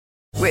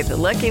With the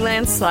Lucky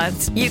Land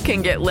Slots, you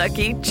can get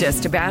lucky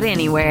just about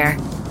anywhere.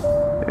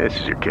 This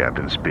is your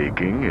captain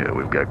speaking.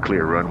 We've got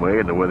clear runway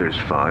and the weather's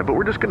fine, but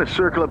we're just going to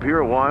circle up here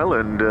a while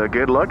and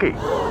get lucky.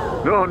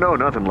 No,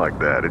 nothing like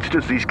that. It's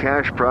just these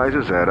cash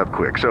prizes add up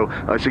quick. So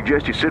I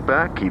suggest you sit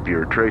back, keep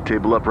your tray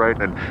table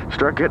upright, and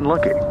start getting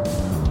lucky.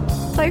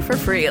 Play for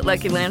free at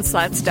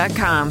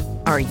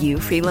LuckyLandSlots.com. Are you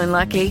feeling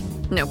lucky?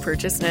 No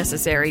purchase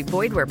necessary.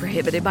 Void where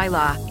prohibited by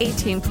law.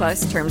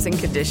 18+ terms and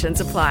conditions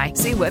apply.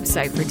 See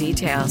website for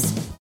details.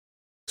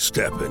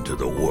 Step into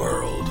the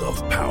world of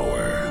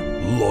power,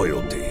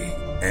 loyalty,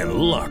 and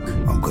luck.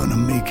 I'm gonna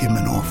make him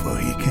an offer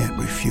he can't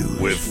refuse.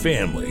 With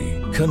family,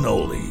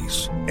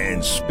 cannolis,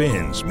 and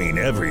spins mean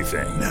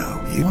everything.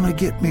 Now, you wanna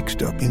get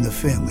mixed up in the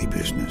family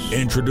business.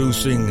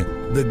 Introducing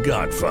The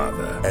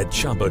Godfather at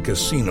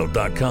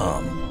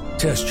ChumbaCasino.com.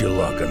 Test your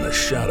luck in the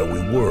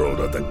shadowy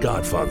world of The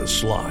Godfather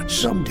slot.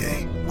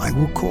 Someday, I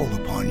will call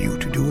upon you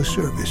to do a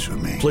service for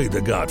me. Play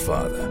The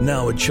Godfather,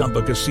 now at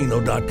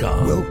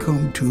ChumbaCasino.com.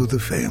 Welcome to the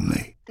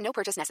family. No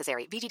purchase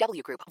necessary.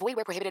 VGW Group. Void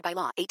where prohibited by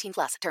law.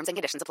 18+. Terms and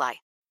conditions apply.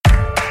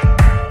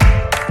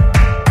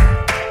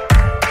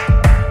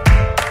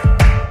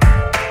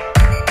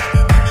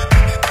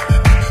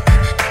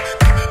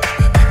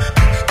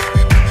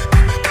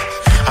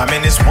 I'm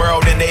in this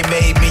world and they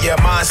made me a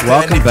monster.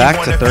 Welcome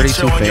back to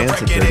 32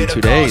 Fans in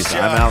 32 Days.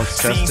 I'm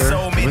Alex Chester.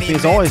 And with me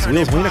as always,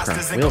 Wheels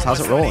Wienerkram. Wheels, how's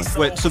it rolling?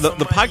 Wait, so the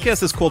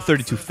podcast is called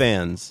 32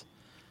 Fans,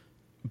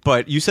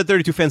 but you said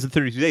 32 Fans in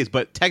 32 Days,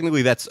 but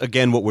technically that's,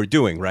 again, what we're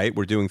doing, right?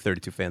 We're doing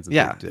 32 Fans in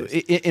 32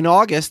 Days. In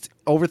August,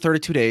 over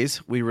 32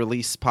 days, we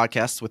release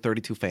podcasts with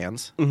 32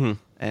 fans. Mm-hmm.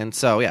 And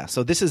so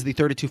this is the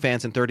 32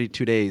 Fans in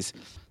 32 Days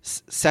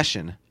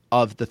session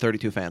of the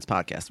 32 Fans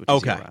podcast, which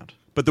is year-round.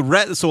 But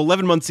so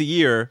 11 months a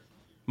year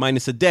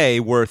minus a day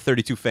were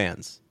 32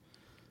 Fans.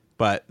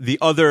 But the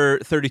other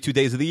 32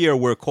 days of the year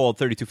were called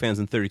 32 Fans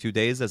in 32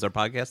 Days as our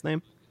podcast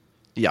name?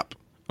 Yep.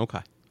 Okay.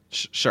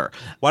 Sure.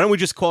 Why don't we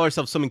just call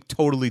ourselves something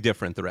totally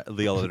different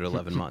the other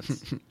 11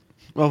 months?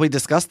 Well, we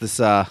discussed this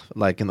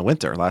like in the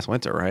last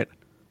winter, right?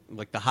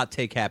 Like the hot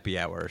take happy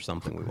hour or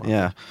something we wanted.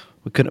 Yeah.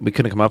 We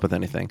couldn't come up with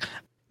anything.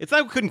 It's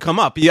not we couldn't come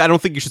up. I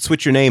don't think you should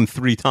switch your name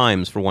 3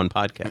 times for one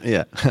podcast.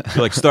 Yeah.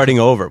 You're like starting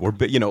over. We're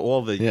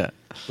all the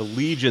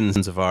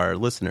legions of our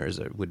listeners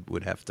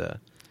would have to.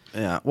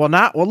 Yeah.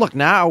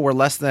 Now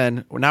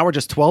we're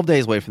just 12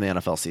 days away from the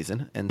NFL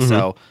season, and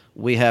so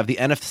we have the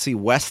NFC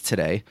West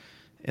today,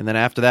 and then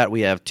after that we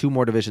have 2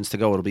 more divisions to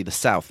go. It'll be the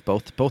South.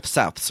 Both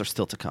Souths are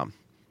still to come.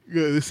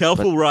 Yeah, the South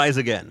will rise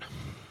again.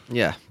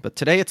 Yeah, but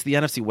today it's the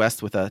NFC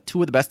West with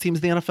 2 of the best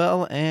teams in the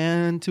NFL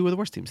and 2 of the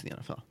worst teams in the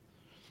NFL.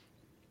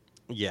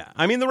 Yeah,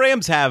 I mean the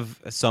Rams have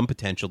some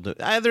potential.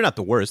 They're not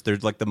the worst. They're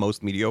like the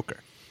most mediocre.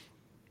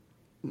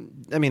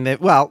 I mean,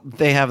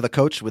 they have the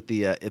coach with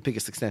the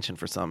biggest extension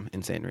for some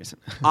insane reason.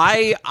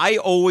 I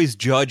always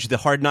judge the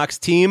Hard Knocks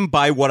team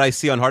by what I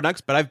see on Hard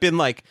Knocks, but I've been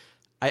like,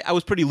 I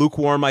was pretty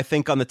lukewarm, I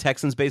think, on the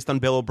Texans based on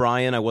Bill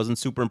O'Brien. I wasn't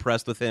super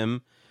impressed with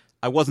him.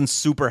 I wasn't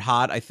super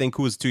hot, I think,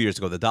 who was 2 years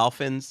ago? The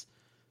Dolphins.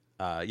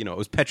 It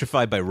was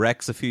petrified by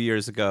Rex a few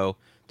years ago.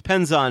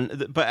 Depends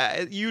on,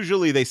 but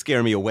usually they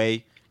scare me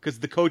away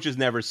because the coach is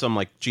never some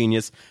like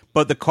genius.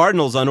 But the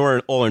Cardinals on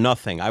All or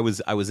Nothing, I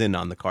was in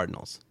on the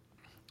Cardinals.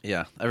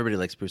 Yeah, everybody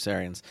likes Bruce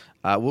Arians.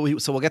 So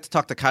we'll get to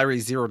talk to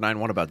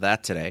Kyrie091 about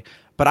that today.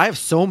 But I have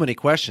so many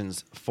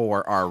questions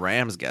for our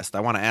Rams guest. I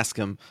want to ask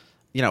him,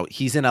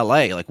 he's in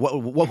L.A. Like,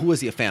 who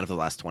is he a fan of the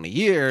last 20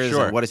 years?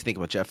 Sure. And what does he think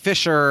about Jeff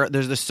Fisher?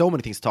 There's so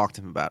many things to talk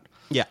to him about.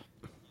 Yeah.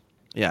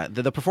 Yeah,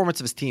 the performance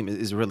of his team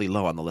is really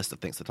low on the list of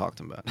things to talk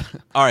to him about.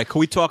 All right, can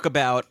we talk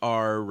about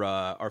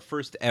our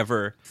first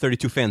ever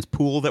 32 Fans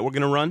pool that we're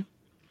going to run?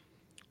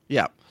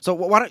 Yeah. So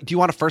do you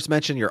want to first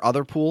mention your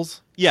other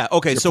pools? Yeah,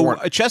 okay. So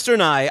Chester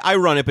and I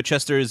run it, but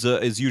Chester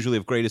is usually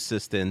of great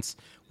assistance.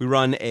 We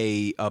run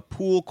a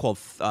pool called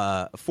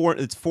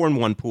it's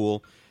 4-in-1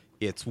 pool.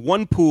 It's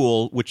one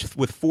pool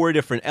with 4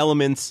 different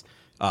elements.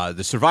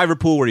 The Survivor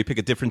pool, where you pick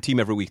a different team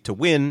every week to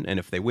win, and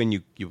if they win,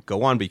 you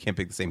go on, but you can't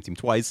pick the same team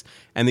twice.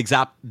 And the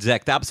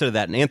exact opposite of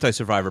that, an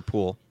Anti-Survivor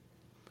pool,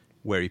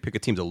 where you pick a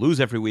team to lose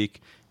every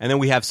week. And then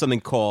we have something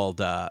called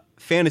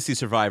Fantasy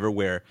Survivor,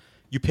 where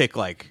you pick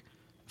like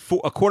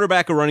a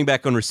quarterback, a running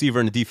back, and receiver,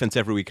 and a defense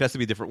every week. It has to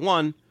be a different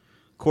one.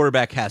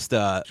 Quarterback has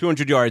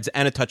 200 yards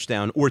and a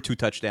touchdown, or 2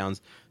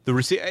 touchdowns. The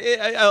receiver,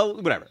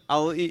 whatever.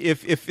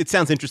 If it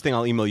sounds interesting,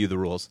 I'll email you the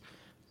rules.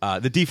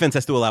 The defense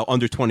has to allow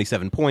under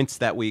 27 points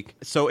that week.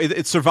 So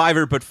it's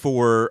Survivor, but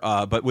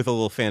with a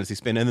little fantasy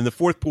spin. And then the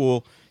fourth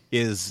pool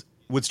is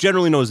what's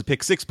generally known as a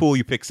pick 6 pool.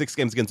 You pick 6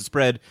 games against the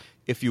spread.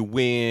 If you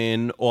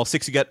win all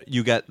 6,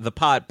 you get the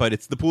pot. But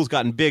the pool's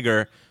gotten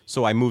bigger,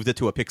 so I moved it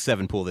to a pick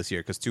 7 pool this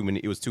year because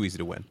it was too easy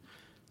to win.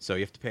 So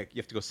you have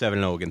to go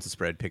 7-0 against the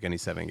spread. Pick any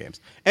 7 games.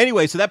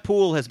 Anyway, so that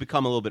pool has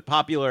become a little bit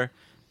popular.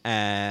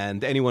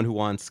 And anyone who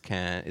wants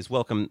is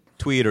welcome.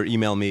 Tweet or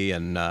email me,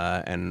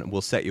 and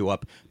we'll set you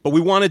up. But we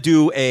want to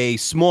do a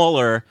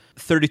smaller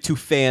 32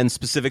 fan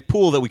specific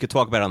pool that we could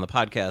talk about on the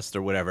podcast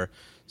or whatever.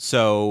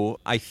 So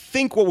I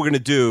think what we're going to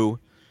do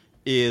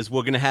is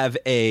we're going to have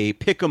a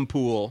pick'em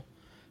pool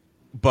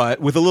but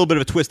with a little bit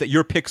of a twist that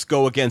your picks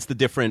go against the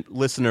different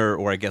listener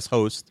or I guess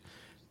host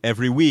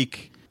every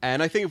week.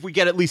 And I think if we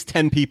get at least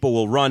 10 people,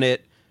 we'll run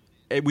it.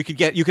 You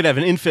could have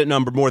an infinite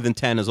number, more than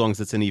 10, as long as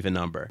it's an even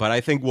number. But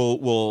I think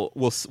we'll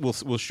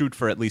shoot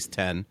for at least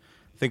 10.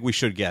 I think we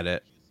should get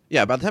it.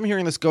 Yeah, by the time you're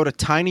hearing this, go to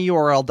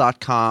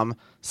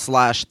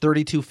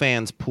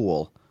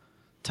tinyurl.com/32fanspool.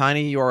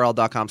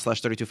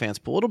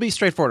 tinyurl.com/32fanspool. It'll be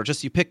straightforward.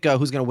 Just you pick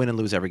who's going to win and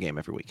lose every game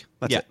every week.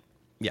 That's it.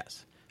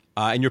 Yes.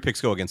 And your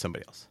picks go against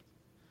somebody else.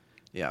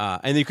 Yeah.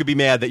 And you could be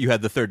mad that you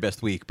had the third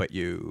best week, but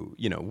you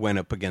went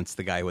up against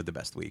the guy who had the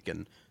best week,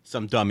 and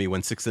some dummy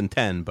went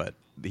 6-10, but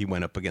he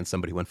went up against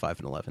somebody who went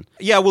 5-11.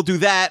 Yeah, we'll do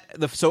that.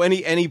 So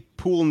any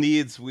pool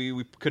needs,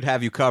 we could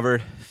have you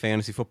covered.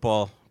 Fantasy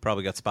football,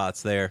 probably got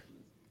spots there.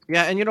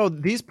 Yeah,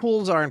 and these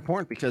pools are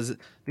important because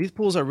these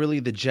pools are really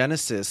the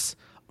genesis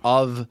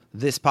of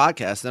this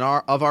podcast and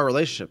of our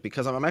relationship,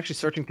 because I'm actually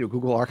searching through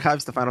Google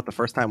Archives to find out the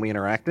first time we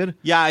interacted.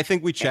 Yeah, I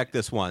think we checked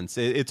this once.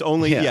 It's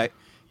only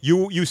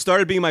You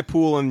started being my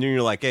pool, and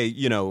you're like, hey,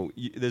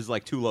 there's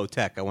like too low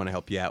tech. I want to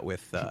help you out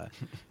with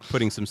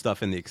putting some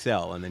stuff in the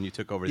Excel, and then you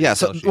took over the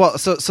Excel sheet.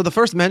 So the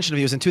first mention of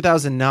you was in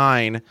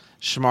 2009.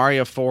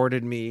 Shmaria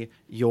forwarded me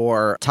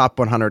your top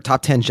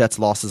 10 Jets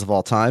losses of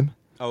all time.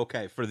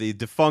 Okay, for the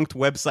defunct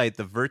website,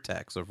 the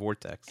Vortex.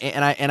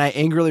 And I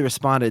angrily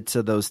responded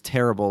to those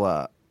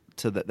terrible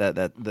to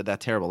that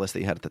terrible list that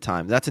you had at the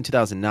time. That's in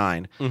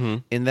 2009. Mm-hmm.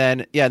 And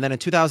then in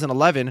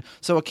 2011,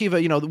 so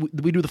Akiva,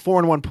 we do the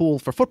 4-1 pool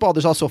for football.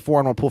 There's also a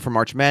 4-1 pool for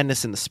March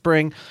Madness in the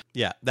spring.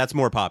 Yeah, that's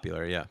more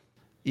popular, yeah.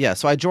 Yeah,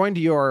 so I joined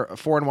your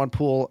 4-1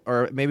 pool,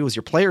 or maybe it was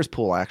your players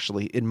pool,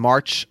 actually, in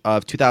March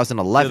of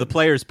 2011. Yeah, the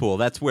players pool.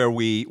 That's where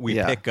we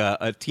pick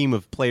a team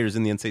of players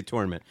in the NCAA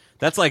tournament.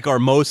 That's like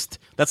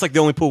that's like the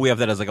only pool we have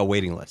that has like a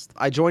waiting list.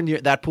 I joined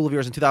that pool of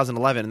yours in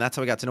 2011, and that's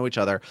how we got to know each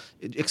other,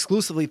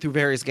 exclusively through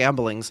various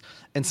gamblings.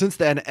 And since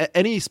then,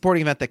 any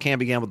sporting event that can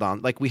be gambled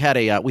on, like we had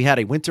a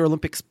Winter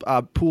Olympics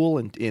pool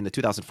in the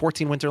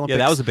 2014 Winter Olympics.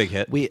 Yeah, that was a big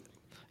hit. We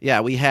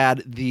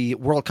had the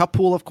World Cup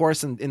pool, of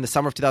course, in the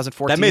summer of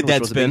 2014. That made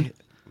Deadspin.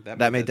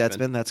 That made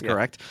Deadspin. That's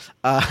correct.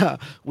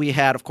 We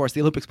had, of course,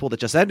 the Olympics pool that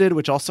just ended,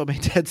 which also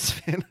made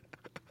Deadspin.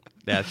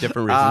 Yeah,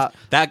 different reasons.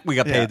 We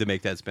got paid to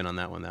make Deadspin on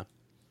that one, though.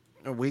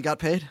 We got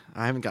paid?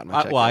 I haven't gotten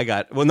my check.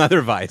 Neither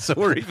have I, so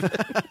we're even.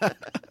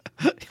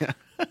 Yeah.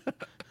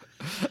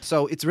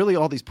 So it's really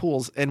all these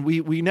pools, and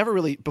we never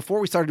really, before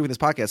we started doing this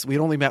podcast, we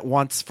had only met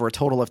once for a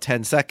total of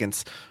 10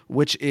 seconds,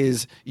 which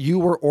is you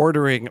were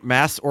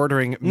mass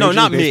ordering. No,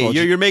 not me.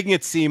 You're making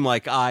it seem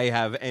like I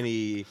have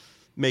any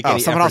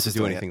effort to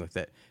do anything with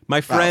it. My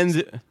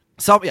friend.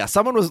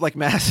 Someone was like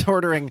mass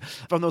ordering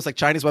from those like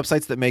Chinese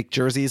websites that make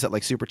jerseys at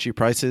like super cheap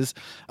prices.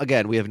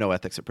 Again, we have no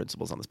ethics or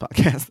principles on this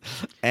podcast.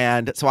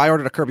 And so I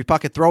ordered a Kirby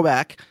Puckett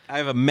throwback. I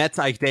have a Mets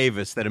Ike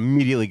Davis that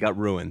immediately got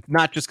ruined.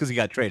 Not just because he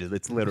got traded.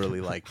 It's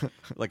literally like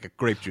a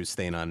grape juice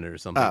stain on it or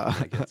something.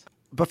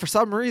 But for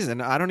some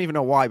reason, I don't even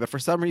know why, but for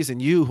some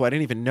reason you, who I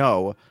didn't even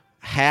know,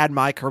 had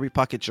my Kirby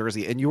Puckett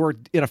jersey, and you were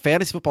in a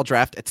fantasy football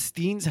draft at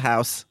Steen's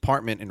house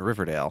apartment in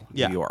Riverdale,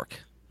 New York,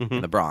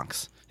 in the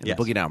Bronx, the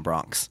Boogie Down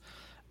Bronx.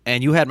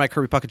 And you had my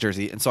Kirby Puckett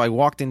jersey, and so I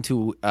walked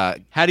into.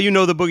 How do you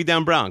know the Boogie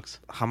Down Bronx?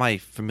 How am I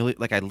familiar?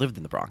 Like I lived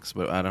in the Bronx,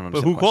 but I don't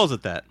understand. But who calls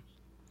it that?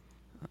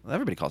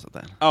 Everybody calls it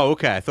that. Oh,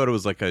 okay. I thought it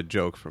was like a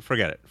joke.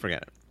 Forget it.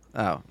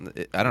 Oh,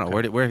 I don't know.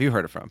 Okay. Where have you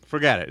heard it from?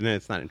 Forget it.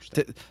 It's not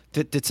interesting.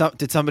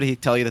 Did somebody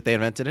tell you that they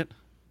invented it?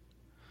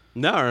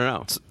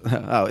 No.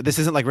 Oh, this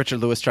isn't like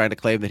Richard Lewis trying to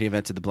claim that he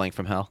invented the blank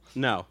from hell.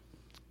 No.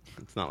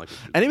 It's not like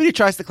anybody who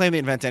tries to claim they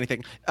invent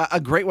anything. A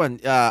great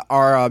one.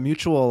 Our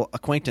mutual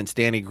acquaintance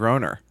Danny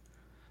Groner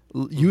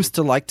used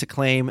to like to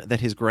claim that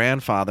his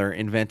grandfather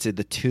invented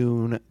the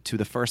tune to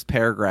the first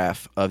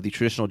paragraph of the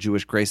traditional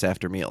Jewish grace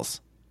after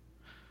meals.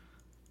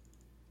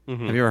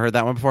 Mm-hmm. Have you ever heard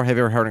that one before? Have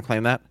you ever heard him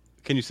claim that?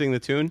 Can you sing the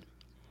tune?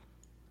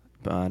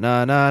 Really?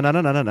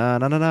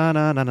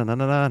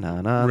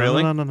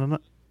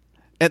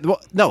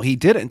 No, he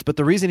didn't. But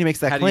the reason he makes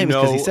that claim is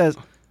because he says...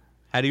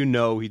 How do you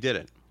know he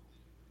didn't?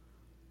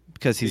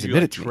 Because he's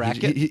admitted to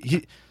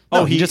it.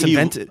 He just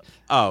invented.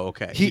 Oh,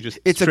 okay.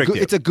 It's a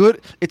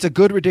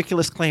good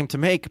ridiculous claim to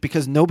make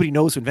because nobody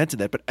knows who invented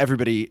that, but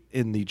everybody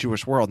in the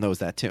Jewish world knows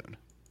that tune.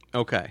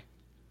 Okay.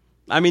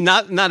 I mean,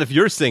 not if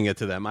you're singing it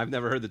to them. I've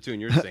never heard the tune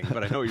you're singing,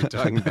 but I know what you're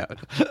talking about.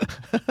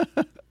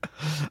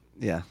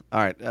 Yeah.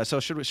 All right.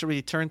 So should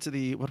we turn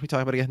to what are we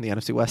talking about again? The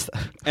NFC West.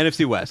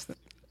 NFC West.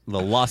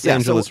 The Los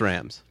Angeles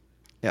Rams.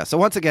 Yeah, so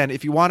once again,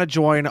 if you want to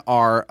join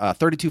our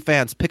 32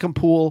 Fans Pick'em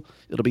Pool,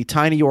 it'll be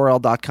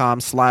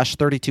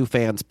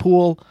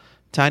tinyurl.com/32fanspool,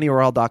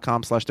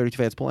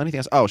 tinyurl.com/32fanspool. Anything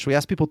else? Oh, should we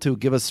ask people to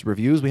give us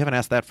reviews? We haven't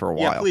asked that for a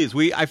while. Yeah, please.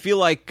 I feel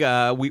like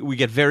we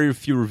get very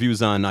few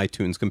reviews on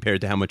iTunes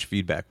compared to how much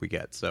feedback we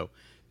get. So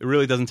it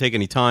really doesn't take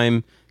any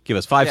time. Give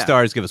us 5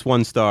 stars. Give us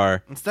 1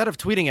 star. Instead of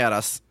tweeting at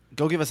us,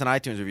 go give us an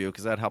iTunes review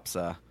because that helps...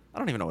 I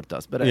don't even know what it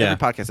does, but every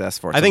podcast asks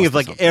for it. I think if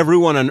like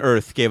everyone on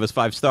Earth gave us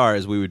 5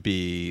 stars, we would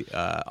be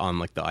on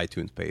like the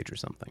iTunes page or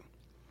something.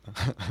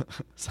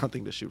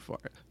 Something to shoot for.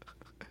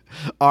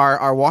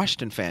 Our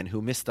Washington fan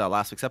who missed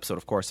last week's episode,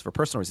 of course, for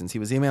personal reasons, he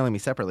was emailing me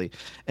separately,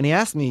 and he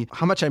asked me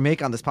how much I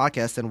make on this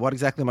podcast and what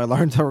exactly my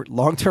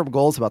long-term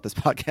goals about this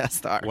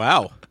podcast are.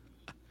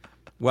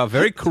 Wow,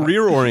 very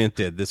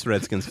career-oriented, this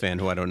Redskins fan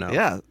who I don't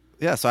know.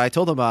 Yeah. So I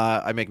told him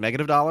I make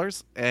negative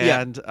dollars,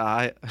 and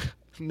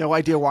no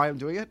idea why I'm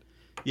doing it.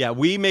 Yeah,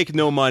 we make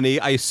no money.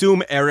 I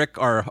assume Eric,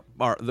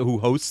 who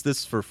hosts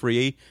this for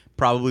free,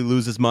 probably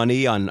loses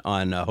money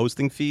on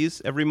hosting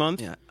fees every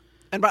month. Yeah.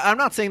 And I'm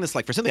not saying this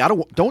like for something.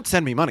 Don't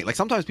send me money. Like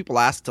sometimes people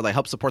ask to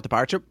help support the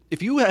Pirate Trip.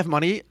 If you have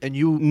money and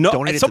you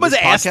donate it to this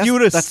asked podcast,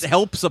 you to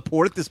help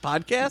support this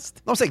podcast?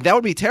 I'm saying that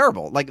would be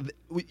terrible. Like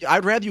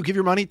I'd rather you give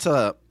your money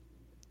to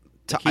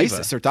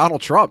ISIS or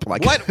Donald Trump.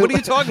 Like what are you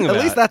talking about?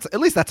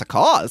 At least that's a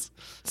cause.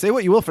 Say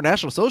what you will for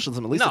National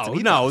Socialism. At least it's an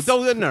ethos.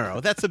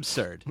 No, that's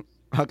absurd.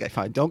 Okay,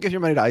 fine. Don't give your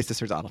money to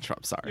ISIS or Donald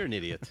Trump. Sorry, you're an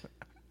idiot.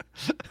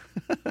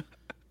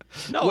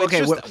 No, well,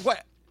 okay.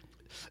 what?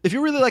 If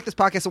you really like this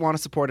podcast and want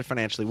to support it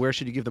financially, where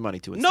should you give the money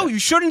to? Instead? No, you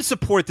shouldn't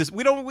support this.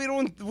 No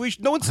one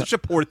should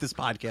support this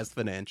podcast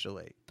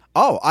financially.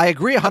 Oh, I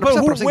agree 100%.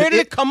 But where did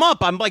it come up?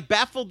 I'm like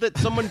baffled that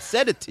someone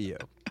said it to you.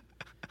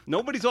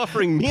 Nobody's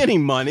offering me any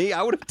money.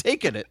 I would have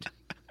taken it.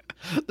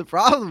 The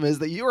problem is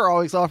that you are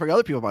always offering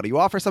other people money. You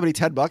offer somebody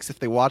 $10 if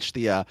they watch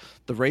the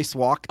race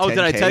walk. Oh, did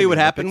I tell you what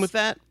happened with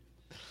that?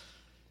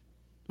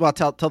 Well,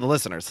 tell the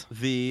listeners.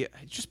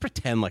 Just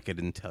pretend like I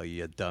didn't tell you,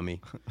 you dummy.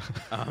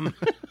 So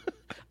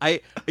I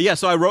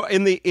wrote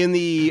in my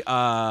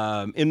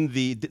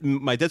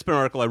Deadspin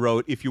article I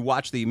wrote, if you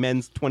watch the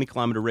men's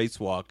 20-kilometer race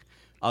walk,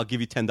 I'll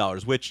give you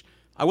 $10, which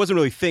I wasn't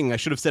really thinking. I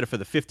should have said it for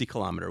the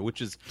 50-kilometer,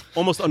 which is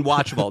almost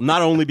unwatchable.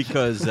 Not only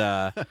because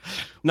the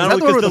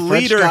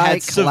leader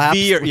had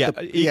severe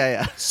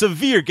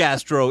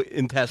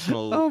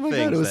gastrointestinal Oh my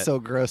things. God, it was so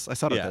gross. I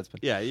saw it on Deadspin.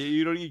 Yeah,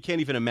 you can't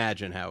even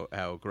imagine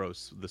how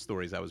gross the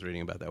stories I was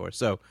reading about that were.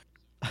 So,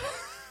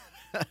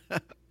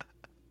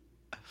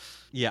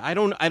 yeah, I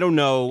don't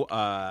know.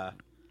 I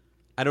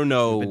don't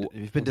know.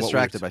 You've been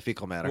distracted by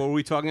fecal matter. What were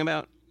we talking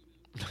about?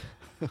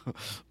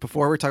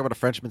 Before we were talking about a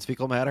Frenchman's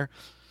fecal matter.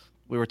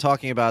 We were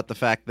talking about the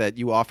fact that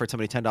you offered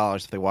somebody $10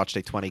 if they watched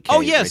a 20K. Oh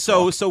yeah, race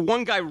walk. so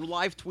one guy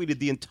live tweeted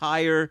the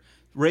entire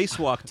race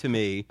walk to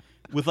me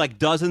with like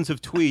dozens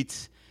of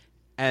tweets,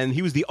 and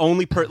he was the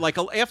only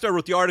after I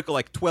wrote the article,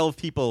 like 12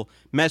 people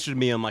messaged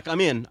me. I'm like,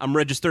 I'm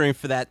registering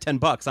for that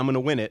 $10. I'm going to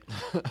win it,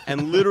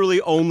 and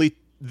literally only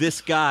this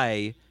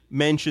guy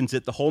mentions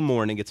it the whole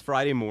morning. It's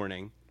Friday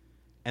morning,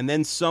 and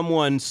then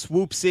someone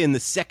swoops in the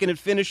second it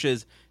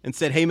finishes and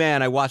said, "Hey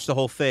man, I watched the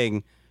whole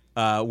thing.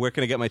 Where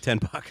can I get my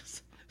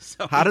 $10?"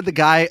 So how did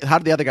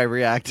the other guy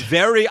react?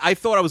 I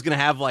thought I was going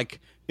to have like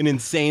an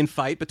insane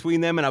fight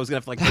between them, and I was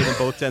going to have to like pay them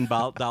both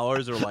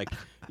 $10 or like,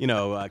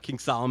 King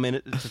Solomon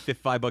to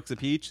 $5 a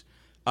piece.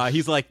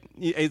 He's like,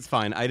 it's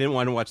fine. I didn't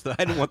want to watch I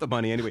didn't want the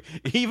money anyway.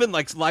 He even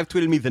like live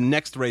tweeted me the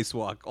next race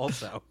walk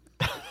also.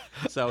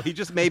 So he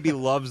just maybe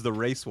loves the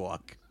race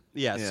walk.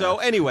 Yeah. So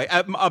anyway,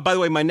 by the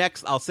way,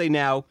 I'll say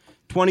now,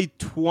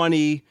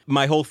 2020,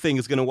 my whole thing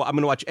is I'm going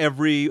to watch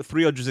every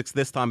 306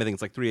 this time. I think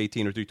it's like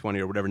 318 or 320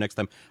 or whatever next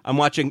time. I'm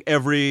watching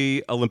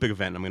every Olympic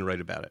event. I'm going to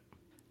write about it.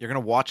 You're going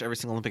to watch every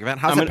single Olympic event?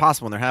 How's that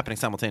possible when they're happening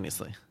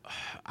simultaneously?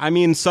 I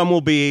mean, some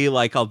will be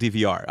like I'll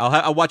DVR.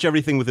 I'll watch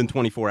everything within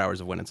 24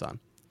 hours of when it's on.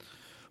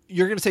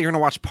 You're going to say you're going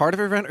to watch part of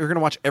every event, or you're going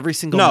to watch every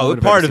single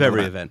part of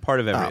every event. Part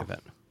of every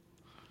event.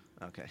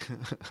 Okay.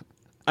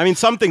 I mean,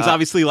 some things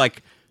obviously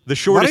like the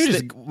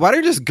shortest. Why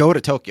don't you just go to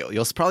Tokyo?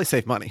 You'll probably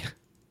save money.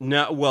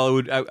 No,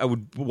 well, I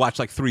would watch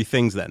like 3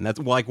 things then. That's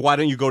like, why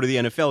don't you go to the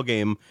NFL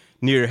game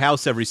near your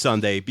house every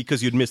Sunday,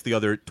 because you'd miss the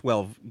other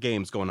 12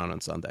 games going on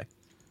Sunday,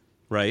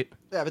 right?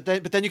 Yeah,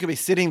 but then you could be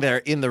sitting there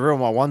in the room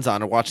while one's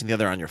on and watching the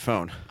other on your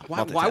phone.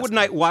 Why wouldn't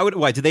I?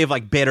 Why do they have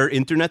like better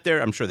internet there?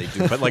 I'm sure they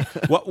do, but like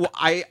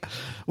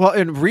Well,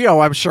 in Rio,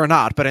 I'm sure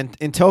not, but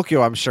in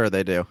Tokyo, I'm sure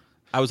they do.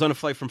 I was on a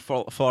flight from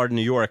Florida to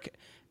New York,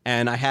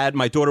 and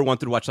my daughter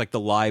wanted to watch like the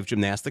live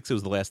gymnastics. It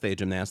was the last day of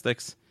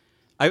gymnastics.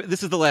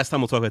 This is the last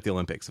time we'll talk about the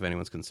Olympics, if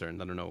anyone's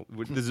concerned. I don't know.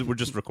 We're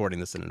just recording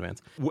this in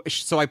advance.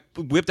 So I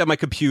whipped out my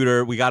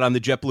computer. We got on the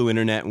JetBlue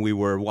internet, and we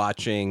were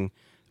watching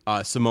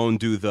Simone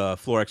do the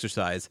floor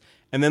exercise.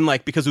 And then,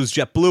 like, because it was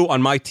JetBlue,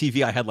 on my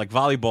TV, I had, like,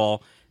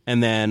 volleyball.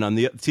 And then on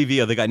the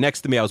TV of the guy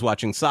next to me, I was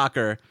watching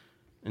soccer.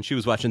 And she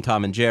was watching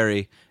Tom and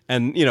Jerry.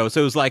 And,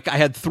 so it was like I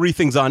had 3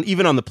 things on,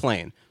 even on the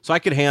plane. So I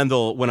could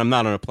handle, when I'm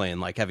not on a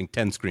plane, like having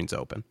 10 screens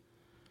open.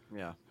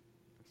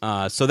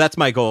 Yeah. So that's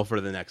my goal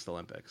for the next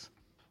Olympics.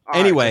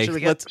 Anyway, should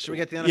we get the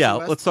NFC yeah,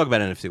 West? let's talk about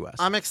NFC West.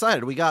 I'm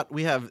excited.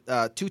 We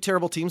have 2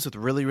 terrible teams with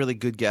really, really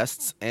good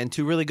guests, and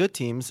 2 really good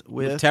teams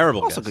with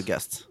terrible also guests. Good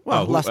guests.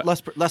 Well,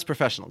 less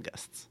professional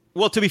guests.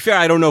 Well, to be fair,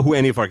 I don't know who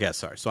any of our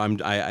guests are, so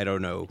I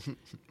don't know.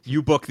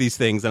 You book these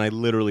things, and I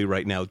literally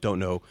right now don't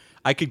know.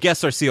 I could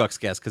guess our Seahawks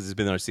guest because he's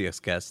been our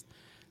Seahawks guest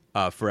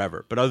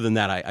forever, but other than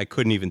that, I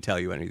couldn't even tell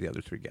you any of the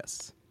other 3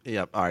 guests.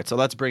 Yep. All right, so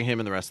let's bring him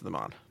and the rest of them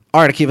on.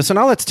 All right, Akiva. So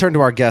now let's turn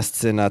to our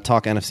guests and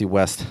talk NFC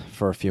West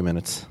for a few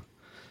minutes.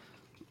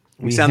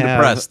 We sound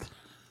depressed.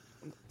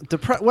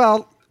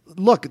 Well,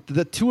 look,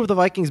 the two of the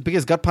Vikings'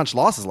 biggest gut punch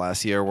losses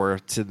last year were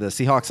to the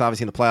Seahawks,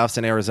 obviously in the playoffs,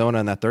 in Arizona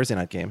in that Thursday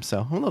night game. So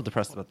I'm a little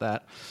depressed about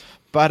that.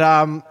 But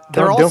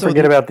don't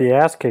forget about the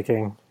ass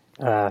kicking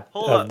of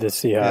the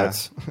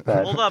Seahawks.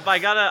 Yeah. Hold up, I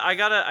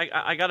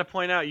gotta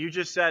point out. You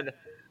just said,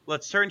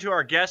 let's turn to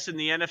our guests in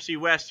the NFC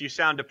West. You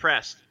sound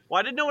depressed.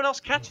 Why did no one else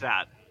catch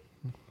that?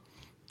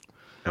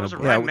 That was a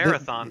rhyme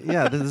marathon.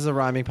 This is a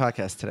rhyming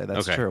podcast today.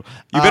 That's true.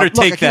 You better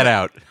take that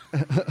out.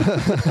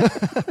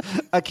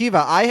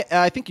 Akiva,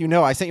 I think you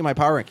know I sent you my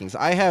power rankings.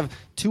 I have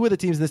two of the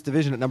teams in this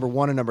division at number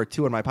 1 and number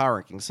 2 in my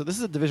power rankings. So this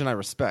is a division I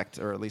respect,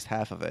 or at least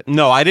half of it.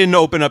 No, I didn't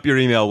open up your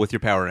email with your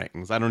power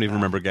rankings. I don't even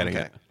remember getting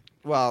it.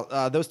 Well,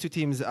 those two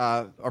teams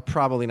are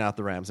probably not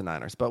the Rams and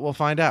Niners, but we'll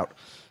find out.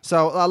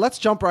 So let's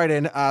jump right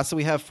in. So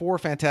we have 4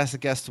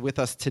 fantastic guests with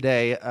us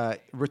today.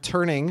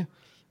 Returning,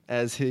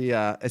 as he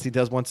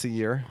does once a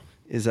year,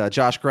 is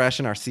Josh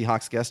Grashin, our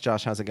Seahawks guest.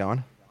 Josh, how's it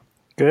going?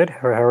 Good.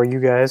 How are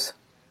you guys?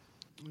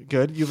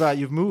 Good.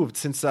 You've moved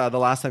since the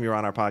last time you were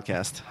on our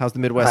podcast. How's the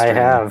Midwest? I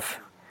have.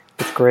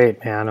 It's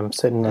great, man. I'm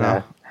sitting in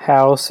a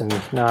house and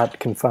not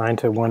confined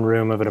to one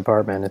room of an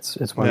apartment.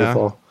 It's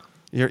wonderful.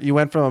 Yeah. You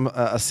went from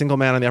a single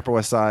man on the Upper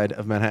West Side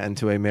of Manhattan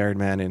to a married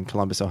man in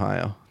Columbus,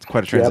 Ohio. It's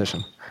quite a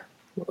transition. Yep.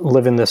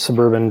 Living the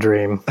suburban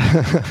dream.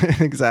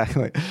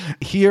 Exactly.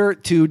 Here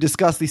to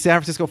discuss the San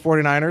Francisco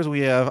 49ers,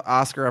 we have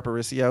Oscar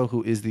Aparicio,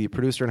 who is the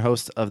producer and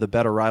host of the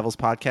Better Rivals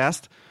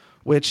podcast,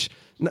 which,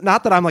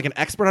 not that I'm like an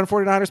expert on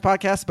 49ers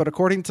podcasts, but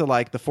according to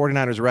like the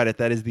 49ers Reddit,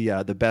 that is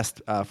the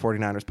best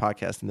 49ers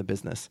podcast in the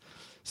business.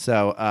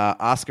 So,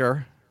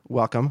 Oscar,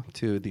 welcome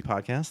to the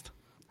podcast.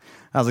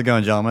 How's it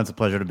going, gentlemen? It's a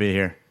pleasure to be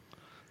here.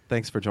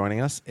 Thanks for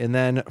joining us. And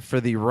then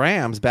for the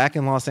Rams, back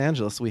in Los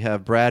Angeles, we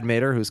have Brad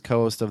Mader, who's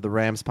co-host of the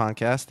Rams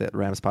podcast at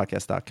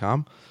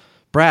ramspodcast.com.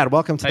 Brad,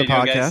 welcome to the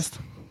podcast.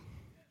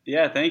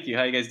 Yeah, thank you.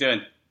 How you guys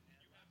doing?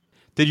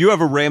 Did you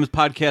have a Rams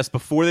podcast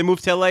before they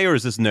moved to LA, or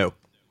is this new?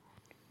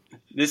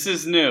 This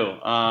is new.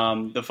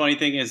 The funny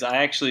thing is I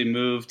actually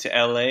moved to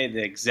LA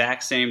the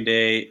exact same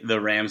day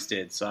the Rams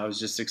did. So I was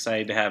just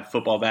excited to have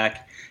football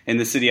back in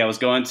the city I was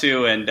going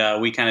to,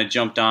 and we kind of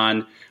jumped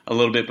on a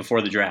little bit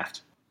before the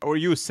draft. Were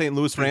you a St.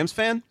 Louis Rams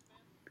fan?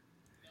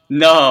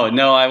 No,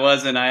 I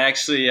wasn't. I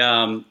actually,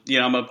 I'm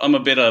a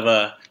bit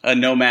of a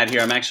nomad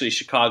here. I'm actually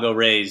Chicago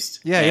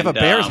raised. Yeah, you have a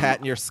Bears hat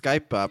in your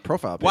Skype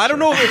profile picture. Well, I don't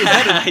know.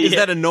 Is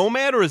that a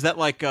nomad, or is that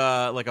like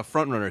a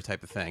front runner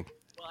type of thing?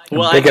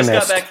 Well, I just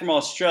got back from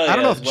Australia. I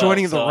don't know if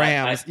joining the so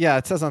Rams.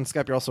 It says on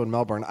Skype you're also in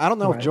Melbourne. I don't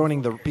know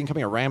if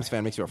becoming a Rams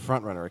fan makes you a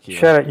front runner. You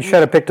should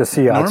have picked a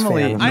Seahawks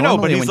fan. I know,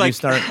 but when you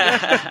start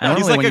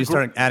you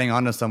start adding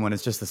on to someone,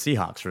 it's just the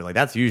Seahawks. Really,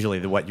 that's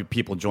usually what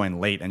people join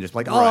late and just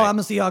like, I'm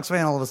a Seahawks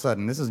fan. All of a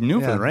sudden, this is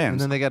new for the Rams.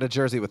 And then they got a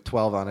jersey with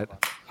 12 on it.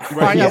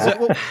 Right.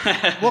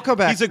 We'll come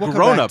back. He's a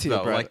grown up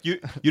though. Like you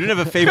didn't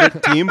have a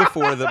favorite team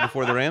before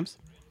the Rams.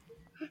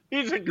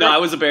 No, I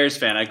was a Bears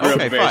fan. I grew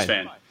up a Bears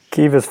fan.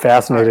 Keith is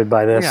fascinated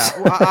by this.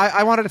 Yeah, well,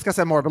 I want to discuss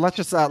that more, but let's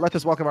just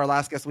welcome our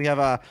last guest. We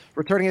have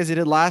returning as he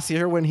did last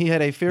year when he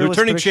had a fearless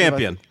returning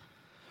champion.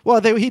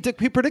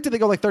 He predicted they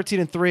go like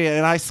 13-3,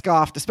 and I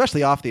scoffed,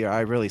 especially off the air. I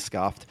really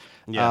scoffed.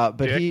 Yeah,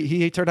 but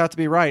he turned out to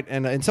be right,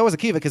 and so was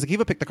Akiva, because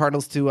Akiva picked the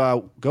Cardinals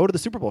to go to the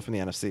Super Bowl from the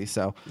NFC.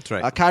 So that's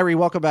right. Kyrie,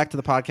 welcome back to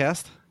the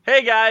podcast.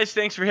 Hey guys,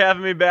 thanks for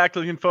having me back.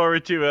 Looking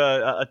forward to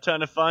a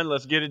ton of fun.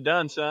 Let's get it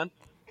done, son.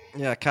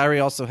 Yeah, Kyrie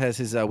also has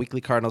his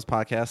weekly Cardinals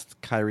podcast,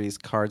 Kyrie's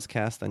Cards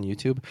Cast on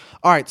YouTube.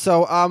 All right,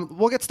 so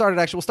we'll get started.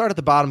 Actually, we'll start at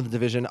the bottom of the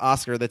division.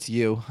 Oscar, that's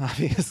you,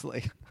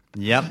 obviously.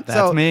 Yep,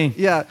 that's me.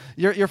 Yeah,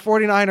 your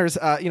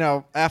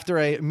 49ers, after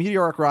a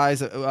meteoric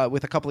rise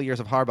with a couple of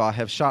years of Harbaugh,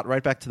 have shot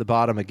right back to the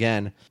bottom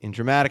again in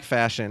dramatic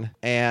fashion,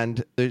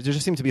 and there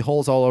just seem to be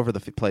holes all over the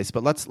place.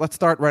 But let's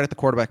start right at the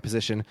quarterback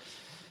position.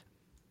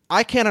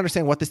 I can't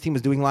understand what this team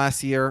was doing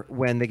last year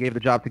when they gave the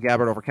job to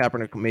Gabbert over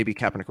Kaepernick. Maybe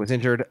Kaepernick was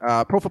injured.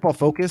 Pro Football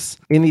Focus,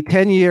 in the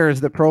 10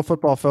 years that Pro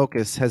Football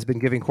Focus has been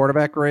giving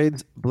quarterback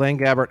grades, Blaine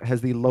Gabbert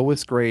has the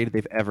lowest grade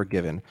they've ever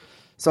given.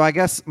 So I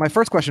guess my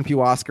first question for you,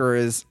 Oscar,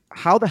 is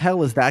how the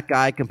hell is that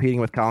guy competing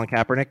with Colin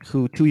Kaepernick,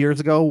 who 2 years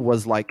ago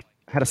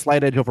had a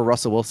slight edge over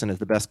Russell Wilson as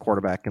the best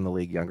quarterback in the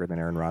league, younger than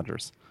Aaron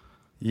Rodgers?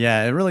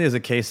 Yeah, it really is a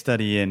case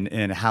study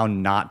in how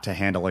not to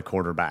handle a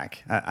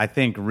quarterback. I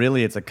think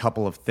really it's a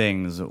couple of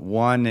things.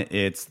 One,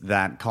 it's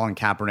that Colin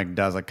Kaepernick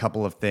does a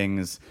couple of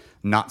things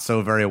not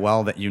so very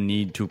well that you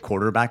need to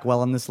quarterback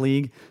well in this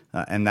league.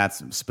 And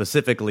that's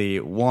specifically,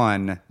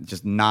 one,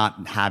 just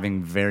not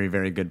having very,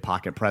 very good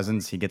pocket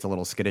presence. He gets a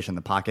little skittish in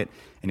the pocket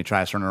and he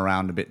tries to turn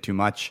around a bit too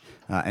much.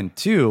 And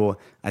two,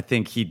 I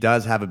think he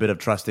does have a bit of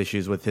trust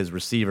issues with his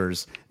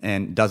receivers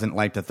and doesn't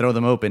like to throw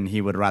them open.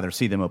 He would rather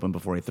see them open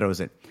before he throws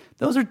it.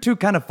 Those are two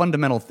kind of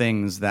fundamental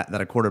things that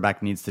a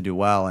quarterback needs to do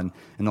well. And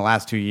in the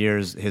last 2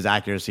 years, his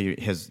accuracy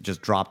has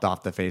just dropped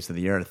off the face of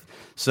the earth.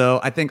 So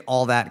I think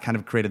all that kind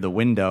of created the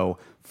window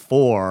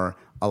for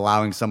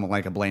allowing someone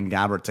like a Blaine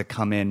Gabbert to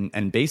come in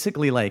and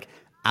basically like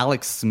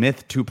Alex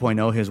Smith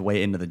 2.0 his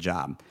way into the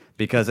job.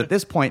 Because at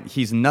this point,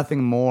 he's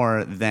nothing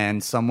more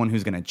than someone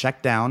who's going to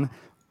check down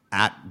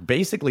at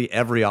basically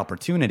every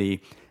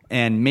opportunity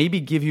and maybe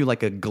give you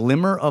like a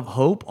glimmer of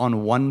hope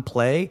on one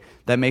play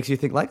that makes you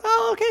think like,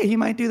 oh, okay, he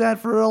might do that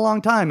for a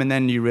long time. And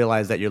then you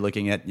realize that you're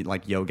looking at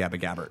like Yo Gabba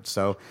Gabbert.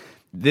 So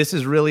this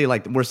is really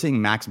like we're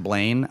seeing Max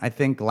Blaine. I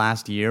think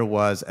last year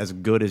was as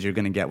good as you're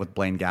going to get with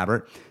Blaine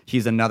Gabbert.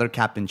 He's another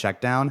captain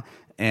checkdown.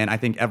 And I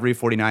think every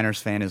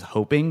 49ers fan is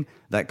hoping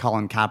that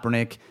Colin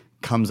Kaepernick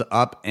comes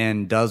up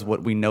and does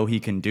what we know he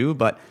can do.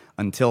 But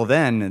until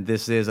then,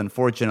 this is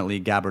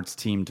unfortunately Gabbert's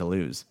team to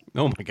lose.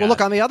 Oh my God. Well,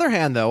 look, on the other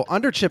hand, though,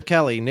 under Chip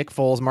Kelly, Nick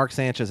Foles, Mark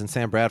Sanchez, and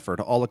Sam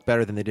Bradford all look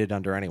better than they did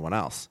under anyone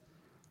else.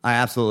 I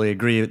absolutely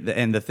agree.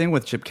 And the thing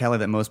with Chip Kelly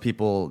that most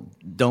people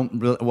don't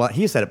really, well,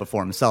 he said it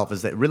before himself,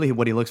 is that really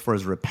what he looks for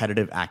is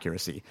repetitive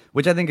accuracy,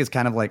 which I think is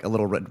kind of like a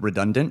little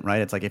redundant,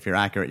 right? It's like if you're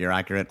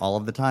accurate all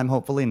of the time,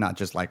 hopefully, not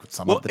just like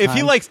some of the time. If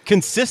he likes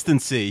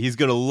consistency, he's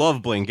going to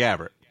love Blaine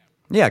Gabbert.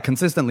 Yeah,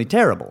 consistently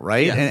terrible,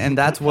 right? Yeah. And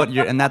that's what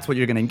you're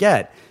going to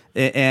get.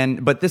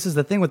 But this is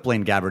the thing with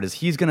Blaine Gabbert is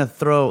he's going to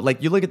throw,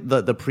 like you look at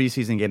the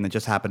preseason game that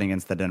just happened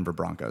against the Denver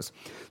Broncos.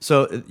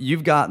 So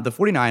you've got the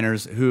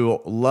 49ers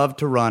who love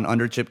to run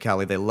under Chip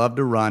Kelly. They love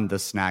to run the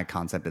snag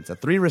concept. It's a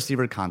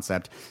 3-receiver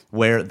concept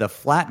where the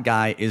flat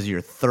guy is your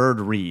third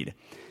read.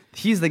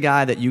 He's the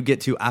guy that you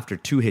get to after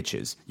 2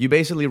 hitches. You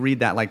basically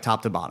read that like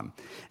top to bottom.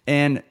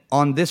 And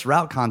on this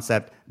route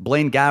concept,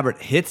 Blaine Gabbert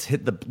hit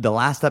the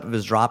last step of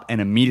his drop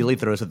and immediately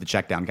throws at the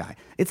check down guy.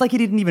 It's like he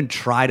didn't even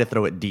try to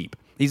throw it deep.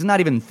 He's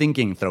not even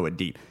thinking throw it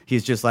deep.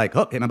 He's just like,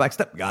 oh, hit my back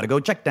step, gotta go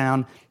check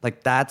down.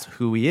 Like that's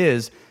who he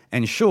is.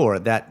 And sure,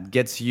 that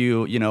gets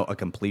you, a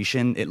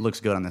completion. It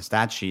looks good on the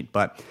stat sheet,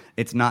 but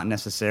it's not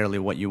necessarily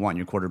what you want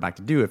your quarterback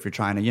to do if you're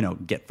trying to,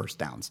 get first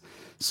downs.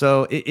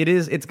 So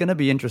it's going to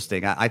be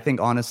interesting. I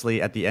think,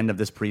 honestly, at the end of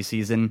this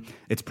preseason,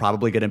 it's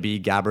probably going to be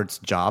Gabbert's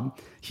job.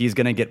 He's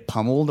going to get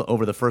pummeled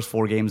over the first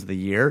 4 games of the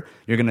year.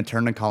 You're going to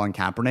turn to Colin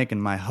Kaepernick,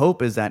 and my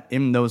hope is that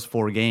in those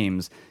 4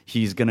 games,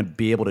 he's going to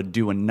be able to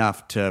do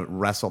enough to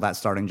wrestle that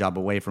starting job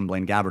away from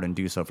Blaine Gabbert and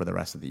do so for the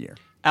rest of the year.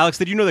 Alex,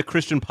 did you know that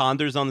Christian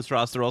Ponder's on this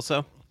roster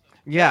also?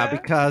 Yeah,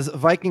 because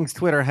Vikings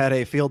Twitter had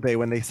a field day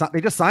when they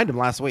just signed him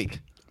last week.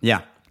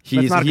 Yeah. He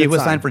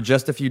was signed for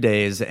just a few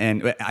days,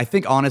 and I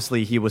think,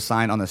 honestly, he was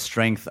signed on the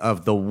strength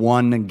of the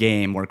one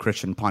game where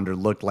Christian Ponder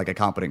looked like a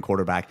competent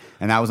quarterback,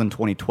 and that was in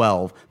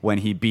 2012 when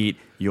he beat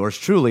yours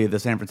truly, the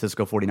San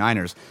Francisco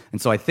 49ers.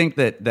 And so I think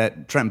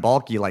that Trent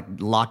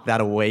Baalke locked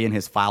that away in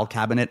his file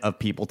cabinet of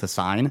people to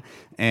sign,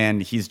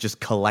 and he's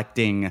just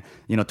collecting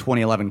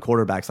 2011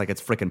 quarterbacks like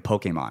it's freaking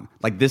Pokemon.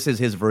 Like, this is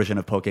his version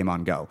of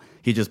Pokemon Go.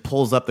 He just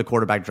pulls up the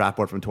quarterback draft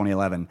board from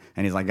 2011,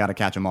 and he's like, got to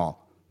catch them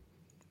all.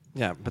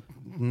 Yeah, but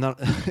not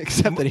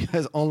except that he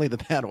has only the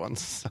bad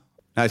ones. So.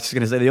 I was just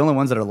going to say the only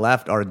ones that are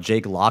left are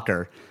Jake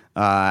Locker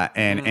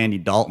and Andy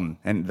Dalton,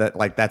 and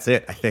that's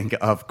it. I think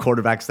of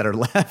quarterbacks that are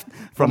left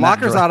from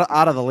Locker's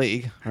out of the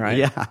league, right?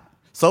 Yeah.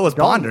 So was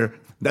Ponder.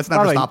 That's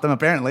never stopped them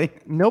apparently.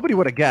 Nobody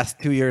would have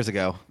guessed 2 years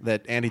ago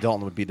that Andy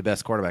Dalton would be the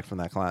best quarterback from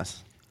that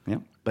class. Yeah,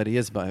 but he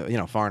is by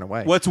far and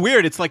away. What's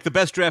weird? It's like the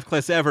best draft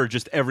class ever.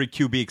 Just every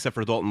QB except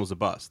for Dalton was a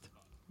bust.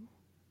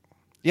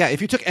 Yeah,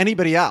 if you took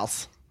anybody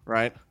else,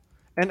 right?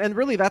 And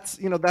really, that's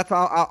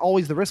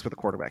always the risk with a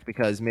quarterback,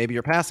 because maybe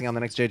you're passing on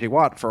the next J.J.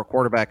 Watt for a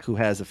quarterback who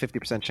has a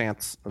 50%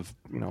 chance of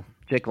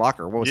Jake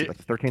Locker. What was it, like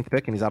the 13th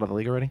pick, and he's out of the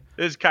league already?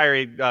 This is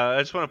Kyrie. I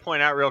just want to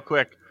point out real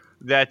quick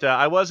that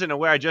I wasn't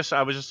aware.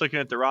 I was just looking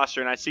at the roster,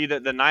 and I see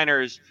that the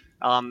Niners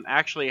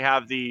actually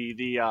have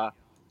the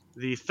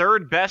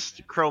third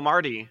best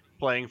Cromartie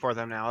playing for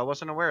them now. I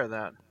wasn't aware of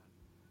that.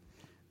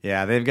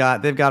 Yeah, they've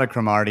got a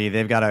Cromartie.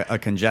 They've got a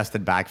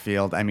congested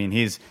backfield. I mean,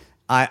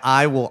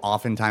 I will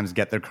oftentimes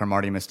get the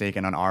Cromartie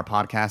mistaken on our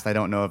podcast. I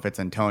don't know if it's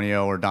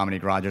Antonio or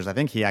Dominique Rodgers. I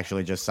think he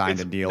actually just signed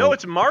a deal. No,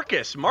 it's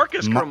Marcus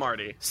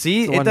Cromartie.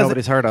 See,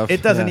 nobody's heard of.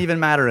 It doesn't even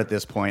matter at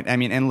this point. I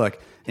mean, and look,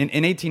 in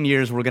 18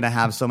 years, we're going to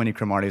have so many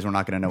Cromarties, we're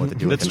not going to know what to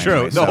do with them. That's true.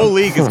 Anyway, the whole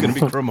league is going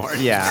to be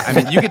Cromartie. Yeah, I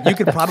mean, you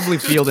could probably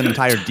field an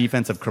entire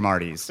defense of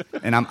Cromarties,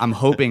 and I'm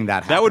hoping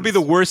that happens. That would be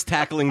the worst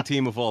tackling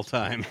team of all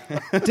time.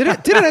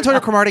 Didn't Antonio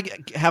Cromartie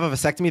have a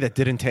vasectomy that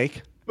didn't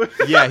take?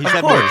 Yeah, he's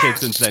had more kids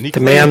since then.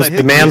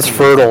 The man's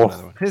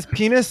fertile. His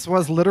penis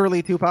was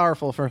literally too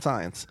powerful for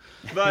science.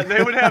 But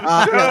they would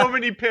have so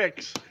many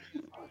picks.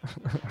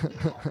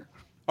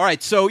 All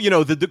right, so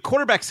the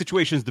quarterback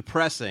situation is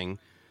depressing,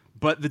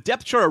 but the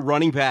depth chart at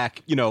running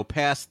back,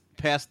 past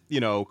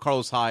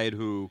Carlos Hyde,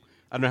 who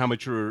I don't know how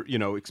much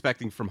you're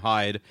expecting from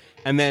Hyde,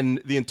 and then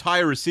the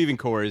entire receiving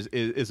core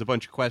is a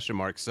bunch of question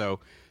marks. So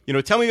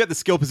tell me about the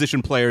skill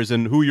position players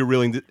and who you're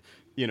willing to.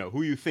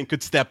 Who you think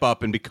could step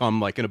up and become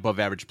like an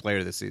above-average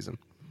player this season?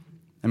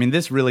 I mean,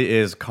 this really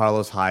is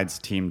Carlos Hyde's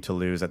team to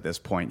lose at this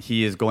point.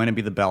 He is going to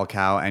be the bell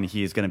cow, and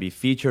he is going to be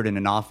featured in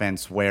an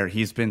offense where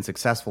he's been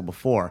successful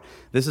before.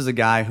 This is a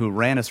guy who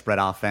ran a spread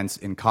offense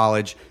in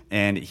college,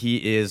 and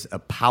he is a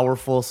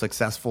powerful,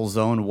 successful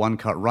zone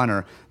one-cut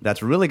runner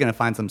that's really going to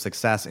find some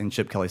success in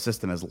Chip Kelly's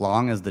system as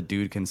long as the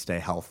dude can stay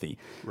healthy.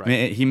 Right. I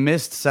mean, he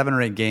missed 7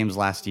 or 8 games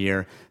last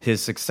year.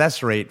 His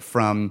success rate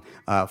from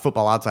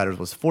Football Outsiders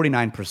was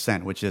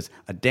 49%, which is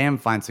a damn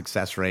fine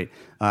success rate.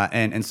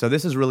 And so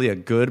this is really a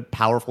good,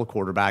 powerful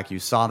quarterback. You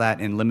saw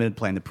that in limited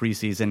play in the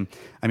preseason.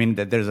 I mean,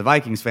 there's a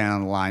Vikings fan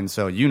on the line,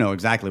 so you know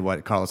exactly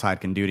what Carlos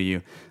Hyde can do to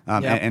you.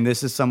 And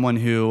this is someone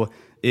who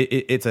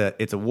it's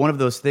a one of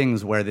those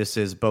things where this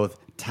is both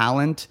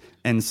talent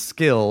and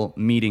skill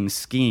meeting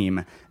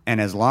scheme. And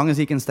as long as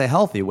he can stay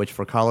healthy, which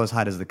for Carlos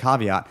Hyde is the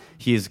caveat,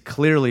 he is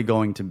clearly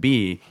going to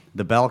be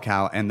the bell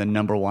cow and the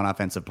number one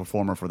offensive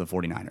performer for the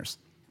 49ers.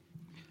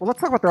 Well,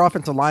 let's talk about their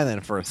offensive line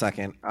then for a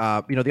second.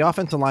 The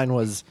offensive line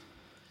was,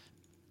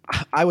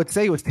 I would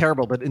say it was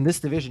terrible, but in this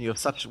division you have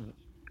such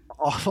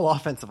awful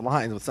offensive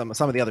lines with some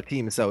of the other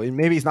teams. So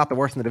maybe he's not the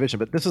worst in the division,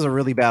 but this was a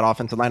really bad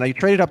offensive line. Now, you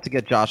traded up to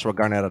get Joshua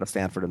Garnett out of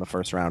Stanford in the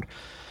first round.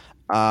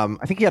 I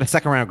think he had a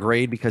second-round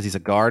grade because he's a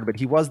guard, but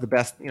he was the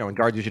best. And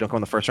guards usually don't go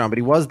in the first round, but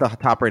he was the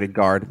top-rated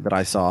guard that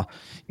I saw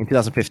in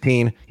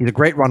 2015. He's a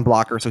great run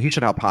blocker, so he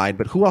should help Hyde.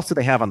 But who else do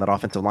they have on that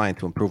offensive line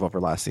to improve over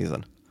last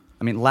season?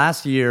 I mean,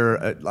 last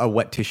year, a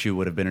wet tissue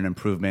would have been an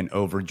improvement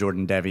over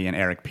Jordan Devey and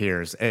Eric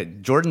Pierce.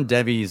 Jordan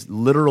Devey's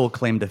literal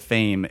claim to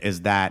fame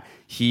is that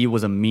he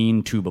was a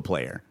mean tuba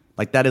player.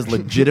 Like, that is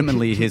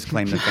legitimately his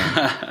claim to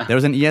fame. There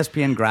was an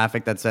ESPN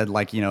graphic that said,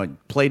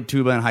 played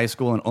tuba in high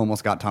school and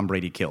almost got Tom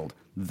Brady killed.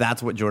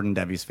 That's what Jordan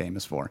Devey's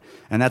famous for.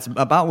 And that's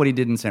about what he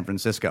did in San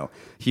Francisco.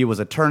 He was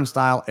a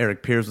turnstile.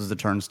 Eric Pierce was a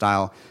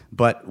turnstile.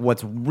 But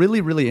what's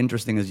really, really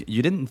interesting is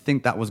you didn't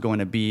think that was going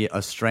to be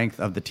a strength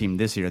of the team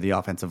this year, the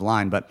offensive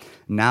line, but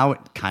now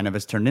it kind of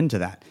has turned into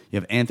that. You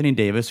have Anthony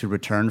Davis, who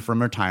returned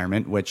from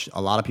retirement, which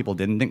a lot of people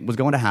didn't think was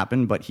going to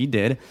happen, but he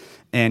did.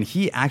 And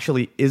he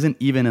actually isn't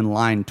even in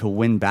line to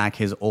win back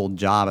his old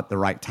job at the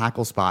right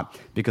tackle spot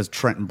because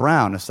Trenton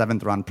Brown, a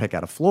 7th-round pick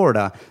out of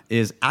Florida,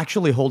 is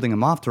actually holding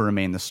him off to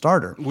remain the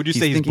starter. Would you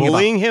say he's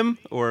bullying him,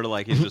 or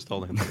he's just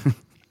holding him?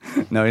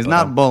 No, he's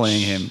not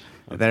bullying him.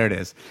 There it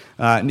is.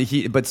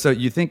 But so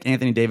you think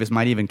Anthony Davis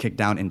might even kick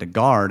down into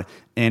guard,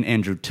 and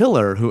Andrew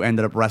Tiller, who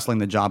ended up wrestling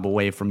the job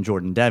away from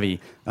Jordan Devey,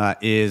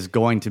 is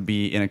going to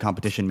be in a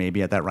competition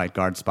maybe at that right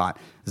guard spot.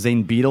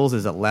 Zane Beadles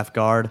is at left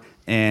guard,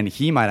 and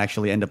he might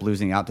actually end up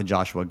losing out to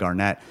Joshua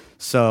Garnett.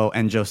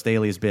 And Joe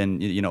Staley's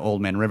been,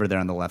 Old Man River there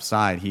on the left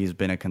side. He's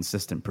been a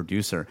consistent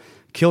producer.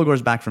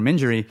 Kilgore's back from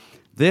injury.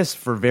 This,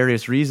 for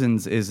various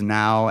reasons, is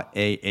now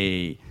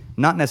a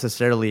not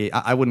necessarily,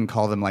 I wouldn't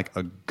call them like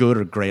a good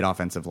or great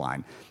offensive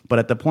line, but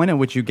at the point at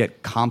which you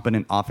get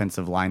competent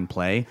offensive line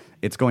play,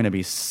 it's going to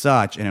be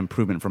such an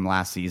improvement from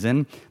last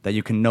season that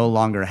you can no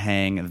longer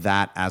hang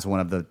that as one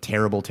of the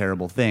terrible,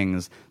 terrible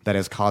things that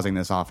is causing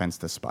this offense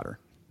to sputter.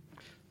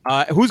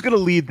 Who's going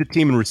to lead the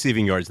team in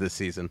receiving yards this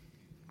season?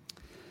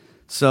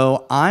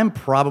 So I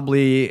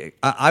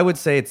would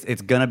say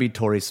it's going to be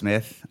Torrey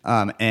Smith,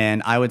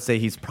 and I would say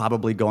he's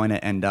probably going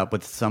to end up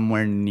with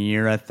somewhere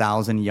near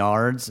 1,000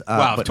 yards.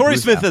 Wow, if Torrey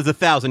Smith has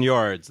 1,000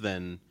 yards,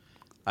 then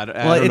I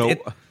don't know.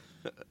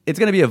 It's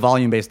going to be a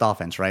volume-based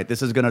offense, right? They're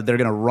going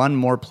to run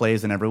more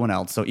plays than everyone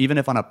else. So even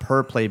if on a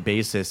per-play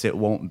basis, it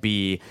won't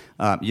be,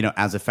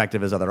 as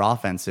effective as other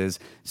offenses.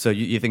 So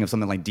you think of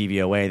something like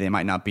DVOA, they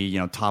might not be,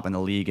 top in the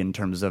league in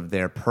terms of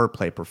their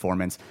per-play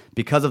performance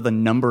because of the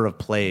number of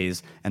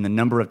plays and the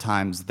number of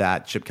times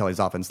that Chip Kelly's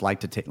offense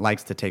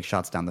likes to take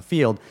shots down the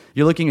field.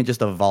 You're looking at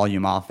just a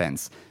volume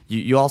offense.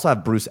 You also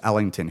have Bruce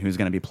Ellington, who's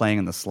going to be playing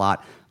in the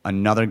slot.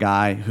 Another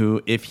guy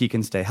who, if he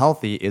can stay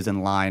healthy, is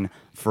in line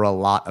for a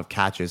lot of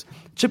catches.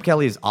 Chip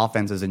Kelly's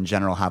offenses in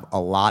general have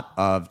a lot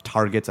of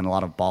targets and a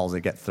lot of balls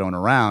that get thrown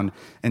around.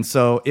 And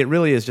so it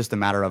really is just a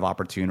matter of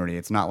opportunity.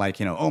 It's not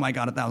like, oh my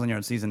God,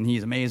 1,000-yard season,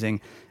 he's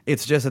amazing.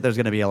 It's just that there's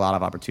going to be a lot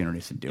of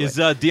opportunities to do it. Is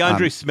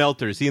DeAndre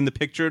Smelter, is he in the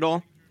picture at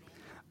all?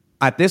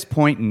 At this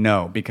point,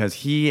 no, because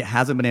he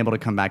hasn't been able to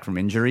come back from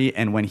injury,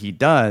 and when he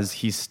does,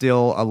 he's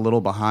still a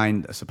little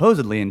behind,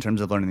 supposedly, in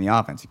terms of learning the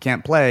offense. You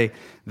can't play,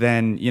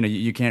 then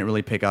you can't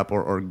really pick up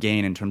or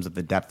gain in terms of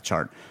the depth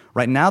chart.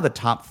 Right now, the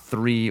top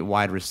 3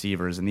 wide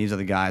receivers, and these are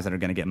the guys that are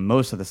going to get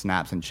most of the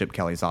snaps in Chip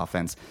Kelly's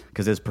offense,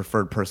 because his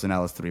preferred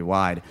personnel is 3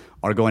 wide,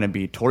 are going to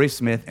be Torrey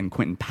Smith and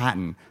Quentin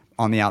Patton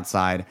on the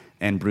outside,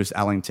 and Bruce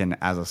Ellington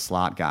as a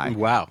slot guy.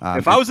 Wow.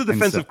 If I was a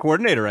defensive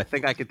coordinator, I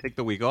think I could take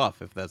the week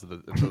off if that's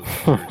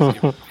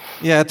the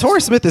Yeah,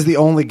 Torrey Smith is the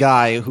only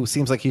guy who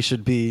seems like he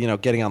should be,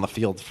 getting on the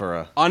field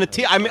for on a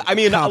team. I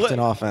mean,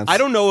 offense. I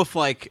don't know if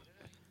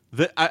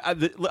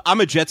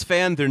I'm a Jets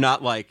fan. They're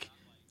not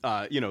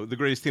the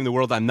greatest team in the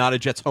world. I'm not a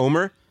Jets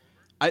homer.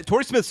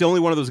 Torrey Smith's the only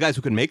one of those guys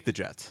who can make the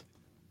Jets.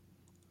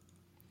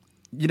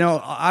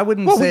 I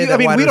wouldn't say that.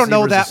 We don't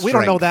know that. We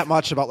don't know that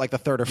much about the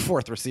 3rd or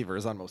 4th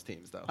receivers on most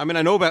teams, though. I mean,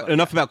 I know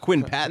enough about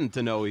Quentin Patton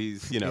to know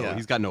he's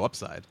got no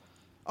upside.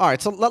 All right,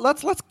 so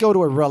let's go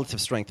to a relative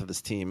strength of this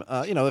team.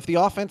 If the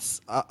offense,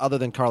 other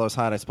than Carlos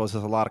Hyde, I suppose,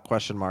 has a lot of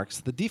question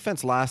marks. The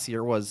defense last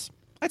year was,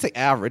 I'd say,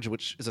 average,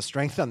 which is a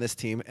strength on this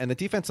team. And the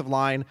defensive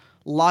line,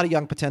 a lot of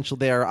young potential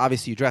there.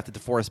 Obviously, you drafted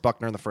DeForest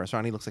Buckner in the first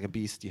round. He looks like a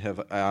beast. You have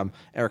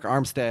Eric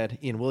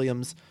Armstead, Ian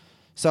Williams.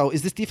 So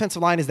is this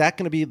defensive line, is that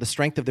going to be the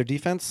strength of their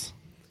defense?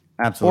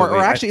 Absolutely.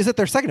 Or actually, is it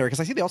their secondary?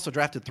 Because I see they also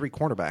drafted 3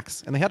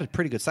 cornerbacks, and they had a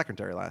pretty good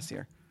secondary last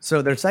year.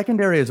 So their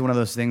secondary is one of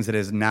those things that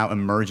is now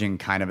emerging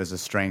kind of as a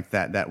strength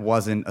that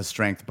wasn't a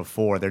strength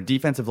before. Their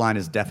defensive line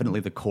is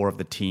definitely the core of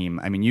the team.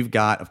 I mean, you've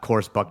got, of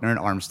course, Buckner and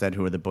Armstead,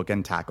 who are the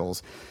bookend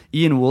tackles.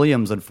 Ian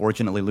Williams,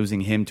 unfortunately,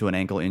 losing him to an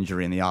ankle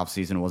injury in the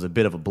offseason was a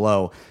bit of a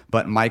blow.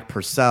 But Mike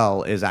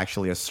Purcell is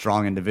actually a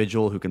strong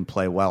individual who can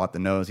play well at the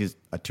nose. He's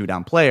a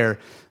two-down player.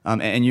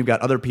 And you've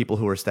got other people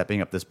who are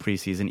stepping up this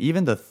preseason.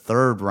 Even the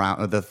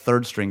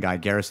third string guy,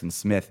 Garrison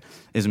Smith,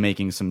 is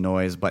making some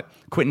noise. But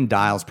Quentin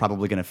Dial's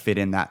probably going to fit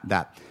in that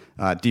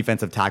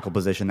defensive tackle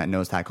position, that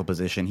nose tackle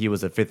position. He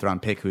was a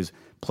 5th-round pick who's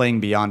playing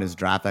beyond his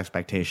draft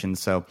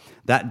expectations. So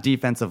that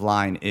defensive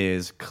line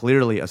is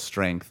clearly a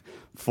strength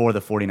for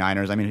the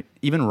 49ers. I mean,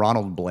 even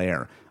Ronald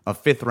Blair, a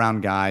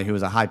 5th-round guy who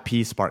is a high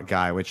P-Spark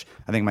guy, which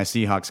I think my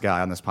Seahawks guy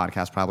on this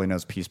podcast probably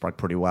knows P-Spark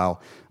pretty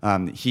well.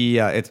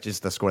 It's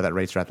just the score that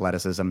rates your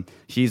athleticism.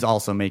 He's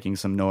also making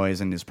some noise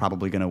and is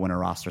probably going to win a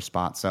roster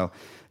spot. So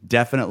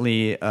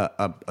definitely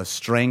a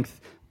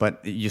strength,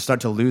 but you start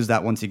to lose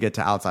that once you get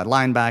to outside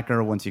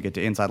linebacker, once you get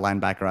to inside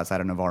linebacker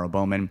outside of Navarro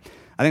Bowman.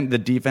 I think the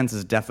defense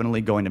is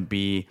definitely going to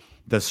be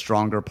the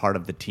stronger part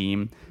of the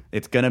team.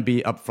 It's going to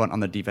be up front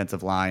on the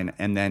defensive line,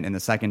 and then in the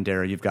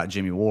secondary, you've got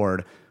Jimmy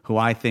Ward, who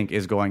I think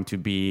is going to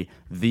be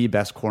the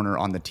best corner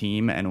on the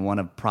team and one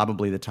of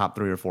probably the top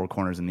 3 or 4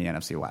 corners in the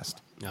NFC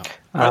West.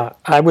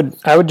 I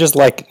would just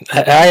like,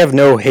 I have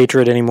no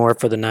hatred anymore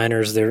for the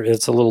Niners.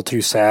 It's a little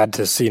too sad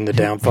to see the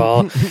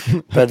downfall,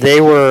 but they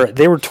were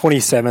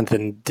 27th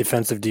in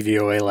defensive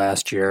DVOA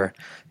last year,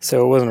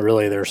 so it wasn't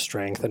really their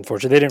strength.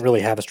 Unfortunately, they didn't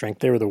really have a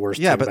strength. They were the worst.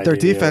 Yeah, team but by their DVOA.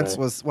 defense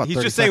was what?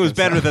 He's just saying it was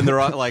better than their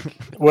like.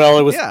 Well,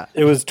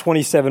 it was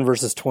 27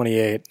 versus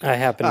 28. I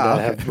happen to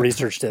have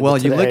researched it. Well,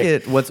 today. you look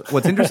at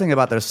what's interesting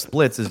about their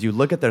splits is you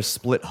look at their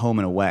split home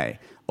and away.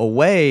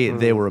 Away,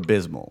 they were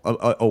abysmal.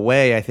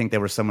 Away, I think they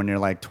were somewhere near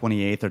like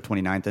 28th or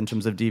 29th in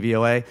terms of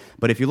DVOA.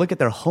 But if you look at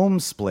their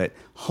home split,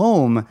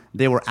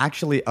 they were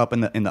actually up in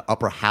the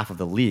upper half of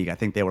the league. I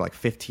think they were like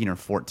 15 or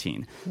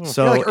 14.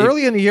 So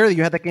early in the year,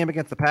 you had that game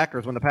against the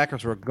Packers when the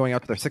Packers were going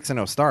out to their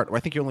 6-0 start, where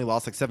I think you only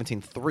lost like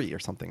 17-3 or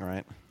something,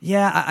 right?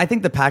 Yeah, I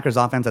think the Packers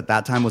offense at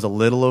that time was a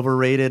little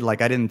overrated.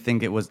 Like I didn't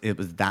think it was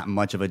that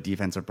much of a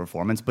defensive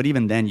performance. But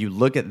even then, you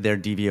look at their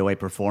DVOA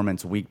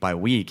performance week by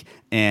week,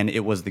 and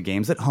it was the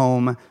games at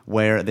home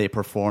where they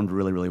performed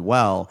really, really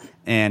well.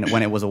 And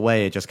when it was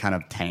away, it just kind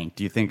of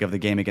tanked. You think of the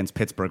game against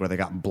Pittsburgh where they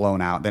got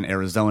blown out. Then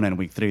Arizona in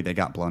week 3, they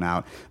got blown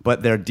out.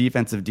 But their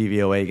defensive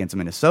DVOA against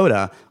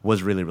Minnesota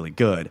was really, really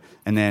good.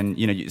 And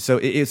then, so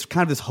it's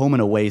kind of this home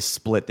and away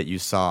split that you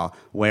saw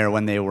where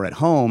when they were at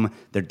home,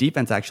 their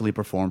defense actually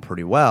performed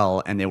pretty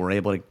well and they were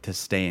able to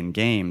stay in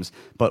games.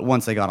 But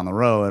once they got on the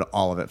road,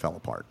 all of it fell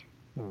apart.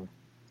 All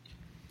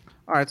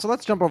right, so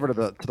let's jump over to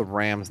the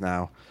Rams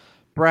now.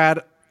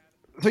 Brad,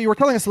 so you were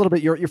telling us a little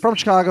bit. You're from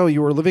Chicago.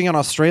 You were living in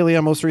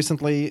Australia most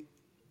recently.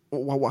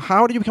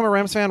 How did you become a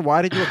Rams fan?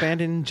 Why did you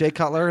abandon Jay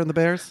Cutler and the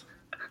Bears?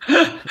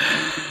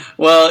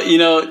 Well,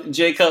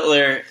 Jay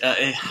Cutler,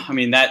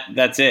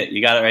 that's it.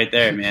 You got it right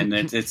there, man.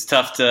 It's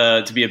tough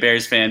to be a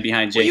Bears fan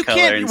behind Jay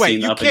Cutler and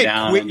seeing up and down. You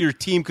can't quit your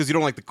team because you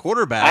don't like the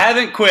quarterback. I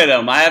haven't quit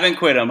him.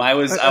 I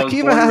was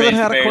born and raised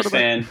a Bears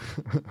fan.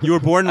 You were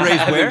born and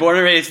raised where? Born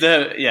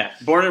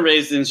and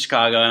raised in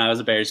Chicago, and I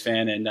was a Bears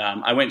fan. And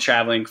I went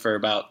traveling for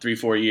about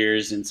 3-4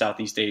 years in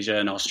Southeast Asia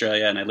and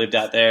Australia, and I lived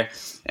out there.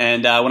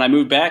 And when I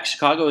moved back,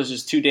 Chicago was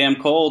just too damn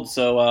cold.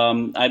 So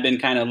I've been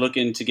kind of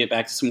looking to get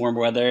back to some warm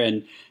weather.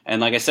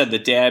 And like I said, the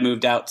day I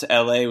moved out to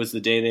LA was the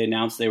day they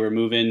announced they were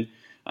moving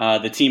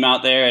the team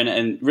out there.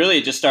 And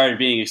really just started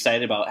being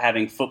excited about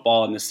having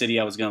football in the city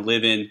I was going to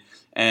live in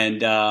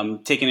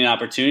and taking an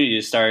opportunity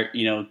to start,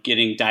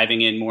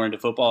 diving in more into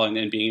football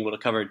and being able to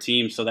cover a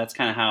team. So that's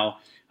kind of how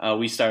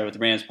we started with the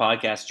Rams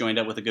podcast, joined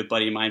up with a good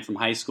buddy of mine from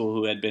high school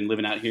who had been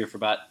living out here for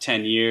about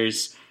 10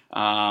 years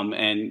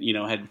and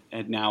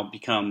had now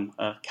become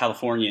a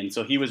Californian.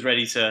 So he was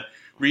ready to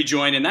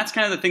rejoin, and that's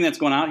kind of the thing that's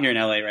going on here in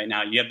LA right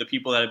now. You have the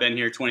people that have been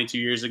here 22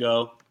 years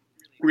ago,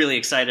 really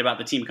excited about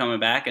the team coming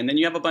back, and then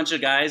you have a bunch of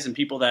guys and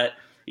people that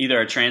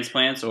either are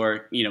transplants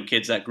or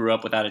kids that grew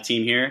up without a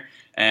team here,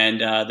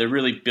 and they're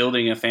really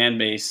building a fan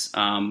base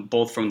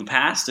both from the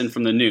past and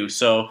from the new.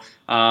 So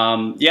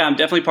I'm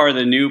definitely part of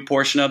the new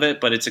portion of it,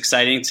 but it's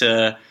exciting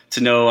to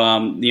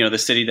know the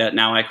city that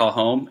now I call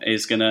home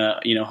is going to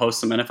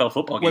host some NFL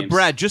football games. Wait,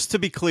 Brad, just to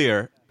be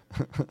clear,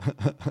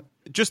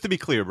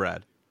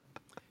 Brad.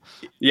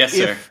 Yes,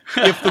 sir.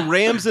 If the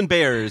Rams and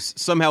Bears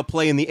somehow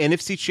play in the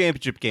NFC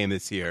Championship game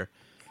this year,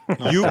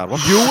 you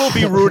will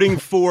be rooting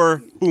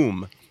for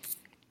whom?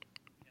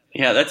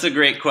 Yeah, that's a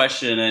great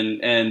question,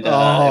 and if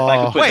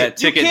I could put that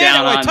ticket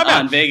down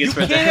on Vegas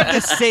for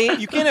that.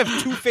 You can't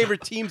have two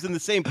favorite teams in the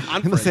same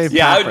conference. I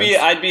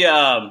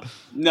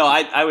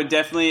would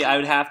definitely,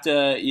 I'd have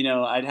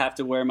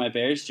to wear my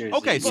Bears jersey.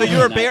 Okay, so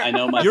you're a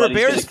buddy's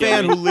Bears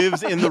fan gonna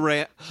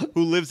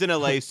who lives in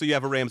LA, so you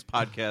have a Rams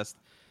podcast,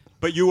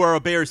 but you are a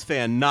Bears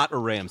fan, not a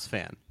Rams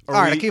fan. All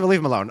right, Akiva,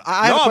 leave him alone.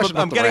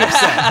 I'm getting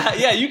upset.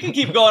 Yeah, you can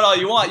keep going all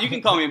you want. You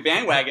can call me a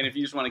bandwagon if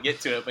you just want to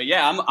get to it. But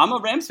yeah, I'm a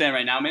Rams fan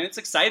right now, man. It's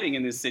exciting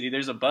in this city.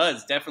 There's a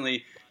buzz.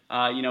 Definitely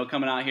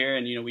coming out here,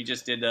 and we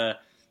just did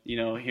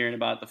hearing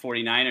about the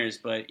 49ers,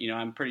 but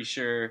I'm pretty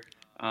sure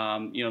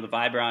the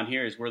vibe around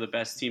here is we're the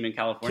best team in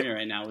California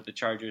right now with the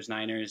Chargers,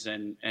 Niners,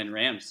 and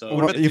Rams.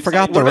 So you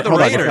forgot the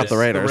Raiders. The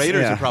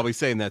Raiders are probably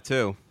saying that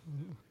too.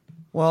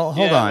 Well,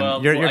 hold on.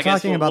 Well, you're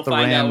talking about the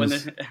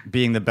Rams the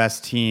being the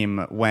best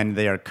team when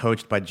they are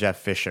coached by Jeff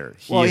Fisher.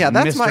 He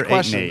that's Mr. my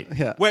question. 8-8.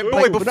 Yeah.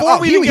 Wait, before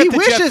we even get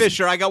to Jeff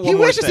Fisher, I got one more thing.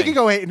 He wishes he could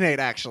go 8-8,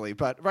 actually,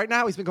 but right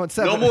now he's been going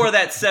 7. No more of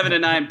that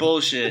 7-9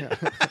 bullshit.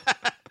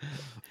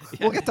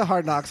 We'll get to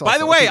Hard Knocks. Also. By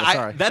the way,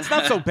 Sorry. that's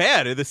not so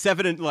bad. The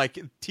 7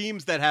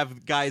 teams that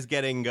have guys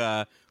getting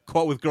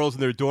caught with girls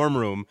in their dorm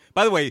room.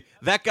 By the way,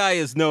 that guy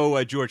is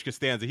no George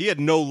Costanza. He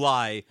had no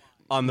lie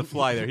on the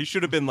fly there. He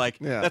should have been like,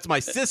 "That's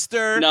my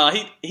sister." No,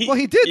 he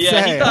did. Yeah,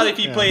 say, he thought if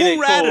he played it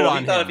cool.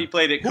 He thought if he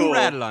played it cool. Who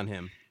ratted on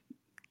him?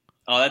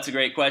 Oh, that's a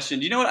great question.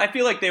 Do you know what? I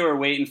feel like they were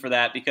waiting for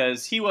that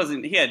because he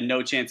had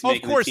no chance of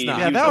making the team. Not.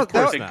 He was the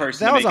perfect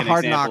person that to was make a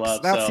Hard an example Knocks.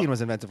 of. That scene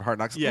was invented for Hard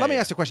Knocks. Yeah, Let me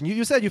ask you a question.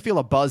 You said you feel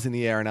a buzz in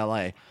the air in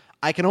LA.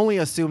 I can only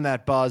assume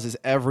that buzz is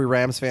every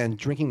Rams fan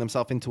drinking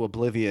themselves into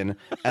oblivion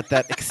at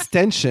that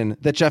extension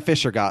that Jeff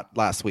Fisher got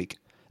last week.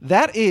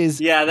 That is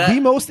the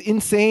most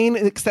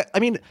insane. I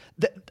mean,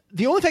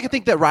 the only thing I can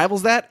think that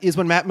rivals that is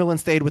when Matt Millen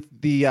stayed with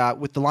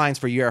the Lions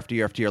for year after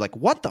year after year. Like,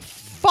 what the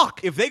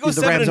fuck? If they go is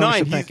the Rams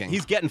 7-9,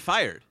 he's getting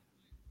fired.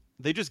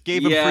 They just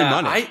gave him free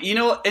money.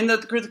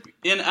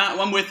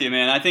 I'm with you,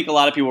 man. I think a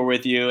lot of people were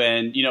with you,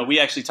 and we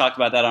actually talked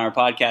about that on our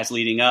podcast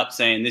leading up,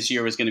 saying this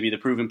year was going to be the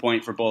proving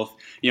point for both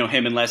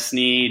him and Les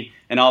Snead.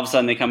 And all of a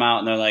sudden they come out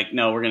and they're like,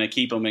 no, we're going to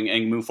keep him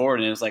and move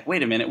forward. And it's like,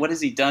 wait a minute, what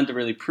has he done to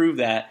really prove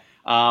that?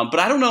 But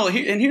I don't know.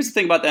 And here's the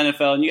thing about the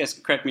NFL, and you guys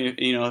can correct me, if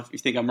you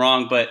think I'm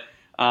wrong, but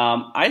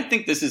I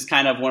think this is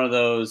kind of one of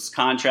those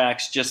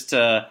contracts just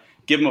to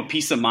give him a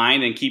peace of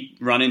mind and keep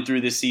running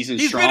through this season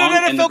strong. He's been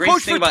an NFL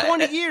coach for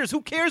 20 years.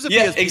 Who cares if he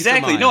has peace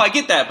of mind? No, I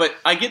get that.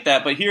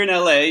 But here in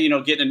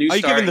LA, getting a new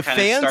start. Are you giving the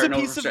fans a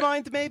piece of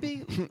mind,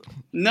 maybe?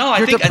 No,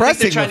 I think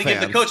they're trying to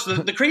give the coach.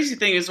 The crazy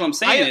thing is what I'm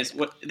saying is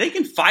they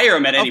can fire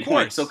him at any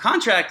point. So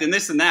contract and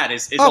this and that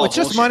is all it's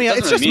just money.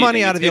 It's just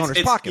money out of the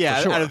owner's pocket. Yeah,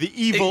 for sure. out of the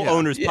evil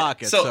owner's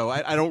pocket. So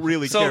I don't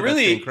really care about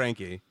being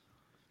cranky.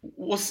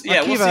 We'll see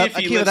if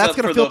he lives that's up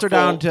going to for filter the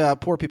full, down to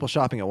poor people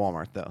shopping at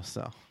Walmart, though.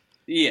 So.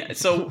 Yeah,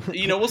 so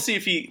we'll see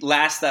if he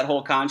lasts that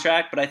whole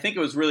contract, but I think it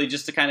was really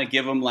just to kind of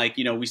give him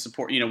we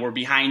support, we're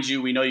behind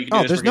you, we know you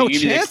can do this, we're going to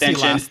give you the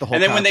extension,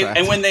 and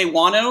then when they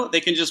want to,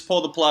 they can just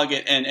pull the plug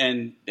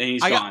and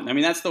he's gone. I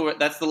mean, that's the life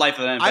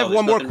of the NFL. I have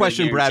one more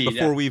question, Brad,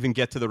 before we even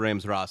get to the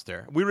Rams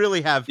roster. We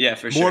really have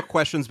more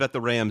questions about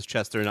the Rams,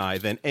 Chester and I,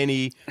 than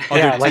any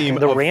other team.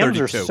 The of Rams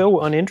 32. are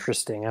so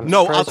uninteresting.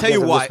 I'll tell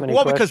you why.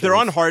 Well, because they're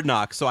on Hard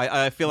Knocks, so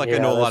I feel like I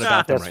know a lot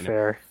about them right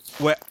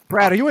now.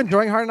 Brad, are you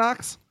enjoying Hard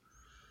Knocks?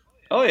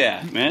 Oh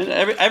yeah, man!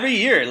 Every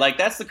year,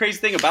 that's the crazy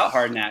thing about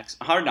Hard Knocks.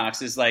 Hard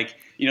Knocks is they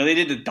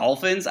did the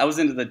Dolphins. I was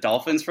into the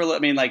Dolphins for.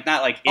 Not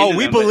into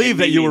we them, believe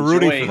that you were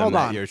rooting for them Hold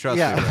that on. year. Trust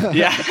me.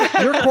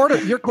 Yeah.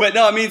 Your But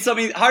no,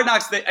 Hard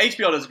Knocks. The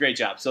HBO does a great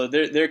job, so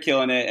they're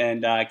killing it,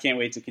 and I can't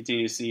wait to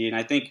continue to see. And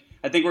I think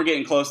we're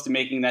getting close to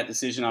making that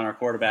decision on our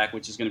quarterback,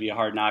 which is going to be a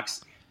Hard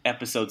Knocks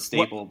episode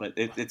staple. But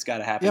it's got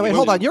to happen. Yeah, wait,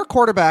 hold on. Your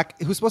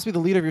quarterback, who's supposed to be the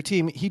leader of your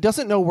team, he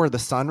doesn't know where the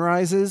sun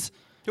rises.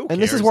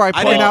 And this is where I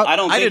point out.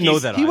 I didn't know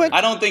that.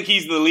 I don't think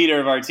he's the leader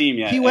of our team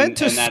yet. He went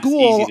to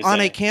school on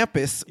a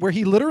campus where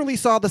he literally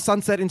saw the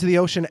sunset into the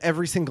ocean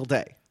every single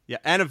day. Yeah,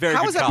 and a very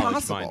good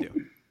college, mind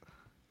you.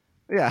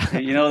 Yeah,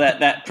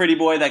 that pretty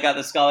boy that got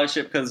the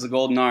scholarship because of the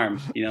golden arm.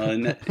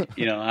 And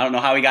I don't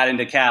know how he got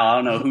into Cal. I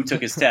don't know who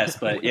took his test,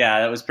 but yeah,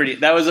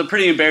 that was a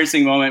pretty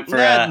embarrassing moment for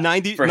him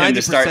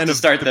to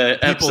start the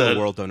people episode. in the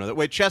world don't know that.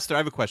 Wait, Chester, I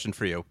have a question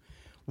for you.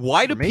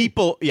 Why do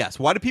people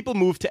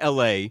move to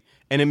LA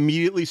and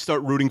immediately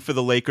start rooting for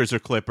the Lakers or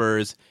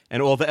Clippers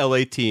and all the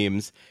LA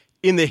teams?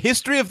 In the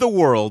history of the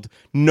world,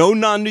 no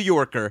non-New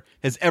Yorker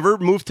has ever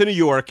moved to New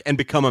York and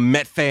become a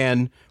Met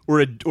fan or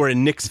a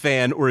Knicks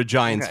fan or a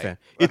Giants fan.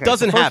 It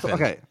doesn't happen.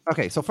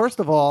 Okay. So first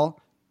of all,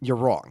 you're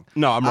wrong.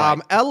 No, I'm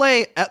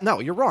right. No,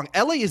 you're wrong.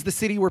 LA is the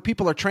city where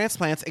people are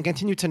transplants and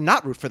continue to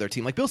not root for their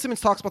team. Like Bill Simmons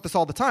talks about this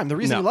all the time. The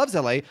reason he loves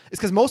LA is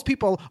because most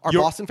people are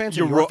Boston fans,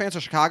 or New York fans,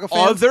 or Chicago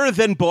fans. Other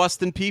than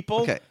Boston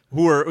people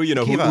who are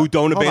who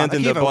don't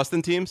abandon their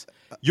Boston teams.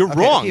 You're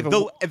wrong.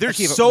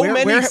 There's so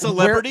many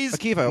celebrities.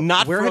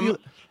 Not from.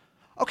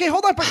 Okay,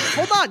 hold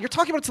on. You're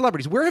talking about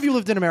celebrities. Where have you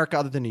lived in America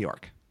other than New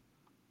York?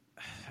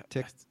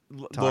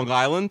 Long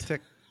Island.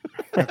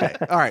 Okay.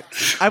 All right.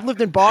 I've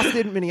lived in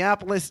Boston,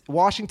 Minneapolis,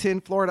 Washington,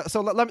 Florida.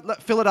 So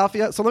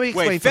Philadelphia. So let me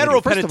explain. Wait,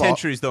 federal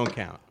penitentiaries don't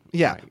count.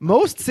 Yeah. Right.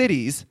 Most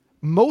cities,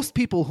 most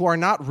people who are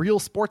not real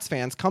sports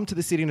fans come to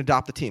the city and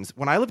adopt the teams.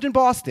 When I lived in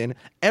Boston,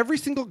 every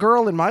single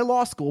girl in my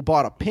law school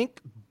bought a pink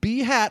B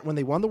hat when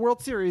they won the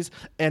World Series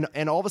and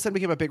all of a sudden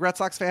became a big Red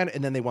Sox fan,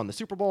 and then they won the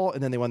Super Bowl,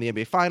 and then they won the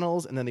NBA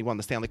Finals, and then they won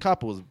the Stanley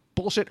Cup. It was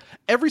bullshit.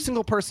 Every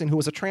single person who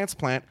was a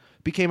transplant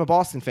became a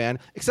Boston fan,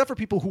 except for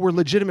people who were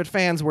legitimate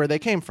fans where they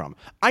came from.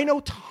 I know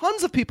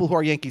tons of people who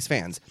are Yankees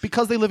fans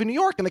because they live in New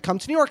York and they come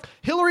to New York.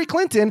 Hillary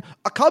Clinton,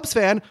 a Cubs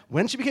fan,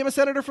 when she became a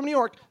senator from New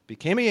York,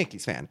 became a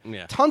Yankees fan.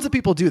 Yeah. Tons of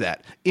people do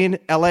that in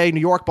LA, New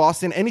York,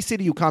 Boston, any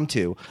city you come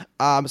to.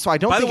 So I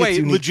don't By think the way, it's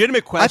unique.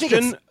 legitimate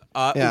question.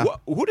 Yeah.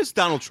 Who does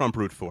Donald Trump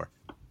root for?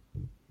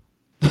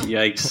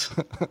 Yikes.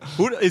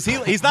 Who is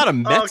he? He's not a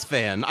Mets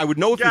fan. I would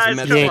know if he's a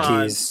Mets fan.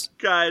 Yankees.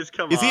 Guys,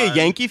 come on. Is he a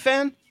Yankee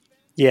fan?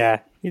 Yeah,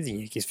 he's a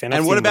Yankees fan.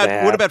 And what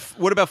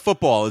about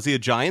football? Is he a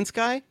Giants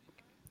guy?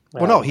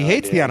 Well, no, he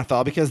hates the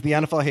NFL because the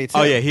NFL hates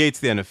him. Oh yeah, he hates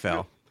the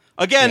NFL.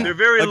 Again, They're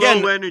very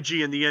low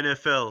energy in the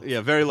NFL.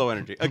 Yeah, very low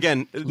energy.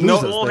 Again, no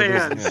small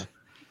hands.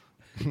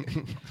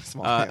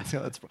 Small hands.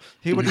 Yeah,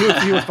 he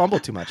would fumble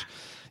too much.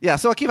 Yeah,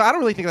 so Akiva, I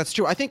don't really think that's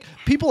true. I think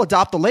people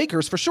adopt the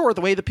Lakers for sure,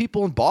 the way the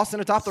people in Boston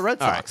adopt the Red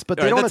Sox, but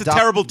they don't that's adopt. a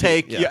terrible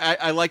take. Yeah.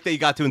 I like that you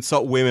got to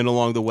insult women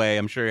along the way.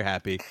 I'm sure you're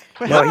happy.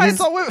 Wait, how did I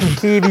insult women?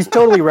 Keeve, he's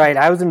totally right.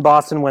 I was in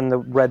Boston when the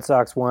Red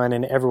Sox won,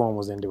 and everyone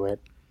was into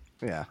it.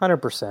 Yeah,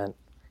 100%.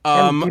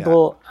 And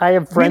people, I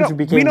have friends who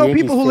became. We know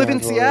Yankees people who live in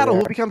fans while Seattle they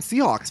who were become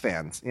Seahawks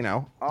fans. You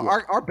know,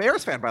 our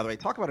Bears fan, by the way.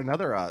 Talk about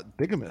another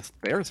bigamist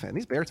Bears fan.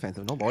 These Bears fans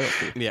have no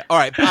loyalty. Yeah. All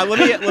right.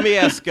 Let me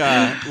ask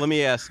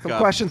some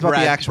questions about the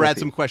actual Brad team.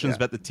 some questions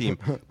about the team.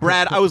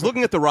 Brad, I was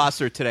looking at the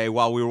roster today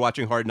while we were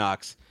watching Hard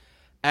Knocks,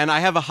 and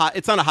I have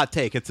it's not a hot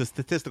take. It's a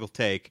statistical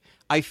take.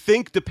 I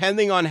think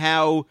depending on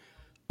how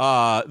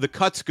the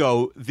cuts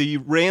go, the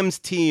Rams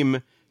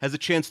team has a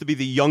chance to be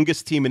the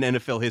youngest team in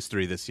NFL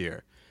history this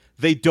year.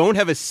 They don't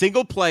have a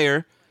single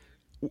player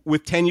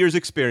with 10 years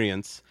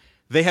experience.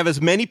 They have as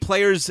many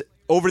players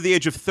over the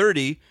age of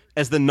 30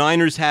 as the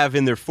Niners have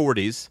in their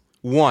 40s.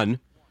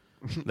 One.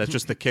 That's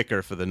just the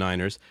kicker for the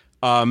Niners.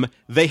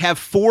 They have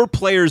 4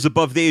 players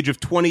above the age of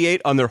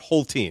 28 on their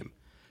whole team.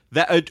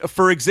 That,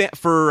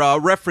 for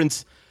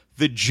reference,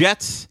 the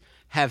Jets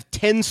have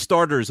 10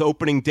 starters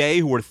opening day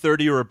who are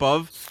 30 or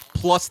above,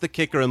 plus the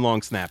kicker and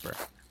long snapper.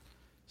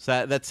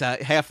 So that's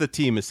half the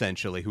team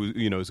essentially who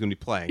is going to be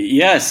playing.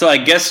 Yeah, so I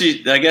guess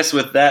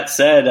with that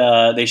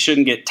said, they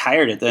shouldn't get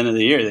tired at the end of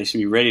the year. They should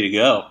be ready to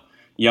go.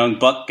 Young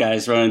Buck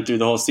guys running through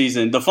the whole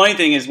season. The funny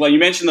thing is, when you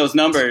mentioned those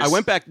numbers, I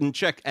went back and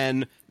checked,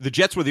 and the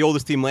Jets were the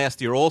oldest team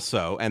last year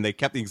also, and they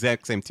kept the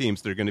exact same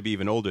teams. They're going to be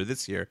even older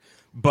this year.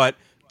 But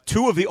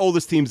 2 of the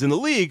oldest teams in the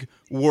league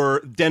were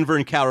Denver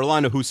and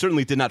Carolina, who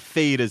certainly did not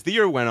fade as the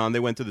year went on.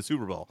 They went to the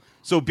Super Bowl.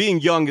 So being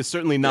young is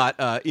certainly not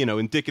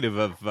indicative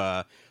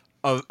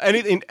of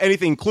anything,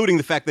 including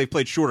the fact they've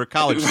played shorter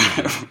college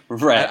seasons.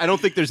 Right. I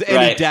don't think there's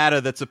any data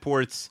that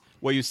supports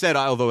what you said,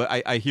 although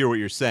I hear what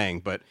you're saying.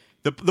 But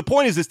the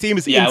point is this team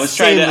is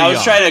insanely I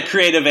was trying to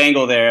create a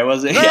angle there. It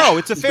wasn't. No,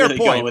 it's a fair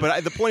point.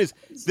 But the point is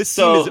this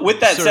team is. So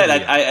with that said,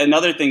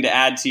 another thing to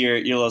add to your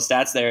little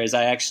stats there is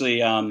I actually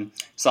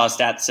saw a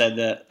stat said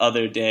the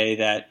other day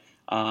that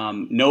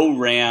no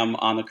Ram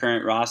on the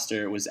current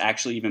roster was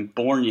actually even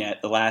born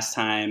yet the last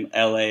time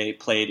LA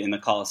played in the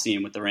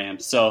Coliseum with the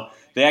Rams. So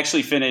they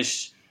actually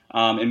finished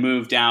and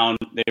moved down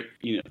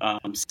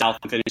south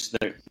and finished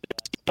their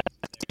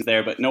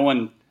there, but no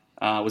one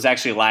was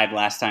actually alive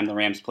last time the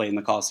Rams played in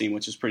the Coliseum,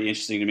 which is pretty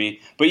interesting to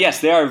me. But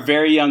yes, they are a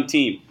very young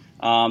team,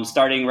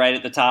 starting right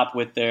at the top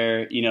with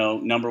their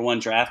number 1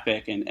 draft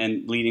pick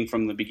and leading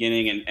from the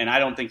beginning. And I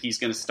don't think he's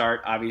going to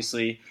start.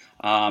 Obviously,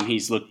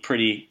 he's looked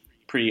pretty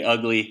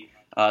ugly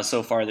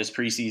so far this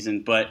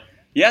preseason, but.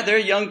 Yeah, they're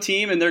a young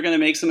team, and they're going to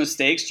make some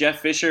mistakes. Jeff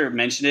Fisher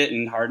mentioned it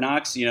in Hard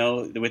Knocks,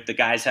 with the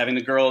guys having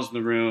the girls in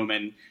the room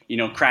and,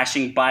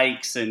 crashing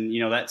bikes and,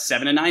 that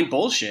 7 and 9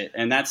 bullshit.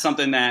 And that's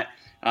something that,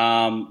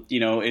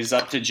 is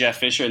up to Jeff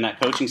Fisher and that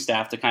coaching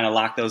staff to kind of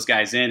lock those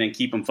guys in and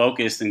keep them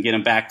focused and get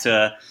them back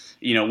to,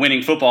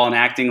 winning football and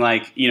acting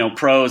like,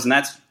 pros. And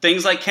that's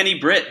things like Kenny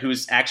Britt,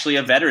 who's actually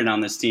a veteran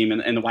on this team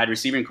in the wide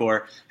receiving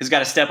core, has got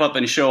to step up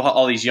and show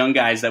all these young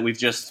guys that we've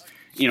just –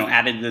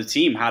 added to the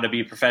team, how to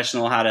be a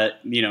professional, how to,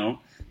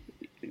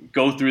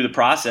 go through the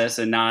process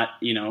and not,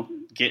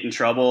 get in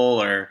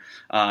trouble or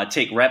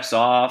take reps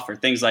off or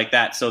things like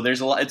that. So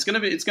there's a lot. It's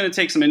going to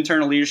take some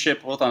internal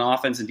leadership both on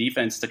offense and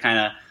defense to kind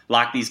of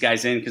lock these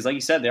guys in because, like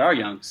you said, they are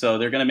young, so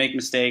they're going to make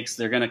mistakes.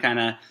 They're going to kind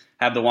of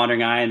have the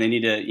wandering eye, and they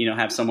need to,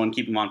 have someone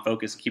keep them on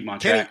focus and keep them on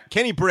track.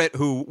 Kenny Britt,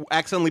 who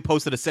accidentally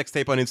posted a sex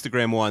tape on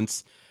Instagram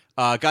once,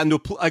 got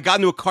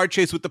into a car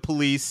chase with the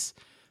police.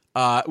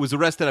 Was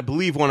arrested, I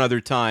believe, one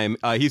other time.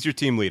 He's your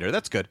team leader.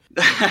 That's good.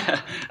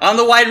 On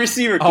the wide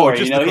receiver core,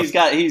 just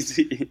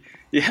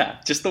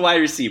the wide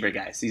receiver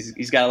guys.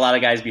 He's got a lot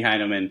of guys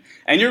behind him,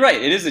 and you're right.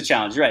 It is a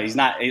challenge. You're right.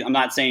 I'm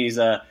not saying he's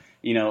a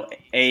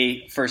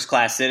first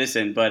class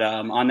citizen, but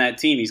on that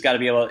team, he's got to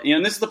be able.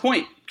 And this is the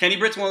point. Kenny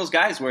Britt's one of those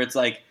guys where it's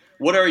like,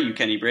 what are you,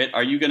 Kenny Britt?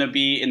 Are you going to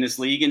be in this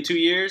league in 2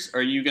 years,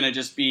 or are you going to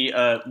just be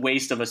a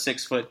waste of a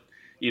 6 foot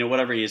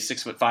whatever he is,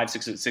 6'5",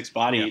 6'6"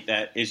 body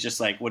that is just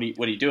like, what are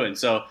you doing?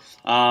 So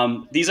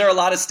these are a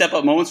lot of step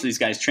up moments for these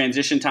guys.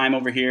 Transition time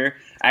over here.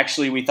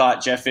 Actually, we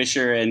thought Jeff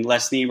Fisher and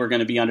Les Snead were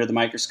going to be under the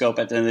microscope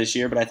at the end of this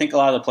year, but I think a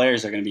lot of the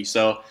players are going to be.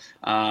 So,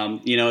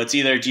 it's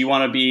either do you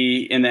want to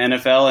be in the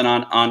NFL and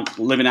on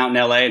living out in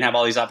LA and have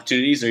all these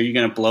opportunities, or are you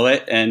going to blow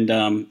it and,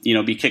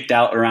 be kicked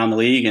out around the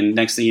league, and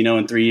next thing you know,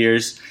 in 3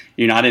 years,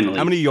 you're not in the league.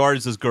 How many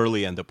yards does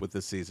Gurley end up with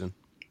this season?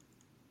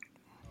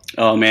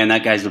 Oh, man,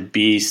 that guy's a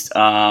beast.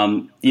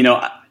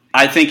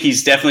 I think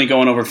he's definitely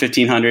going over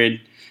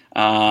 1,500.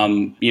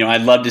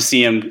 I'd love to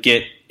see him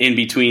get in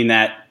between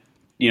that,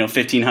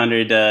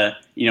 1,500,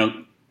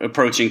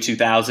 approaching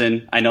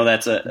 2,000. I know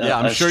that's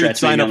I'm a sure stretch you'd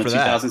sign maybe up on for the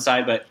that. 2,000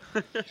 side, but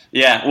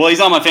yeah. Well,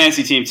 he's on my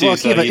fantasy team too. Well,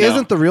 so, Kiva,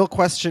 isn't the real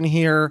question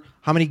here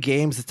how many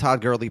games did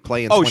Todd Gurley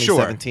play in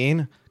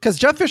 2017? Because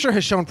Jeff Fisher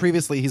has shown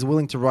previously he's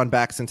willing to run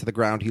backs into the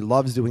ground. He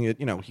loves doing it.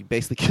 He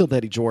basically killed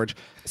Eddie George.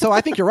 So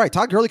I think you're right.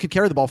 Todd Gurley could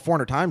carry the ball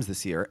 400 times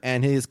this year,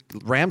 and his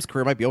Rams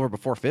career might be over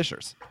before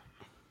Fisher's.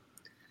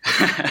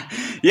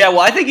 Yeah,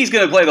 well, I think he's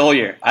going to play the whole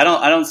year. I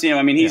don't see him.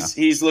 I mean,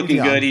 he's looking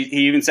good. He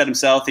even said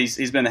himself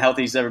he's been the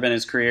healthiest he's ever been in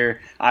his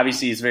career.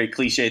 Obviously, it's a very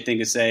cliche thing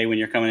to say when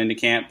you're coming into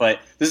camp, but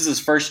this is his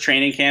first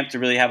training camp to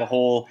really have a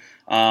whole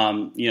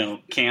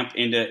camp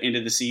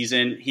into the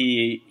season.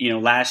 He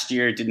last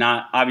year did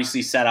not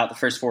obviously sat out the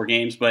first 4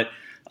 games, but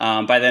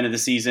by the end of the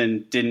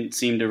season didn't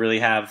seem to really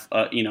have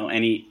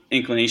any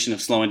inclination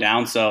of slowing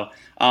down. So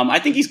I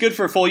think he's good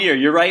for a full year.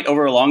 You're right.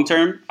 Over a long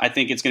term, I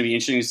think it's going to be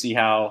interesting to see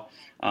how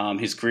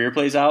his career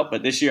plays out,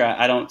 but this year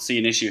I don't see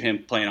an issue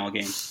him playing all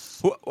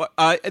games.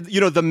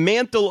 The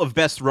mantle of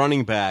best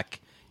running back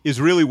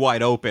is really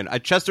wide open.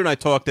 Chester and I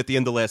talked at the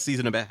end of last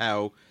season about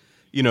how,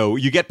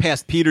 you get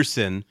past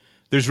Peterson,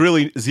 there's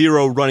really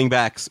 0 running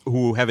backs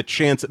who have a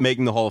chance at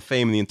making the Hall of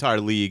Fame in the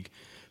entire league.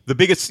 The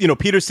biggest,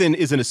 Peterson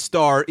isn't a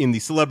star in the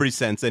celebrity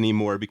sense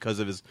anymore because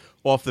of his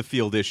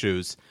off-the-field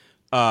issues.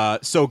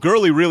 So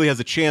Gurley really has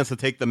a chance to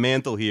take the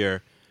mantle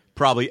here,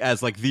 probably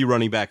as like the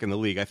running back in the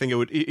league. I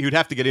think he would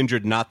have to get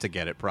injured not to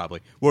get it.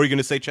 Probably. What were you going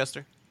to say,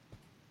 Chester?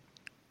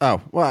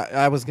 Oh well,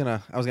 I was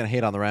gonna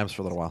hate on the Rams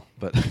for a little while,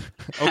 but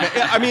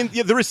okay. I mean,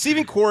 the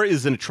receiving core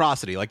is an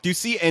atrocity. Like, do you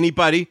see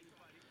anybody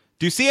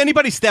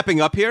stepping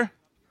up here?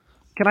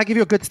 Can I give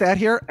you a good stat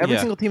here? Every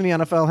single team in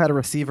the NFL had a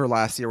receiver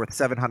last year with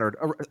 700.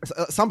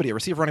 A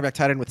receiver, running back,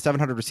 tight end with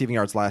 700 receiving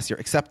yards last year,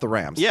 except the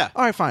Rams. Yeah.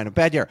 All right, fine. A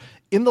bad year.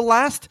 In the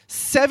last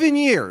 7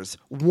 years,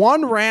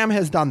 one Ram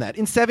has done that.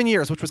 In 7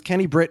 years, which was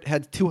Kenny Britt,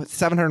 had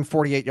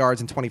 748 yards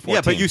in 2014.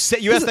 Yeah, but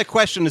you asked that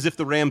question as if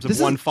the Rams have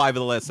won 5 of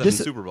the last 7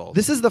 Super Bowls.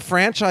 This is the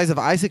franchise of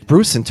Isaac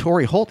Bruce and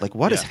Torrey Holt. Like,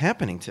 what is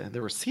happening to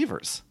the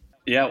receivers?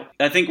 Yeah,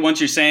 I think once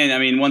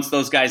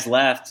those guys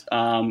left,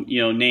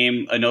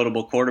 name a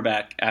notable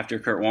quarterback after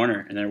Kurt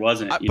Warner, and there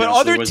wasn't. But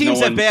other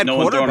teams have bad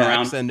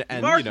quarterbacks, and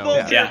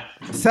yeah.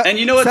 And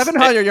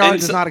 700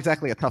 yards is not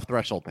exactly a tough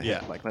threshold to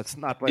hit. Like, that's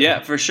not.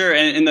 Yeah, for sure,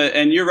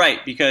 and you're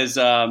right, because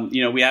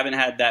we haven't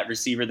had that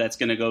receiver that's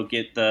going to go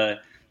get the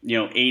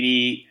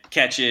 80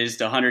 catches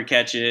to 100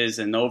 catches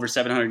and over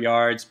 700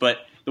 yards, but.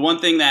 The one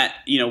thing that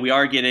we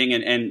are getting,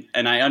 and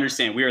I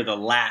understand we are the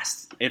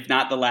last, if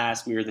not the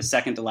last, we were the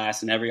second to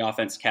last in every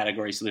offense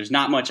category. So there's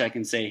not much I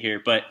can say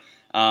here. But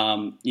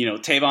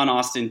Tavon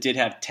Austin did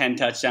have 10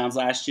 touchdowns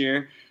last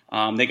year.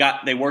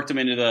 They worked him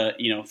into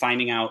the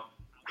finding out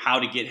how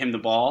to get him the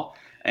ball,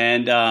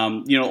 and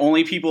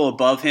only people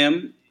above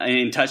him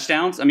in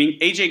touchdowns. I mean,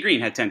 AJ Green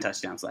had 10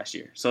 touchdowns last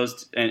year. So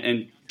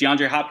and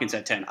DeAndre Hopkins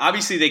had 10.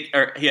 Obviously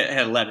he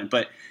had 11,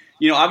 but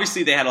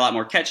obviously they had a lot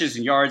more catches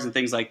and yards and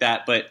things like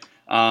that. But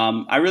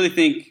I really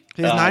think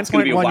his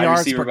 9.1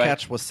 yards per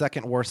catch was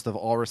second worst of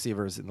all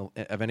receivers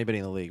of anybody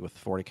in the league with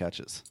 40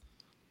 catches.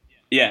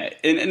 Yeah,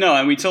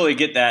 and we totally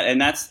get that, and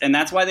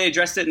that's why they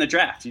addressed it in the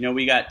draft.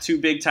 We got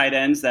 2 big tight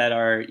ends that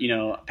are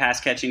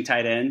pass catching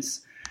tight ends.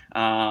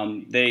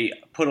 They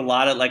put a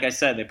lot of, like I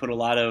said,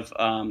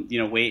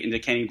 weight into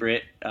Kenny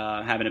Britt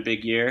having a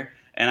big year,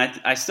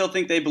 and I still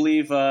think they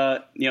believe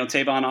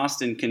Tavon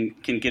Austin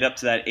can get up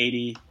to that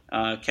 80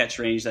 catch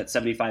range, that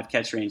 75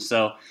 catch range.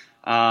 So.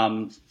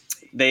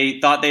 They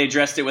thought they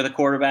addressed it with a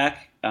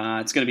quarterback.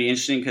 It's going to be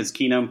interesting because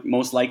Keenum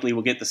most likely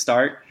will get the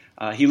start.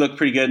 He looked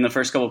pretty good in the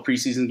first couple of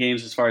preseason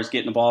games as far as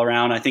getting the ball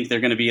around. I think they're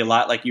going to be a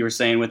lot like you were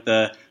saying with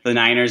the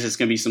Niners. It's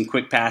going to be some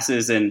quick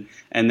passes and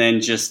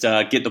then just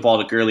get the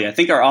ball to Gurley. I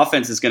think our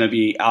offense is going to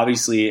be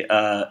obviously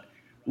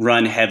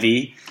run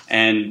heavy.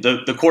 And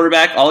the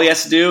quarterback, all he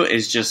has to do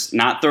is just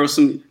not throw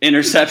some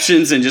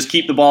interceptions and just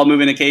keep the ball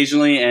moving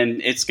occasionally.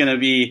 And it's going to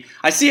be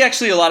 – I see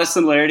actually a lot of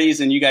similarities,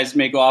 and you guys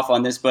may go off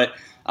on this, but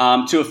 –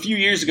 to a few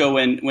years ago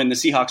when the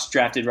Seahawks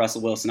drafted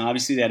Russell Wilson.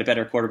 Obviously, they had a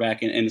better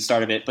quarterback in the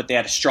start of it, but they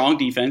had a strong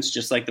defense,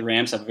 just like the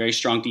Rams have a very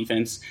strong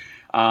defense.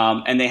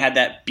 And they had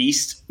that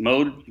beast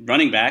mode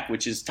running back,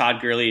 which is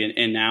Todd Gurley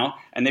in now.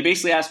 And they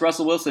basically asked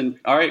Russell Wilson,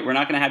 all right, we're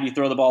not going to have you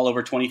throw the ball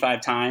over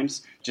 25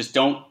 times. Just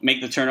don't make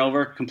the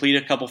turnover, complete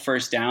a couple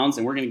first downs,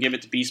 and we're going to give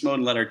it to beast mode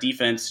and let our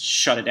defense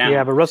shut it down.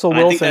 Yeah, but Russell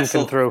Wilson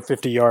can throw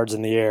 50 yards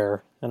in the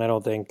air, and I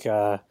don't think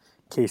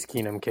Case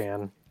Keenum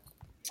can.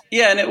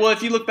 Yeah, and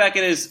if you look back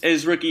at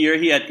his rookie year,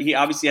 he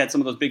obviously had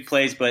some of those big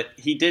plays, but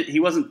he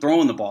wasn't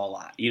throwing the ball a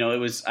lot.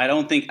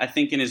 I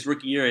think in his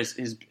rookie year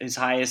his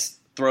highest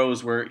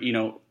throws were,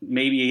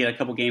 maybe he had a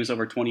couple games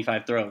over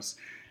 25 throws.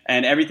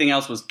 And everything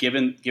else was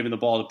given the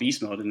ball to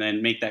beast mode and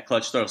then make that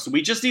clutch throw. So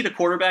we just need a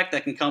quarterback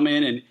that can come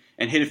in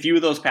and hit a few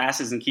of those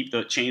passes and keep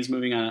the chains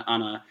moving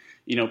on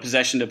a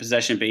possession to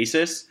possession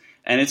basis.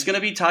 And it's going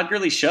to be Todd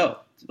Gurley's show.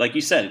 Like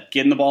you said,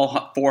 getting the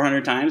ball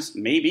 400 times,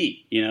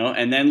 maybe,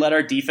 and then let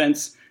our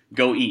defense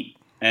go eat.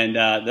 And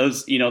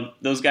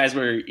those guys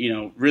were,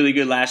 really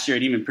good last year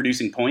at even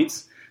producing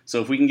points.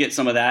 So if we can get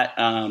some of that,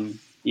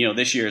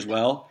 this year as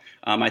well,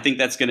 I think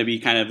that's going to be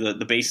kind of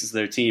the basis of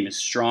their team is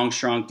strong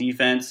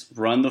defense,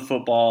 run the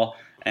football,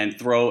 and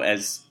throw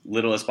as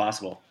little as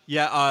possible.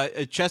 Yeah,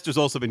 Chester's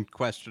also been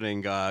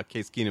questioning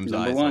Case Keenum's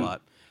Number eyes one. a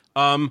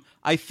lot.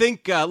 I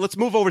think let's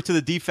move over to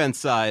the defense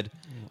side.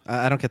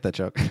 I don't get that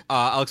joke.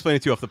 I'll explain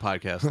it to you off the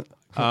podcast.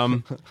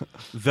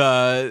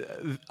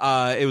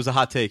 It was a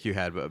hot take you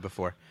had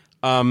before.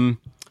 Over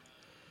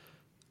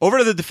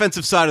to the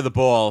defensive side of the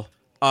ball,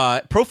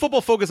 Pro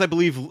Football Focus, I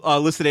believe,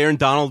 listed Aaron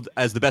Donald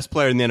as the best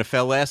player in the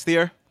NFL last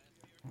year.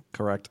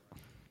 Correct.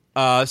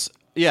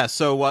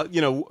 So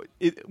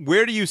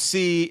where do you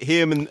see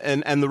him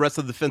and the rest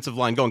of the defensive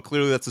line going?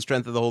 Clearly, that's the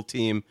strength of the whole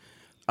team.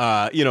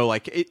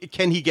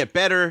 Can he get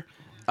better?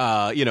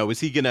 Is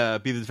he going to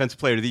be the defensive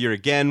player of the year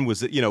again?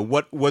 Was it,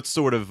 what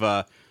sort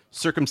of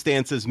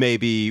circumstances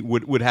maybe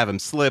would have him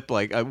slip?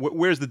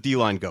 Where's the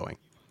D-line going?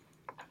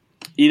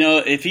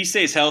 If he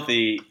stays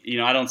healthy,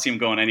 I don't see him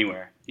going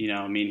anywhere.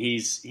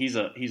 He's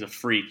a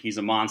freak. He's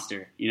a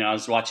monster. I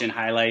was watching a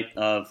highlight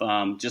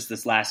of just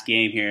this last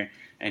game here,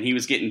 and he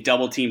was getting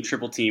double team,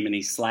 triple team, and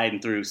he's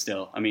sliding through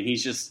still.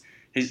 He's just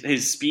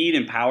his speed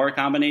and power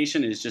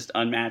combination is just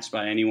unmatched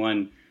by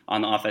anyone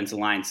on the offensive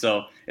line.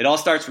 So it all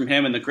starts from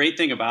him. And the great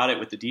thing about it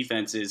with the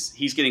defense is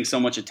he's getting so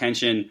much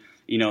attention.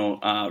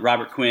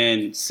 Robert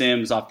Quinn,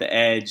 Sims off the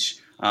edge,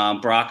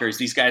 Brockers,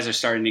 these guys are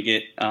starting to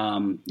get,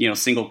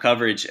 single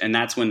coverage. And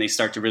that's when they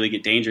start to really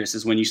get dangerous,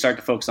 is when you start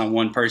to focus on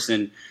one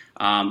person.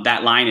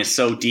 That line is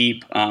so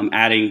deep,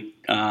 adding,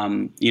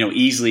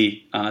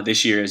 easily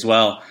this year as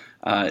well.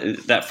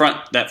 That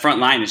front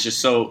line is just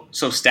so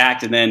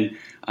stacked. And then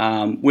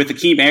with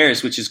Akeem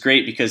Harris, which is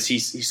great because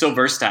he's so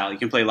versatile. He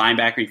can play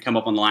linebacker, he can come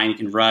up on the line, he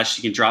can rush,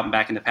 he can drop him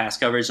back into pass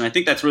coverage. And I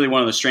think that's really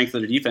one of the strengths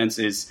of the defense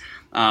is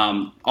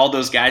all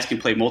those guys can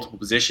play multiple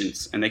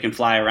positions and they can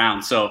fly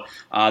around. So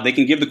they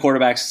can give the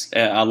quarterbacks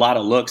a lot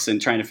of looks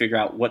and trying to figure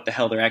out what the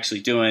hell they're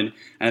actually doing.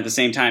 And at the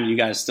same time, you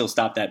got to still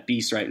stop that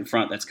beast right in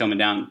front that's coming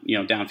down,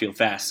 downfield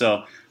fast.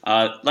 So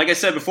like I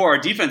said before, our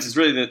defense is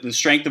really the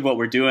strength of what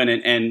we're doing,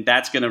 and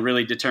that's going to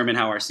really determine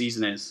how our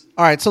season is.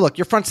 All right, so look,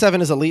 your front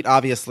seven is elite,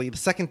 obviously. The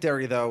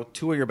secondary, though,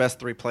 two of your best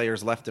three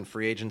players left in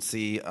free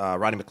agency.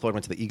 Rodney McLeod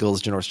went to the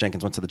Eagles, Janoris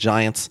Jenkins went to the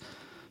Giants.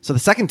 So the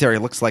secondary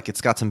looks like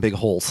it's got some big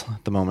holes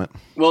at the moment.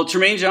 Well,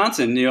 Tremaine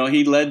Johnson,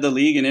 he led the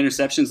league in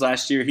interceptions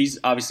last year. He's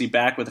obviously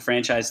back with a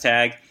franchise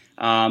tag.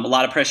 A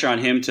lot of pressure on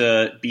him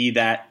to be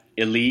that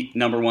elite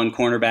number one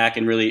cornerback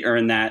and really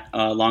earn that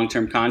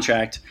long-term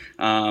contract.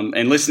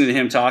 And listening to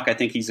him talk, I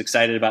think he's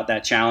excited about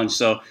that challenge.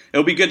 So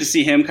it'll be good to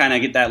see him kind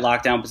of get that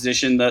lockdown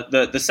position.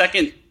 The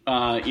second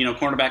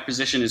cornerback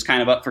position is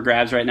kind of up for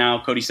grabs right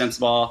now. Cody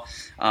Sensabaugh,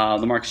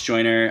 LaMarcus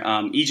Joyner,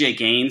 EJ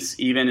Gaines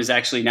even is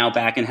actually now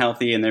back and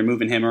healthy, and they're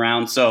moving him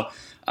around. So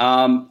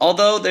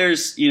although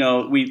there's,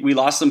 we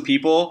lost some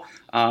people,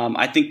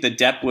 I think the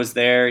depth was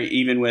there,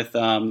 even with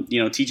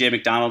TJ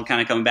McDonald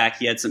kind of coming back.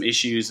 He had some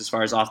issues as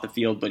far as off the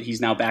field, but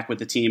he's now back with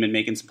the team and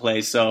making some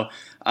plays. So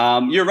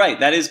you're right.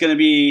 That is going to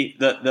be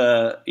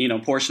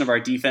the portion of our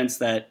defense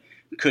that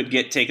could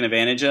get taken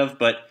advantage of.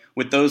 But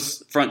with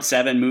those front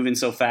seven moving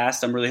so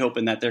fast, I'm really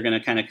hoping that they're going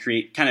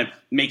to kind of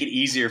make it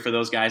easier for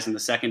those guys in the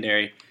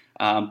secondary.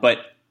 But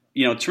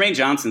Tremaine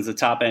Johnson's a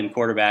top end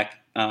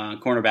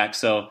cornerback,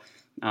 so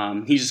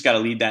he's just got to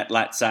lead that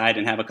lat side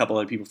and have a couple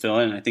other people fill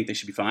in. And I think they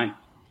should be fine.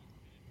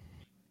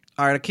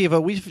 All right,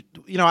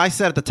 Akiva, I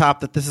said at the top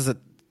that this is a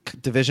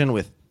division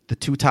with the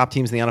two top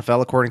teams in the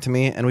NFL, according to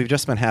me, and we've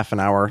just spent half an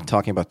hour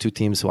talking about two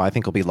teams who I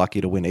think will be lucky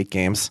to win 8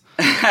 games.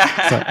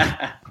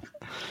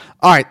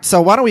 All right,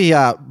 so why don't we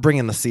bring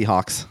in the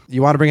Seahawks?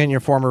 You want to bring in your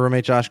former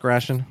roommate, Josh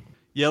Grashin?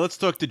 Yeah, let's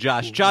talk to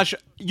Josh. Josh,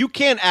 you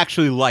can't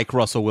actually like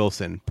Russell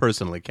Wilson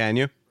personally, can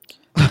you?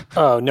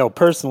 Oh, no,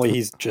 personally,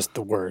 he's just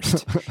the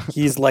worst.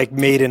 He's like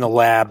made in a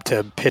lab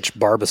to pitch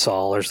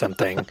Barbasol or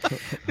something.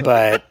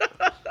 But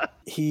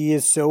he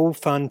is so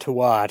fun to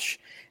watch.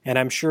 And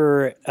I'm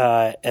sure,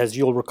 as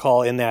you'll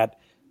recall, in that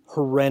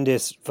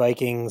horrendous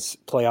Vikings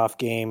playoff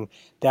game,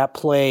 that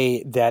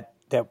play that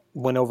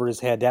went over his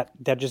head,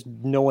 that just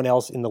no one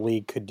else in the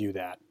league could do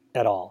that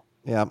at all.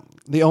 Yeah.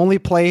 The only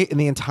play in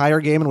the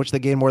entire game in which they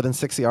gained more than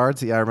 6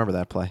 yards. Yeah, I remember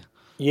that play.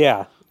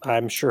 Yeah,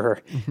 I'm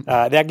sure.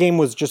 That game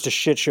was just a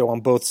shit show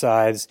on both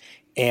sides.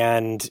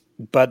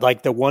 But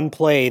like the one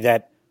play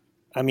that,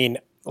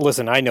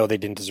 listen, I know they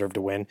didn't deserve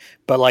to win,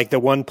 but like the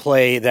one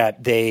play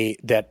that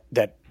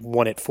that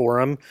won it for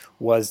them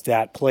was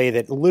that play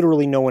that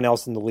literally no one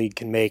else in the league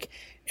can make.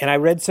 And I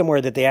read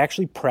somewhere that they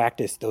actually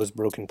practice those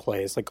broken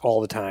plays like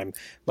all the time,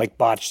 like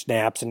botched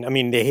snaps. And I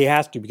mean, he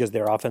has to because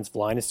their offensive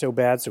line is so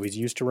bad, so he's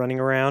used to running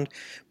around.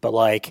 But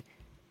like,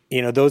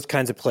 those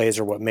kinds of plays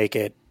are what make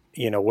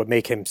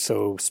him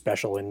so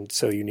special and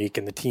so unique.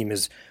 And the team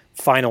is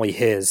finally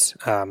his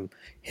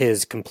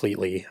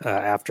completely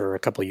after a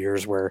couple of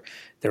years where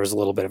there was a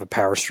little bit of a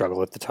power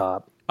struggle at the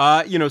top.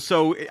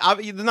 So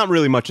there's not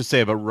really much to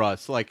say about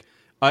Russ. Like,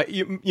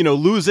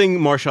 losing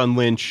Marshawn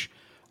Lynch.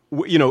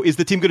 Is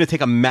the team going to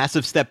take a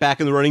massive step back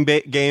in the running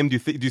game? Do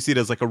you see it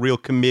as like a real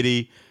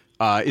committee?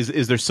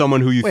 Is there someone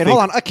who you Wait, think...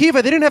 hold on. Akiva,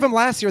 they didn't have him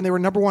last year, and they were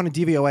number 1 in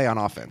DVOA on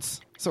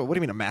offense. So what do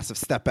you mean a massive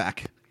step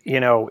back?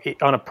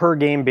 On a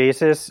per-game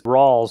basis,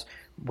 Rawls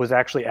was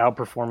actually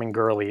outperforming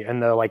Gurley. In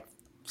the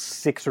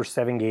 6 or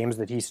 7 games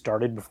that he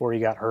started before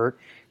he got hurt,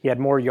 he had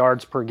more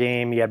yards per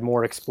game. He had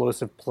more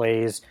explosive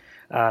plays.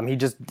 He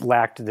just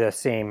lacked the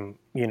same,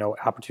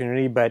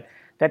 opportunity. But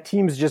that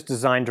team's just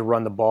designed to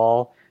run the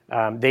ball.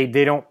 They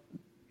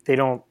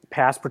don't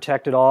pass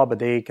protect at all, but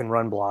they can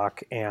run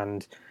block,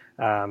 and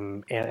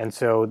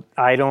so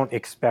I don't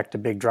expect a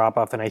big drop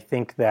off. And I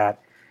think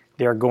that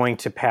they're going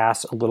to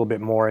pass a little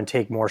bit more and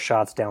take more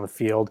shots down the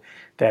field.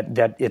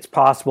 That it's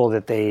possible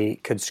that they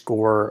could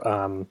score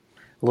a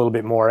little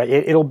bit more.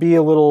 It'll be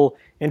a little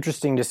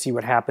interesting to see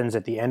what happens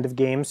at the end of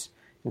games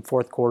in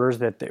fourth quarters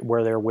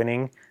where they're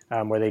winning,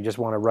 where they just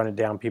want to run it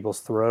down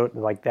people's throat.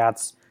 Like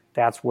that's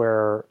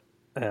where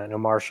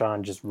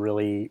Marshawn just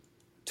really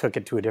took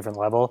it to a different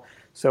level.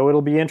 So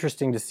it'll be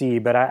interesting to see,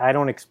 but I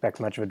don't expect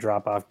much of a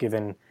drop-off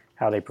given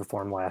how they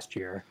performed last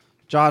year.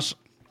 Josh,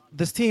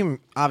 this team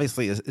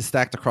obviously is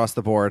stacked across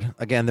the board.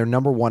 Again, they're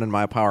number 1 in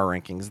my power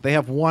rankings. They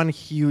have one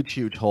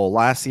huge hole.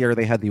 Last year,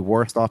 they had the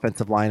worst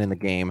offensive line in the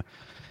game.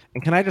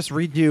 And can I just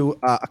read you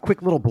a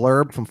quick little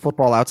blurb from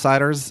Football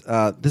Outsiders?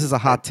 This is a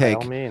hot take.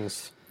 By all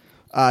means.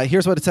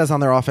 Here's what it says on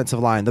their offensive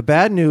line. The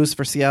bad news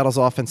for Seattle's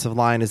offensive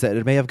line is that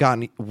it may have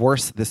gotten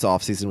worse this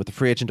offseason with the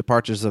free agent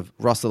departures of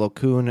Russell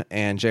Okung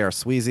and J.R.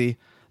 Sweezy.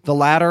 The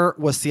latter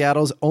was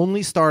Seattle's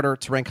only starter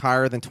to rank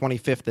higher than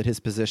 25th at his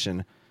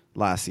position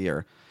last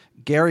year.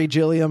 Gary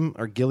Gilliam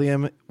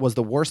was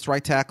the worst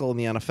right tackle in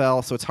the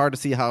NFL, so it's hard to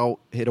see how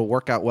it'll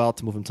work out well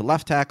to move him to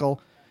left tackle.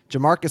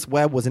 Jamarcus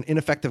Webb was an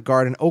ineffective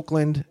guard in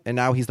Oakland, and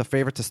now he's the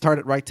favorite to start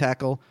at right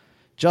tackle.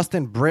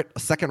 Justin Britt, a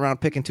second-round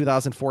pick in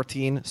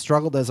 2014,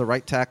 struggled as a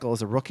right tackle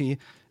as a rookie,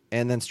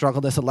 and then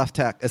struggled as a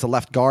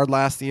left guard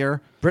last year.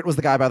 Britt was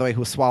the guy, by the way, who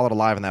was swallowed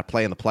alive in that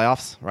play in the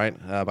playoffs, right,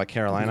 by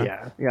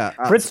Carolina. Yeah.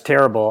 Britt's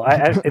terrible.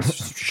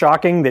 It's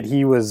shocking that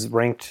he was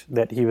ranked,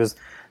 that he was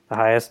the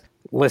highest.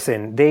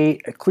 Listen, they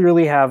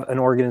clearly have an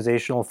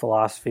organizational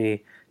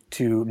philosophy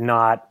to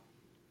not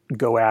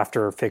go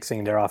after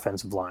fixing their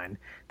offensive line.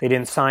 They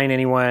didn't sign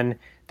anyone.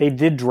 They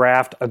did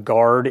draft a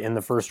guard in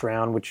the first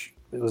round, which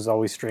it was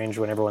always strange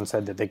when everyone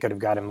said that they could have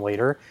got him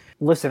later.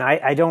 Listen,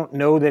 I don't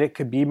know that it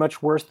could be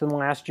much worse than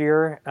last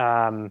year.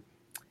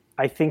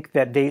 I think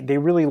that they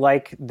really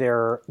like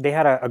they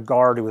had a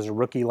guard who was a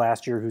rookie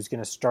last year who's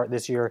going to start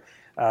this year,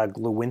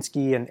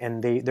 Glowinski,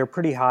 and they're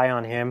pretty high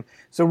on him.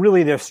 So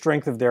really the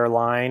strength of their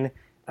line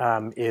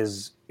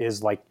is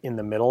like in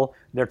the middle.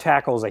 Their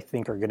tackles, I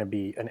think, are going to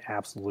be an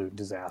absolute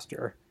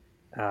disaster.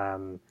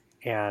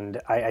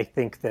 And I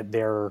think that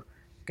they're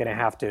going to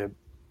have to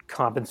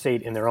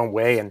compensate in their own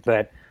way.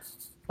 But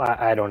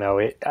I don't know.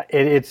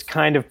 It's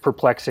kind of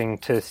perplexing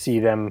to see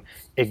them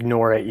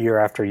ignore it year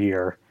after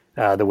year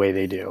the way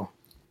they do.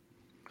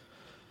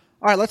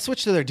 All right, let's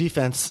switch to their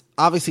defense.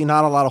 Obviously,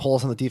 not a lot of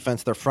holes in the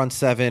defense. Their front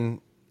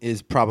seven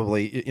is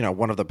probably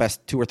one of the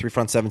best 2 or 3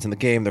 front sevens in the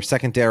game. Their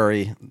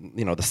secondary,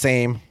 the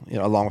same,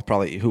 along with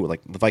probably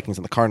like the Vikings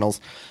and the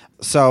Cardinals.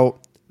 So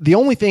the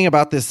only thing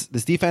about this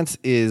defense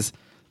is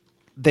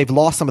they've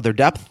lost some of their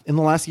depth in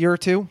the last year or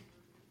two.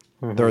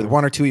 Mm-hmm. They're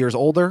 1 or 2 years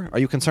older. Are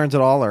you concerned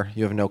at all, or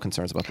you have no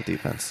concerns about the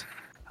defense?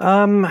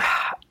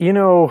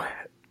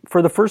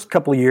 For the first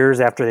couple of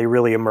years after they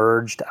really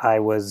emerged, I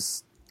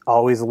was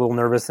always a little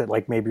nervous that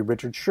like maybe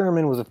Richard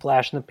Sherman was a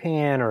flash in the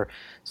pan or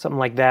something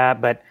like that.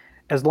 But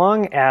as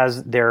long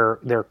as their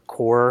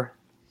core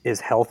is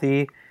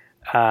healthy,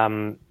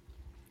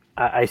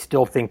 I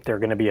still think they're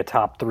going to be a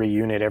top 3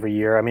 unit every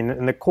year. I mean,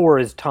 and the core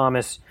is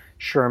Thomas,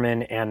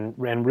 Sherman, and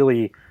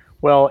really,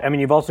 well, I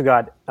mean, you've also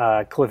got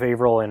Cliff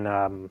Averill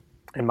and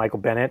Michael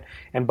Bennett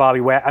and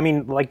Bobby Wagner. I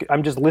mean, like,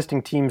 I'm just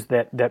listing teams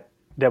that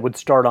would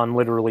start on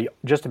literally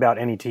just about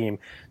any team.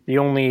 The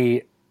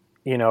only,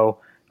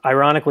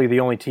 ironically, the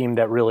only team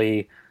that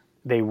really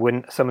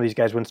some of these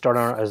guys wouldn't start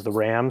on is the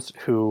Rams,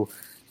 who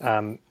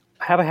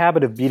have a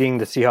habit of beating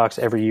the Seahawks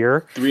every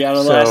year. 3 out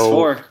of the last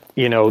 4.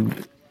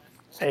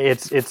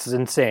 It's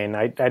insane.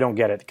 I don't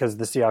get it because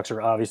the Seahawks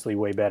are obviously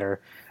way better.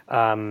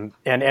 And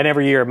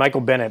every year,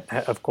 Michael Bennett,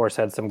 of course,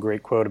 had some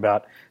great quote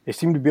about they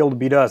seem to be able to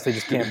beat us, they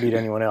just can't beat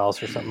anyone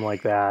else or something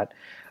like that.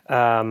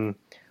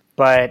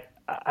 But,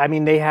 I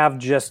mean, they have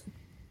just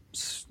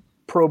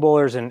Pro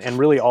Bowlers and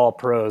really all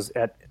pros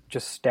at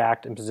just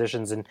stacked in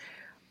positions. And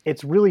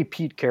it's really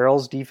Pete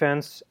Carroll's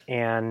defense.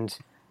 And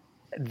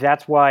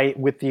that's why,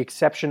 with the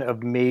exception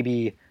of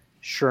maybe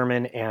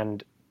Sherman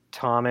and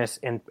Thomas,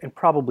 and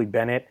probably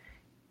Bennett,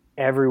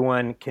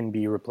 everyone can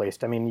be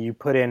replaced. I mean, you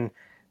put in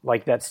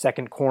like that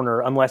second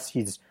corner, unless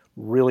he's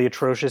really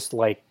atrocious,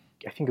 like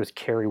I think it was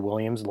Kerry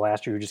Williams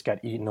last year who just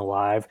got eaten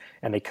alive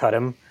and they cut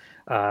him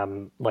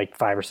like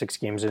 5 or 6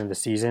 games into the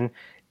season.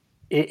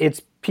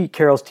 It's Pete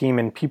Carroll's team,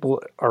 and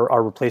people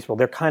are replaceable.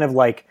 They're kind of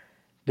like,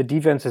 the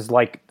defense is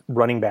like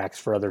running backs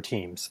for other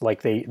teams.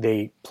 Like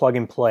they plug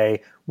and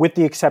play, with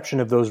the exception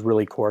of those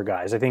really core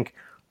guys. I think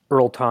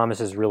Earl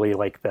Thomas is really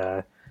like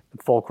the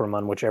fulcrum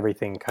on which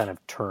everything kind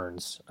of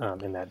turns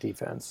in that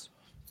defense.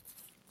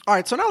 All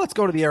right, so now let's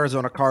go to the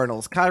Arizona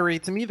Cardinals. Kyrie,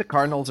 to me, the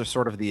Cardinals are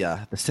sort of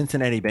the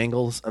Cincinnati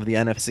Bengals of the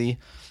NFC,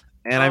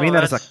 and I mean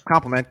that as a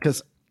compliment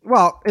because,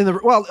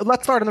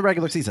 let's start in the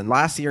regular season.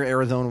 Last year,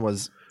 Arizona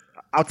was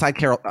outside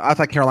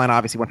Carolina,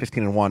 obviously went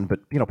 15-1,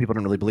 but people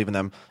didn't really believe in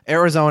them.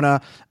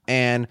 Arizona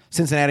and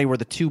Cincinnati were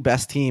the 2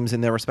 best teams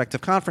in their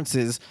respective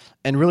conferences,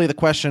 and really the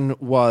question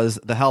was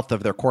the health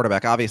of their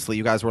quarterback. Obviously,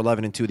 you guys were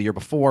 11-2 the year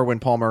before when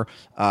Palmer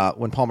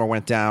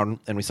went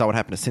down, and we saw what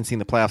happened to Cincy in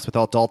the playoffs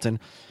without Dalton.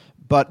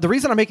 But the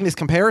reason I'm making this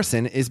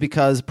comparison is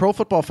because Pro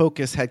Football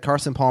Focus had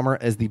Carson Palmer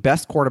as the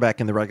best quarterback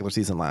in the regular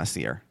season last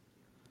year.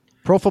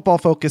 Pro Football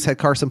Focus had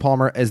Carson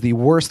Palmer as the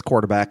worst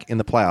quarterback in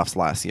the playoffs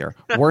last year.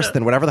 Worse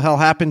than whatever the hell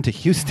happened to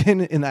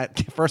Houston in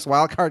that first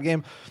wildcard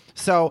game.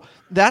 So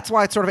that's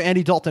why it's sort of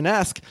Andy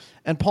Dalton-esque.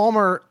 And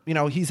Palmer,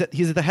 he's at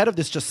the head of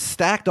this just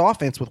stacked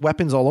offense with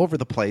weapons all over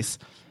the place,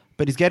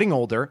 but he's getting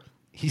older.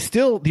 He's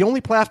still, the only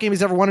playoff game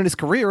he's ever won in his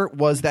career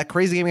was that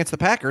crazy game against the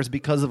Packers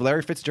because of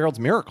Larry Fitzgerald's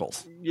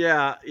miracles.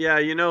 Yeah.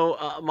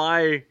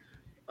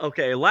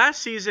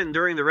 Last season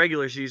during the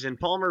regular season,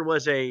 Palmer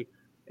was a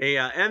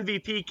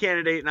MVP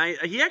candidate,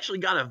 and he actually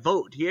got a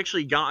vote. He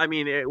actually got,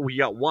 we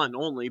got one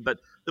only, but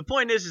the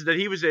point is that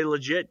he was a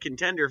legit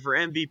contender for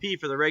MVP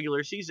for the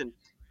regular season.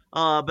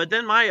 But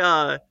then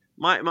my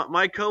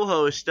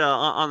co-host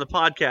on the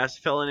podcast,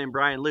 a fellow named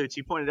Brian Lutz,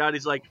 he pointed out,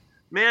 he's like,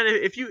 man,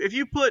 if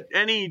you put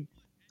any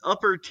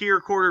upper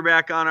tier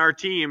quarterback on our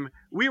team,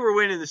 we were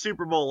winning the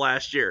Super Bowl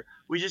last year.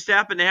 We just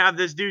happened to have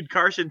this dude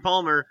Carson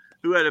Palmer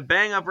who had a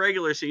bang up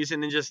regular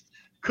season and just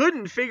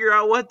couldn't figure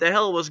out what the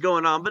hell was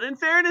going on. But in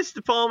fairness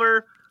to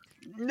Palmer,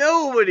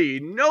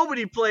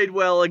 nobody played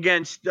well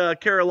against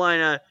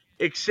Carolina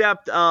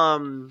except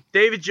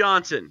David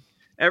Johnson.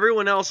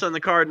 Everyone else on the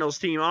Cardinals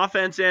team,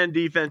 offense and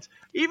defense,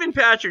 even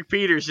Patrick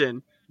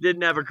Peterson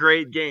didn't have a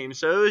great game.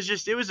 So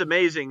it was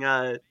amazing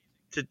to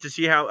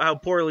see how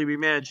poorly we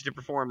managed to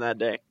perform that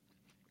day.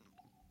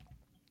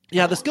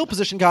 Yeah, the skill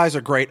position guys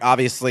are great,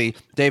 obviously.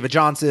 David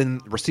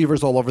Johnson,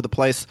 receivers all over the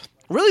place.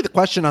 Really the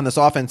question on this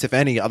offense, if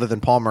any, other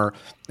than Palmer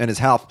and his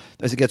health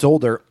as it gets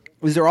older,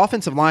 is their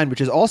offensive line, which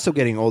is also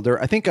getting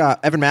older. I think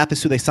Evan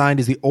Mathis, who they signed,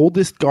 is the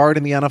oldest guard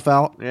in the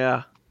NFL.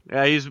 Yeah,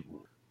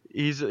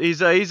 he's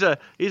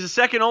the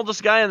second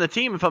oldest guy on the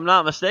team, if I'm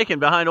not mistaken,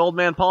 behind old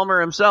man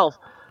Palmer himself.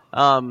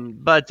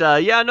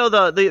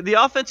 The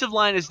offensive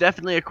line is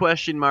definitely a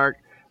question mark.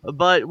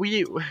 But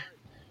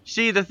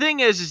the thing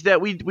is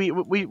that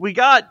we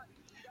got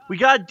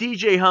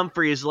DJ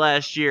Humphries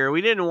last year.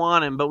 We didn't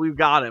want him, but we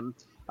got him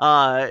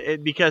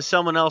because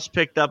someone else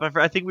picked up.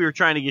 I think we were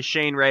trying to get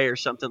Shane Ray or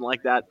something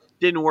like that.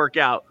 Didn't work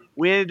out.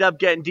 We ended up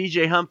getting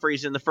DJ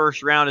Humphries in the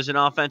first round as an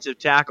offensive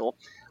tackle,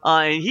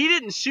 and he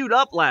didn't suit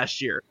up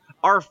last year.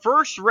 Our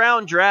first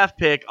round draft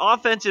pick,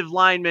 offensive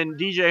lineman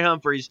DJ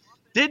Humphries,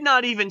 did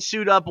not even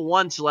suit up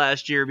once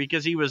last year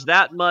because he was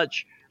that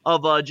much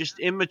of a just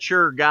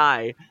immature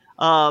guy.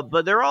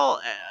 But they're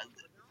all,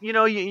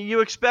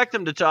 you expect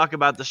them to talk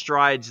about the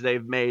strides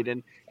they've made,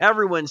 and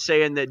everyone's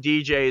saying that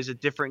DJ is a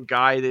different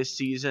guy this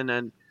season.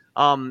 And,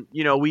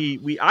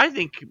 I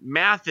think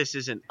Mathis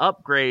is an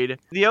upgrade.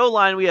 The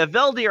O-line, we have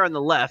Veldier on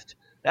the left.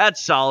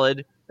 That's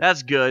solid.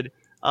 That's good.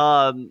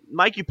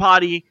 Mikey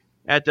Potty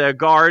at the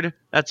guard.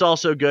 That's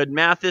also good.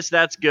 Mathis,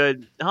 that's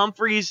good.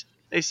 Humphries,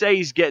 they say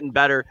he's getting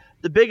better.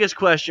 The biggest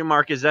question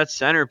mark is that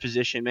center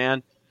position,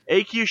 man.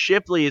 A.Q.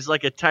 Shipley is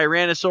like a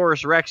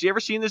Tyrannosaurus Rex. You ever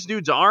seen this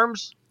dude's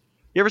arms?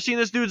 He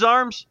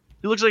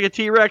looks like a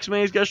T-Rex,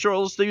 man. He's got short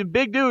little stubby,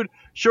 big dude,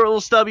 short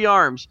little stubby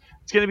arms.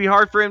 It's going to be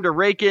hard for him to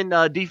rake in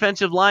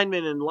defensive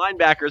linemen and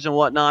linebackers and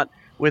whatnot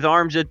with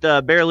arms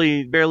that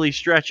barely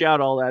stretch out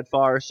all that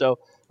far. So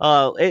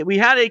we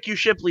had A.Q.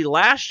 Shipley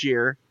last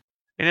year,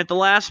 and at the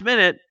last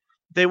minute,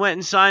 they went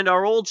and signed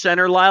our old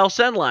center, Lyle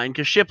Sendline,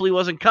 because Shipley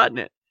wasn't cutting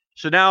it.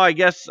 So now I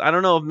guess, I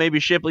don't know if maybe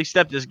Shipley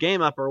stepped his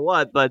game up or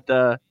what, but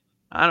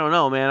I don't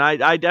know, man.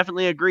 I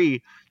definitely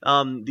agree.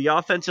 The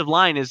offensive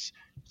line it's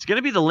going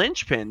to be the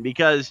linchpin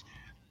because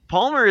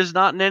Palmer is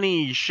not in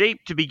any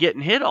shape to be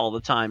getting hit all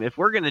the time. If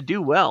we're going to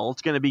do well,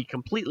 it's going to be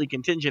completely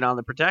contingent on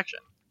the protection.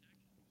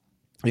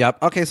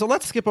 Yep. Okay, so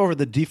let's skip over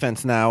the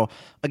defense now.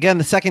 Again,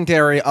 the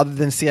secondary, other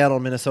than Seattle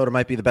and Minnesota,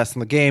 might be the best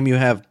in the game. You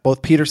have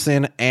both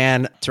Peterson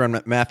and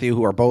Tyrann Mathieu,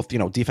 who are both,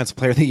 Defensive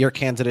Player of the Year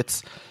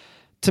candidates.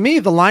 To me,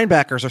 the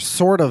linebackers are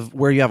sort of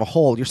where you have a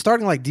hole. You're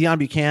starting like Deion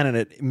Buchanan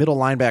at middle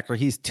linebacker.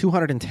 He's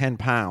 210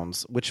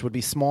 pounds, which would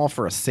be small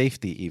for a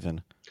safety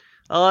even.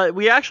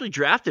 We actually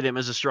drafted him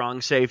as a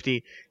strong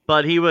safety,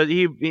 but he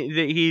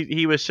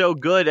was so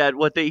good at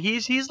what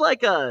he's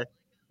like a,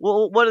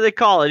 well, what do they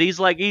call it? He's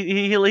like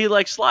he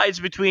like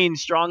slides between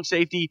strong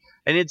safety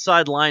and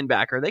inside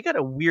linebacker. They got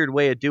a weird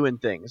way of doing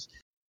things.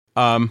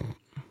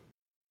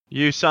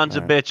 You sons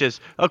of bitches.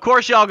 Of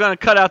course y'all going to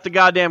cut out the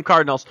goddamn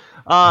Cardinals.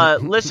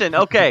 Listen,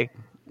 okay.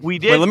 We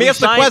did. Wait, let me ask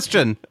the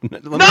question. I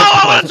want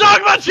to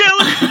talk about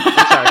Chandler.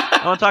 Sorry.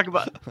 I want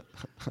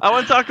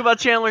to talk about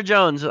Chandler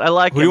Jones. I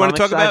like him. Who do you want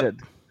to talk about?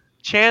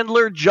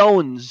 Chandler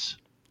Jones.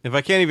 If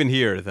I can't even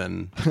hear,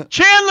 then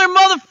Chandler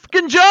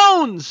motherfucking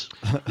Jones.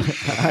 All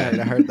right,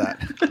 I heard that.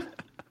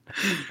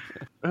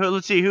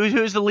 Let's see.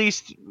 Who's the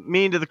least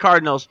mean to the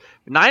Cardinals?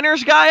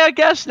 Niners guy, I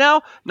guess,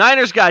 now?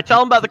 Niners guy.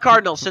 Tell him about the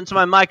Cardinals since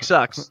my mic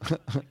sucks.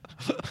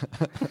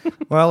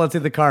 Well, let's see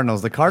the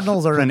Cardinals. The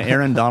Cardinals are an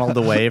Aaron Donald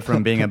away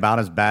from being about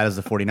as bad as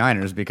the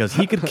 49ers because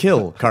he could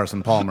kill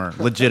Carson Palmer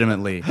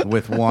legitimately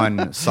with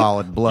one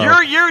solid blow.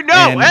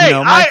 I'm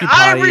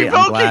revoking.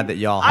 I'm glad that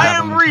y'all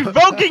have him.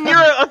 Revoking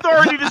your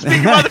authority to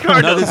speak about the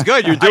Cardinals. No, this is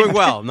good. You're doing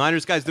well.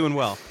 Niners guy's doing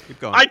well. Keep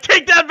going. I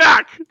take that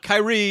back.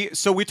 Kyrie,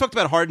 so we talked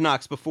about Hard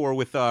Knocks before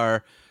with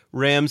our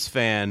Rams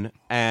fan,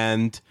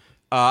 and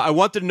I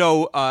want to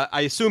know,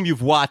 I assume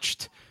you've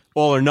watched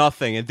All or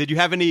Nothing, and did you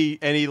have any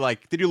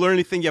did you learn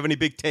anything? You have any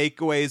big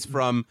takeaways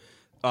from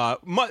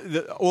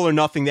the All or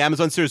Nothing, the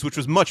Amazon series, which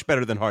was much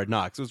better than Hard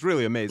Knocks? It was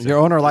really amazing. Your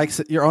owner likes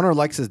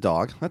his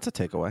dog. That's a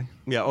takeaway.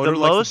 Yeah, owner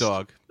likes the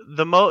dog.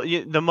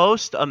 The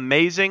most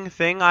amazing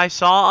thing I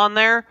saw on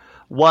there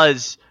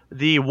was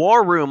the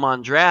war room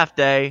on draft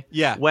day.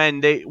 Yeah. When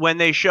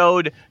they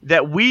showed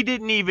that we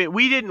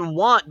didn't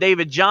want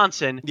David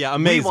Johnson. Yeah,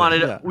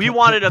 amazing. We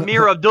wanted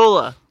Amir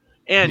Abdullah.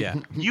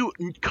 And you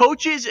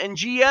coaches and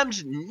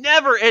GMs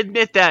never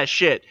admit that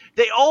shit.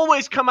 They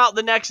always come out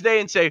the next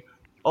day and say,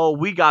 "Oh,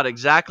 we got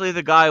exactly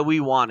the guy we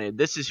wanted.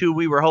 This is who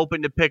we were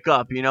hoping to pick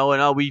up,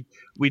 and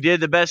we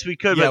did the best we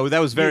could." Yeah, that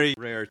was very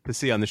rare to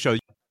see on the show.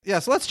 Yeah,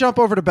 so let's jump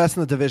over to best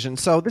in the division.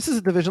 So this is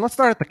a division. Let's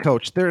start at the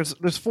coach. There's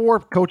 4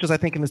 coaches, I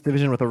think, in this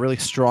division with a really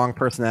strong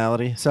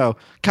personality. So,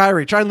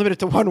 Kyrie, try and limit it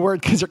to one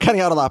word because you're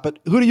cutting out a lot. But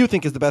who do you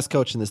think is the best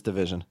coach in this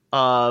division?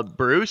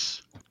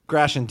 Bruce.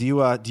 Gratian, do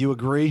you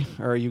agree,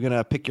 or are you going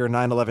to pick your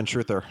 9/11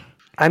 truther?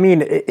 I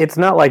mean, it's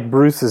not like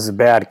Bruce is a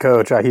bad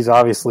coach. He's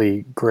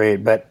obviously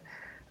great, but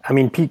I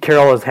mean, Pete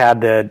Carroll has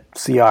had the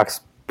Seahawks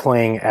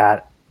playing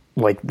at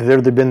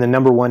they've been the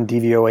number 1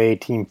 DVOA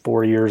team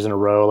 4 years in a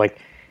row.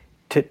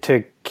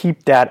 To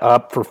keep that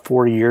up for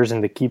 4 years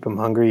and to keep them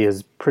hungry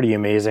is pretty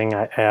amazing.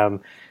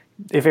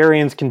 If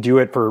Arians can do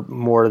it for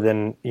more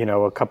than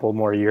a couple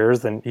more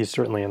years, then he's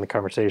certainly in the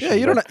conversation. Yeah,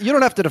 you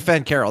don't have to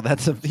defend Carroll.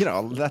 That's a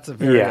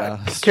very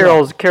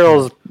Carroll's.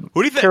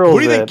 Who do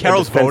you think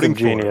Carroll's voting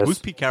genius. for? Who's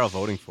Pete Carroll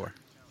voting for?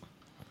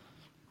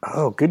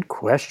 Oh, good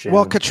question.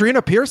 Well,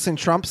 Katrina Pearson,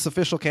 Trump's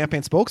official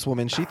campaign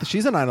spokeswoman,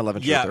 she's a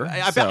 9/11 truther.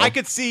 Yeah, I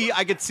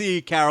could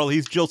see Carroll.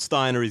 He's Jill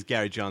Stein or he's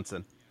Gary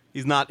Johnson.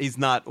 He's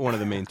not one of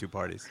the main 2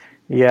 parties.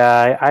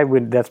 Yeah, I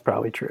would. That's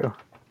probably true.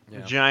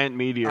 Yeah. Giant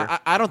meteor.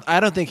 I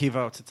don't think he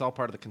votes. It's all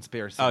part of the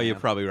conspiracy. Oh, you're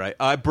probably right.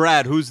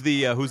 Brad, who's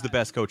the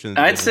best coach in the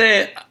I'd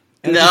say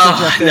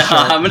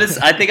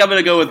I think I'm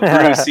gonna go with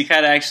Bruce. He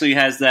kind of actually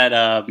has that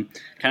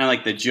kind of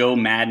like the Joe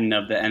Madden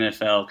of the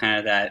NFL, kind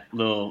of that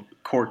little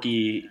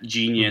quirky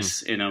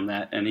genius in him,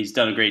 and he's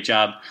done a great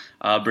job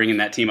bringing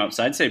that team up.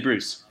 So I'd say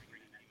Bruce.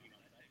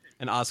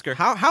 And Oscar.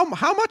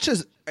 How much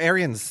has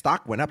Arians'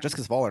 stock went up just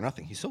because of All or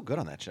Nothing? He's so good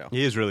on that show.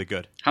 He is really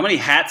good. How many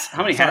hats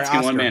can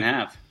Oscar. one man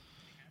have?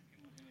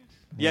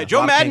 Yeah,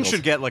 Joe Madden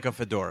should get like a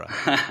fedora.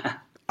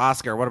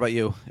 Oscar, what about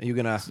you? Are you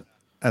gonna?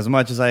 As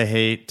much as I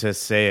hate to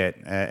say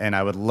it, and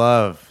I would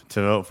love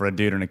to vote for a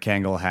dude in a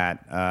Kangol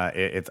hat, I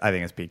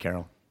think it's Pete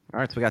Carroll. All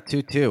right, so we got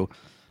 2-2.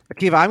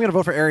 Akiva, I'm going to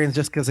vote for Arians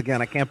just because,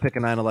 again, I can't pick a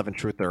 9/11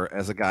 truther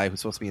as a guy who's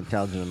supposed to be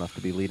intelligent enough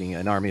to be leading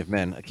an army of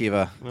men.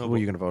 Akiva, who are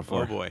you going to vote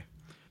for? Oh boy.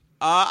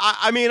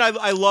 I mean,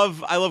 I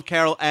love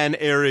Carroll and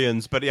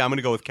Arians, but yeah, I'm going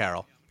to go with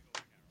Carroll.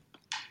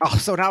 Oh,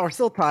 so now we're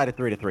still tied at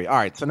 3-3. All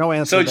right, so no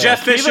answer. So there.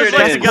 Jeff Fisher is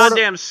like the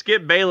goddamn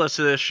Skip Bayless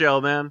of this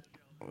show, man.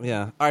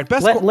 Yeah. All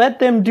right. Let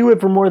them do it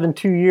for more than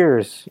 2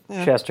 years,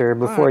 Chester,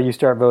 before you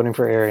start voting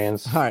for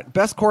Arians. All right.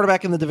 Best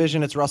quarterback in the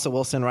division. It's Russell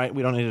Wilson, right?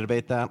 We don't need to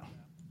debate that.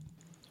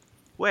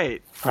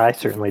 Wait. I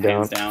certainly don't.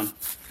 Hands down.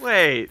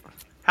 Wait.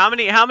 How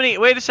many?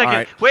 Wait a second.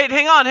 Right. Wait.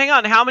 Hang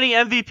on. How many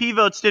MVP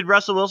votes did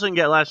Russell Wilson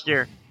get last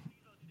year?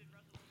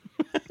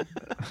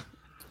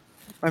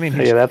 I mean,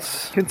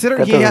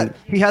 considering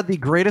he had the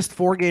greatest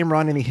 4-game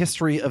run in the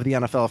history of the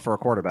NFL for a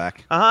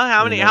quarterback.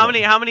 How many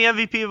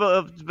MVP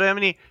votes?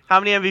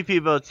 How many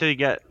MVP votes did he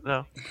get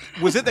though?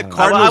 Was it the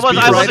Cardinals beat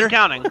writer? I wasn't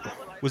counting.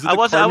 I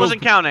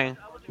wasn't counting.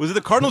 Was it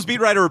the Cardinals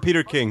beat writer or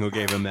Peter King who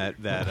gave him that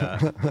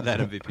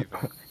MVP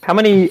vote? How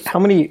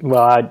many?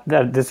 Well,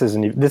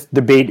 this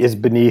debate is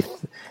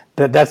beneath.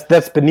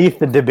 That's beneath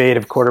the debate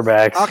of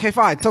quarterbacks. Okay,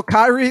 fine. So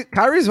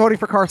Kyrie's voting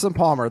for Carson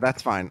Palmer.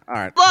 That's fine. All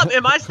right. Love,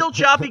 am I still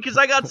choppy? Because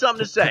I got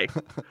something to say.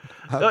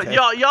 Okay.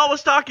 Y'all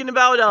was talking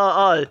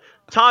about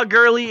Todd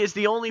Gurley is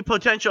the only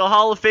potential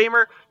Hall of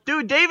Famer.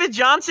 Dude, David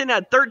Johnson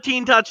had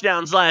 13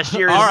 touchdowns last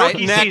year. All right,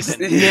 rookie next.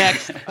 season.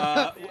 Next. We're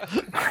talking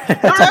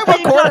about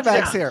quarterbacks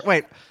touchdowns. here.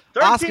 Wait,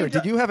 13 Oscar,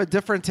 did you have a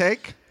different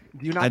take?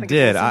 Do you not I think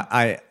did. it's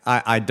Wilson?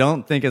 I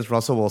don't think it's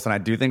Russell Wilson. I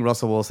do think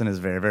Russell Wilson is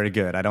very, very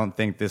good. I don't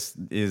think this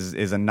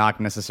is a knock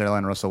necessarily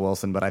on Russell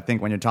Wilson, but I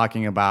think when you're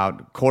talking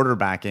about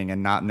quarterbacking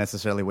and not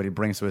necessarily what he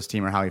brings to his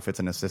team or how he fits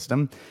in a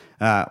system,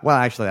 well,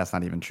 actually, that's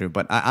not even true.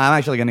 But I'm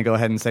actually going to go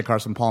ahead and say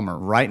Carson Palmer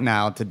right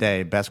now,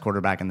 today, best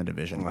quarterback in the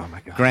division. Oh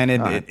my God!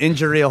 Granted,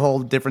 injury a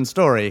whole different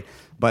story,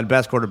 but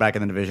best quarterback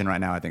in the division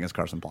right now, I think, is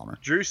Carson Palmer.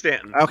 Drew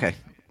Stanton. Okay.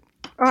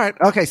 All right.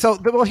 Okay. So,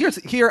 well,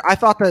 here. I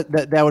thought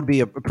that would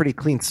be a pretty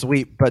clean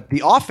sweep, but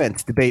the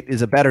offense debate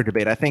is a better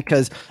debate, I think,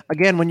 because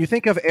again, when you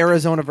think of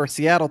Arizona versus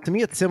Seattle, to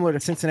me, it's similar to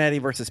Cincinnati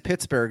versus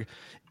Pittsburgh,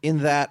 in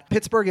that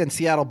Pittsburgh and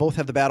Seattle both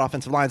have the bad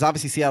offensive lines.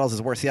 Obviously, Seattle's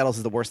is worse. Seattle's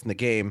is the worst in the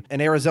game.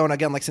 And Arizona,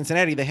 again, like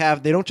Cincinnati,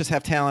 they don't just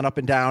have talent up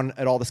and down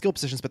at all the skill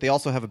positions, but they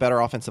also have a better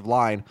offensive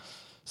line.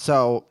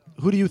 So,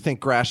 who do you think,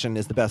 Gratian,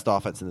 is the best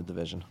offense in the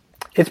division?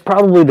 It's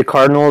probably the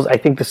Cardinals. I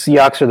think the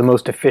Seahawks are the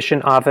most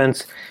efficient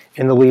offense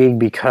in the league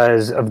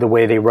because of the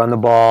way they run the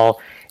ball,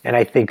 and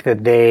I think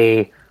that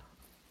they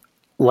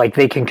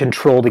can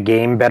control the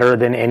game better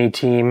than any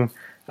team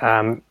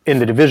in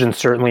the division,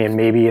 certainly, and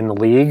maybe in the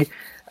league.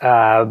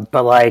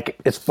 But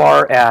as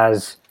far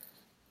as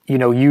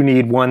you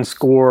need one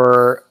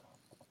score.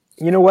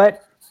 You know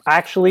what?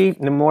 Actually,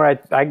 the more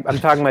I'm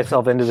talking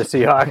myself into the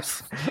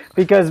Seahawks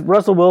because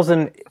Russell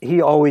Wilson,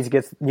 he always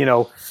gets,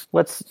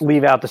 let's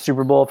leave out the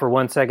Super Bowl for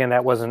 1 second.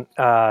 That wasn't,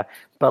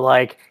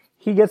 but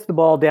he gets the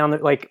ball down there.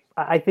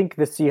 I think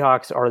the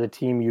Seahawks are the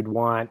team you'd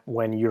want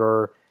when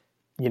you're,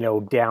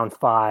 down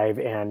 5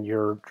 and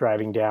you're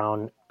driving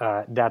down.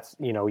 That's,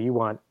 you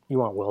want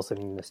Wilson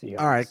in the Seahawks.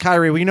 All right,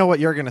 Kyrie, we know what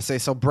you're going to say.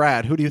 So,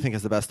 Brad, who do you think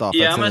is the best offense?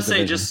 Yeah, I'm going to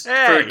say just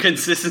for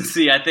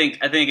consistency, I think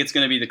it's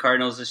going to be the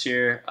Cardinals this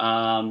year.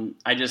 I'm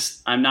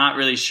not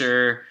really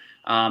sure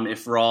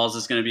if Rawls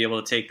is going to be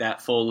able to take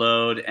that full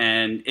load,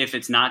 and if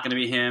it's not going to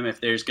be him,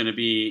 if there's going to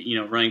be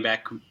running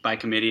back by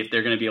committee, if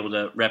they're going to be able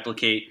to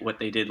replicate what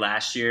they did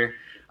last year.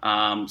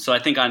 So I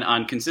think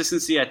on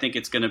consistency, I think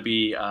it's going to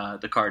be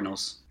the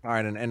Cardinals. All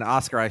right, and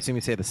Oscar, I assume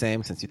you say the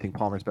same since you think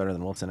Palmer's better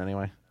than Wilson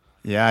anyway.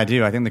 Yeah, I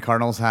do. I think the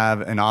Cardinals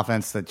have an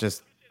offense that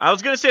just... I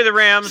was going to say the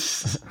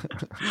Rams.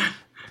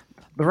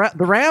 The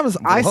Rams,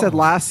 I said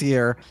last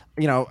year,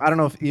 I don't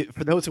know if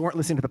for those who weren't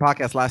listening to the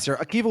podcast last year,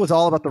 Akiva was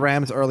all about the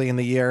Rams early in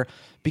the year.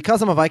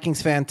 Because I'm a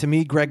Vikings fan, to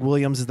me, Greg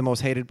Williams is the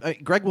most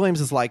hated. Greg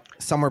Williams is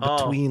somewhere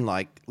between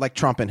like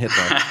Trump and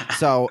Hitler.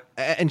 So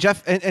and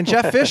Jeff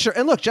Fisher,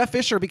 and look, Jeff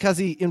Fisher, because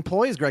he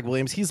employs Greg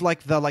Williams, he's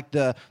like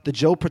the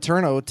Joe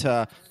Paterno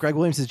to Greg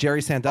Williams'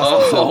 Jerry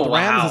Sandusky. So the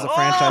Rams is a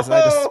franchise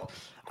that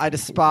I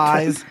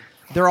despise.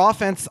 Their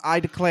offense, I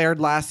declared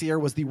last year,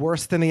 was the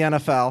worst in the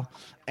NFL.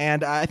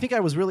 And I think I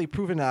was really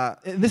proven. And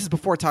this is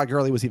before Todd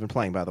Gurley was even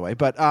playing, by the way.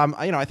 But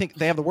I think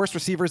they have the worst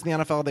receivers in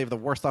the NFL. They have the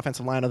worst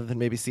offensive line, other than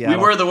maybe Seattle.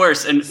 We were the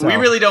worst, and we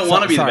really don't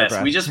want to be the best.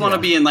 Brad. We just want to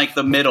be in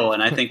the middle,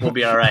 and I think we'll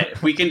be all right.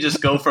 If we can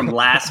just go from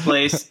last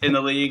place in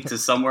the league to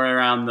somewhere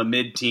around the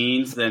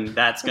mid-teens, then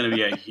that's going to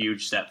be a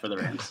huge step for the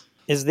Rams.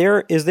 Is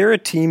there a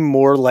team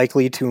more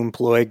likely to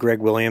employ Greg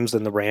Williams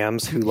than the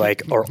Rams, who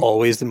are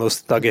always the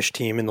most thuggish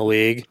team in the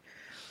league?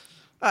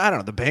 I don't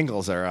know. The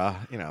Bengals are,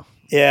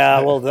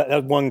 Yeah, well,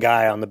 that one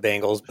guy on the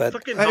Bengals, but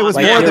it was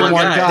more than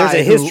one guy.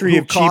 There's a history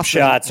who of cheap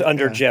shots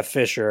under Jeff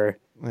Fisher.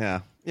 Yeah,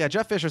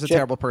 Jeff Fisher's a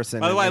terrible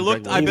person. By the way,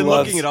 I've been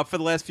looking it up for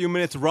the last few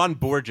minutes. Ron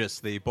Borges,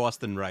 the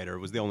Boston writer,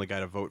 was the only guy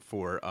to vote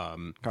for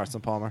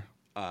Carson Palmer.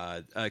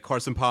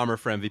 Carson Palmer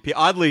for MVP.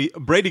 Oddly,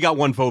 Brady got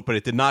one vote, but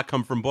it did not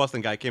come from Boston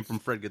guy. It came from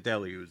Fred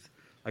Godelli, who's,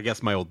 I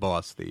guess, my old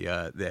boss.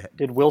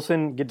 Did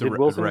Wilson get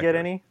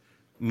any?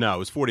 No, it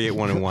was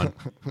 48-1-1.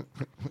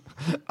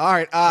 All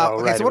right.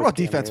 Right, so what about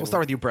defense? We'll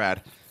start with you,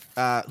 Brad.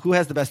 Who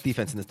has the best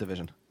defense in this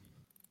division?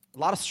 A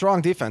lot of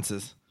strong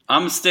defenses.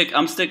 I'm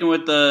sticking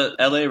with the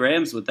LA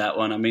Rams with that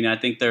one. I mean, I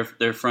think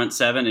their front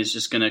seven is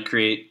just going to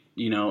create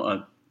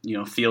a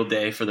field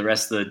day for the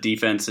rest of the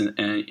defense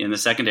in the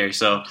secondary.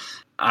 So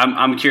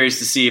I'm curious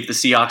to see if the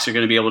Seahawks are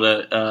going to be able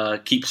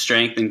to keep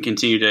strength and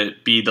continue to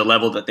be the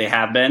level that they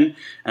have been.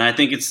 And I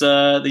think it's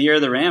the year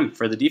of the Ram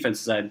for the defense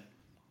side.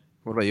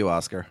 What about you,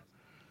 Oscar?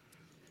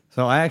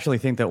 So I actually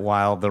think that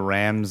while the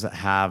Rams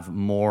have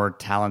more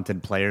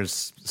talented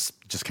players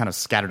just kind of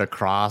scattered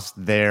across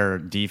their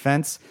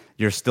defense,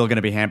 you're still going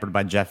to be hampered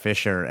by Jeff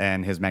Fisher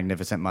and his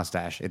magnificent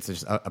mustache. It's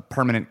just a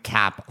permanent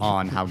cap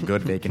on how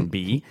good they can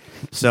be.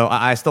 So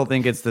I still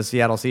think it's the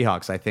Seattle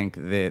Seahawks. I think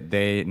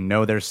they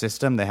know their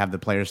system. They have the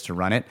players to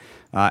run it.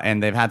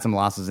 And they've had some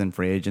losses in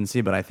free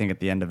agency, but I think at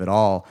the end of it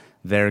all,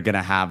 they're going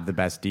to have the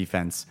best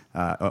defense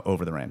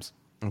over the Rams.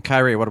 And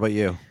Kyrie, what about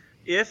you?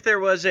 If there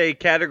was a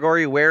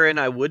category wherein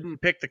I wouldn't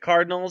pick the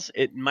Cardinals,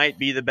 it might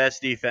be the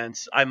best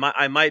defense. I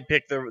might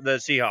pick the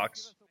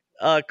Seahawks.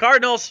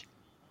 Cardinals.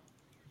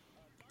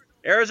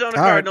 Arizona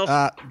Cardinals.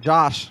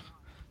 Josh,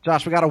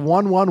 Josh, we got a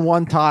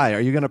 1-1-1 tie. Are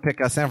you going to pick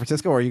San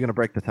Francisco, or are you going to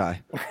break the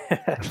tie?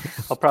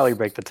 I'll probably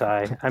break the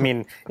tie. I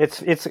mean,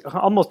 it's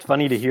almost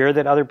funny to hear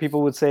that other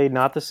people would say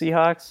not the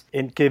Seahawks,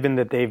 and given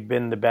that they've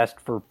been the best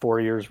for 4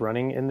 years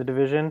running in the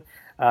division.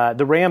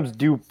 The Rams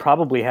do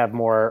probably have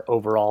more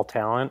overall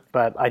talent,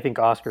 but I think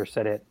Oscar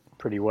said it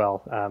pretty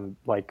well.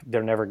 Like,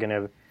 they're never going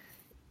to,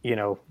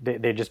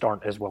 they just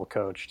aren't as well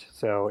coached.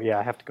 So, yeah,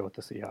 I have to go with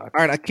the Seahawks.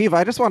 All right, Akiva,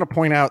 I just want to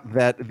point out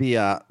that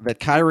that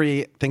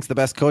Kyrie thinks the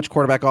best coach,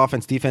 quarterback,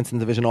 offense, defense in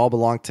the division all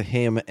belong to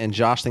him, and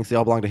Josh thinks they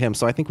all belong to him.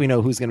 So I think we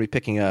know who's going to be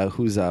picking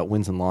who's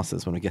wins and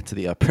losses when we get to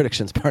the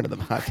predictions part of the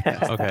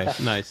podcast. Okay,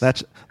 nice.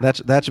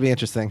 That should be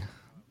interesting.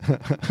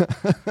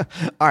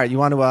 All right, you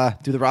want to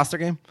do the roster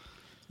game?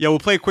 Yeah, we'll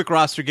play a quick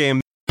roster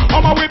game.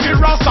 I'ma whip it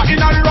rasta in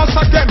the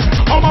rasta them.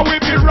 I'ma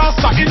whip it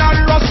rasta in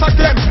the rasta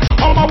them.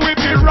 I'ma whip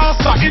it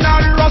rasta in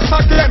the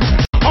rasta them.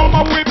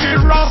 I'ma whip it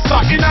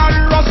rasta in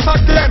the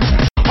rasta them.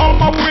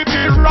 I'ma whip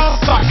it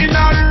rasta in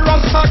the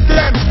rasta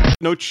them.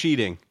 No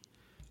cheating.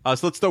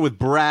 So let's start with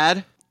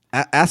Brad.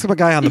 Ask him a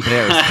guy on the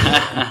Bears.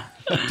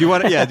 Do you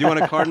want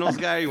a Cardinals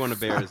guy or you want a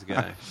Bears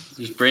guy?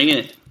 Just bring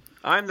it.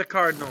 I'm the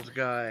Cardinals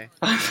guy.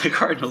 I'm the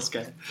Cardinals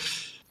guy.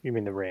 You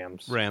mean the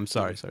Rams? Rams,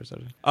 sorry.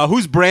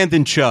 Who's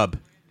Brandon Chubb?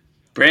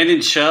 Brandon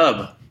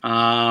Chubb.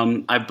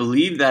 I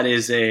believe that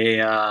is a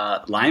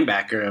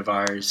linebacker of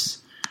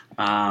ours.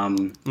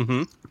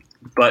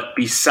 But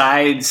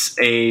besides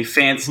a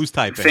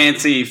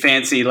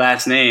fancy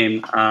last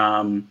name,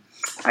 I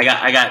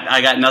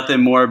got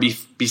nothing more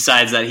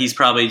besides that. He's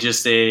probably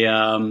just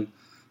a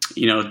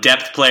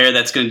depth player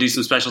that's going to do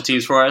some special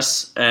teams for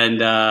us.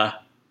 And I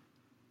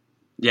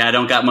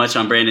don't got much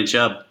on Brandon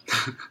Chubb.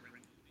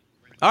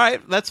 All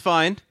right, that's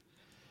fine.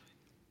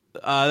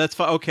 That's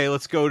fine. Okay,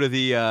 let's go to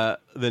the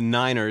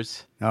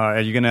Niners. Are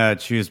you going to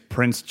choose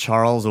Prince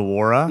Charles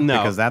Awora? No.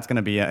 Because that's going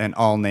to be an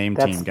all-name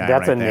team guy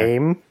That's right a there.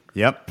 name?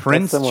 Yep,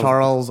 Prince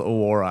Charles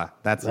Awora.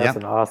 That's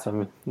an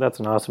awesome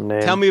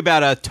name. Tell me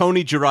about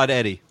Tony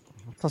Girardetti.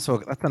 That's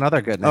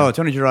another good name. Oh,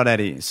 Tony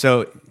Girardetti.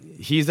 So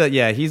he's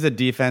a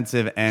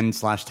defensive end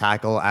 /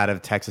 tackle out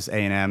of Texas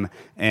A&M,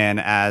 and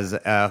as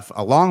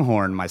a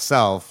Longhorn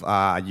myself,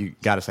 you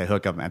got to say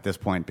hook 'em at this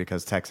point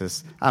because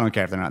Texas. I don't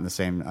care if they're not in the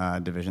same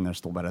division; they're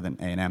still better than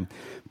A&M.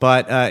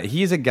 But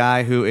he's a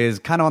guy who is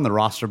kind of on the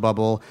roster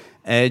bubble,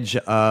 edge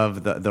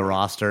of the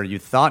roster. You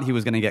thought he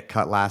was going to get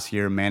cut last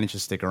year, managed to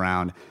stick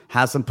around,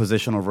 has some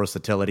positional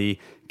versatility,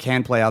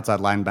 can play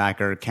outside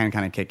linebacker, can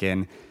kind of kick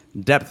in,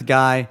 depth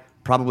guy,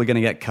 probably going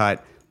to get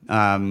cut.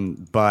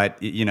 But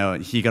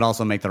he could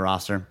also make the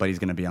roster, but he's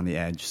going to be on the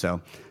edge.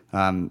 So,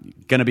 going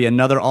to be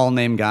another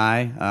all-name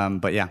guy.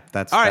 But yeah,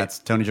 that's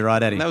Tony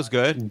Girardetti. That was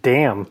good.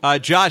 Damn.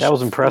 Josh, that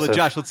was impressive.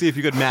 Josh, let's see if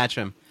you could match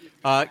him.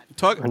 Talk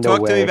to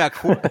me about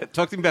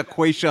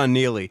Quayshawn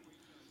Neely.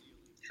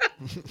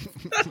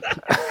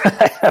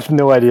 I have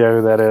no idea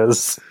who that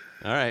is.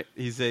 All right,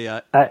 he's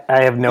a.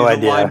 I have no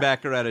idea. A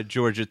linebacker out of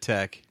Georgia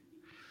Tech.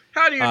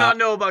 How do you not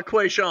know about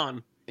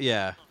Quayshawn?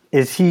 Yeah.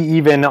 Is he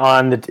even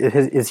on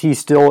is he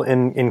still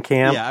in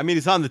camp? Yeah, I mean,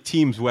 he's on the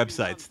team's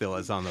website still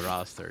as on the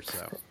roster.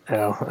 So.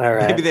 Oh, all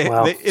right. Maybe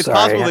it's sorry.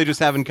 possible they just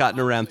haven't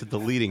gotten around to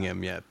deleting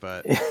him yet,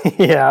 but.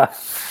 Yeah.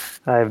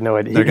 I have no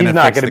idea. He's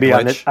not going to be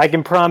on it. I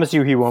can promise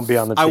you he won't be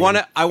on the team. I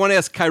want to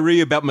ask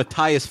Kyrie about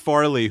Matthias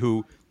Farley,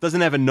 who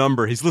doesn't have a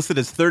number. He's listed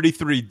as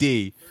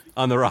 33D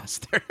on the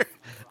roster.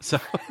 So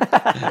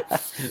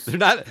they're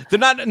not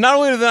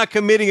only are they not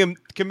committing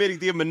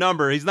to him a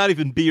number, he's not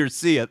even B or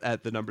C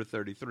at the number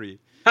 33.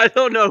 I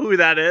don't know who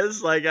that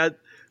is. Like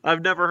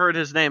I've never heard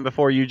his name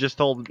before. You just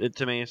told it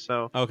to me.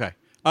 So okay,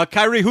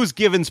 Kyrie, who's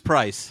Givens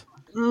Price?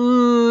 Oh,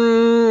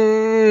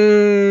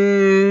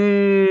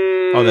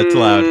 that's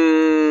loud.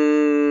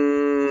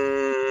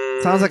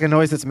 Sounds like a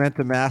noise that's meant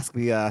to mask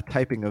the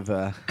typing of.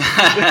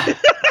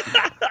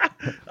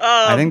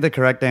 I think the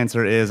correct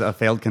answer is a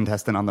failed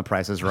contestant on The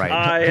Price is Right.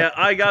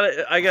 I got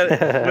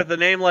it. With a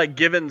name like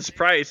Givens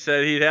Price,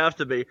 said he'd have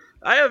to be.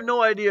 I have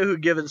no idea who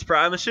Givens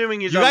Price. I'm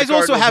assuming he's. You on guys the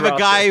also have roster. a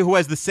guy who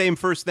has the same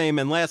first name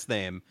and last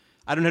name.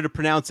 I don't know how to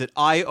pronounce it.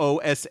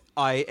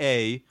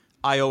 Isaiah,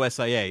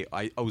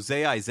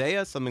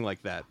 something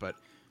like that. But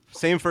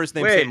same first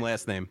name, same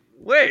last name.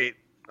 Wait.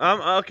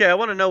 Okay. I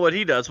want to know what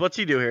he does. What's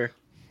he do here?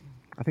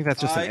 I think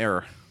that's just an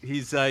error.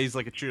 He's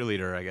like a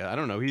cheerleader. I guess. I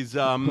don't know. He's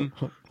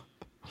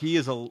he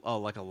is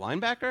like a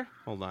linebacker.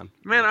 Hold on.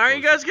 Man, are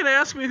you guys gonna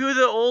ask me who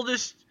the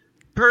oldest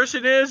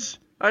person is?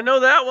 I know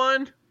that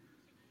one.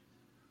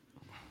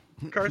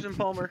 Carson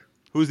Palmer.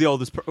 Who's the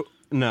oldest?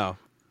 No.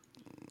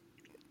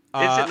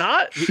 Is it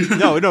not?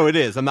 No, it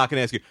is. I'm not going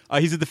to ask you.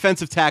 He's a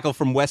defensive tackle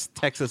from West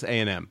Texas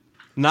A&M,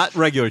 not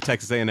regular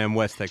Texas A&M,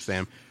 West Texas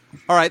A&M.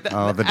 All right.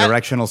 The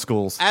directional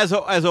schools. As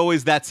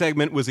always, that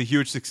segment was a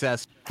huge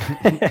success.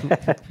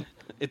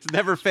 It's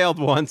never failed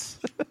once.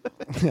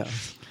 Yeah.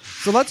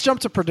 So let's jump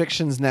to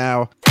predictions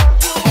now.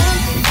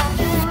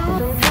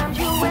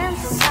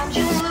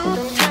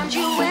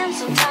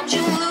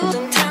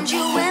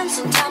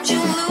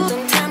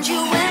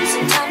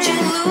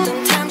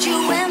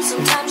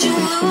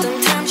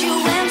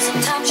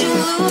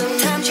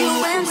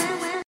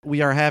 We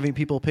we are having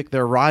people pick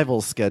their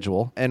rivals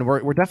schedule, and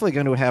we're definitely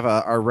going to have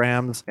our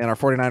Rams and our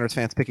 49ers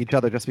fans pick each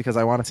other, just because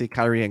I want to see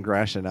Kyrie and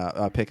Gresham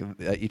pick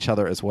each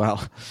other as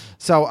well.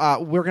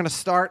 So we're going to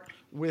start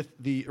with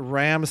the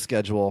Rams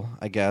schedule,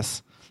 I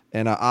guess.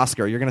 And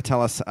Oscar, you're going to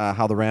tell us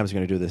how the Rams are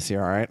going to do this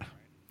year, all right?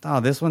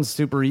 Oh, this one's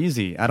super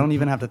easy. I don't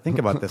even have to think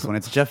about this one.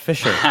 It's Jeff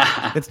Fisher.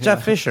 It's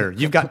Jeff Fisher.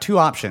 You've got two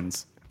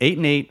options,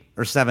 8-8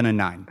 or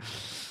 7-9.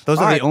 Those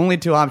are the only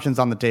two options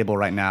on the table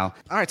right now.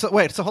 All right, so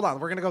hold on.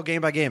 We're going to go game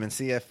by game and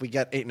see if we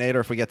get 8-8 or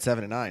if we get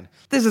 7-9.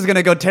 This is going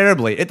to go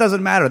terribly. It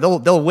doesn't matter.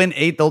 They'll win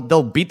 8.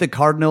 They'll beat the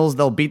Cardinals.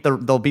 They'll beat the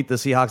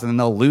Seahawks, and then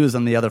they'll lose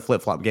on the other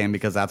flip-flop game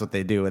because that's what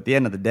they do. At the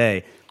end of the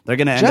day, they're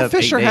going to end up 8-8. Jeff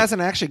Fisher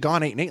hasn't actually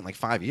gone 8-8 in like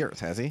 5 years,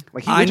 has he?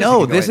 Like I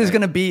know this is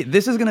going to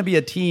be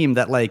a team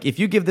that, like, if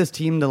you give this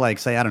team to, like,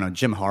 say, I don't know,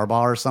 Jim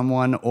Harbaugh or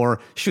someone, or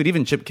shoot,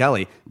 even Chip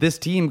Kelly, this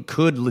team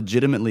could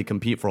legitimately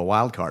compete for a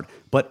wild card.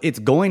 But it's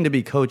going to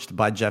be coached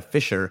by Jeff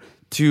Fisher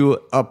to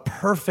a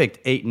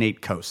perfect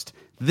 8-8 coast.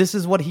 This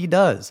is what he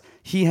does.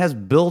 He has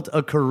built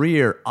a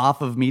career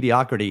off of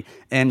mediocrity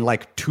and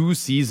like 2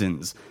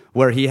 seasons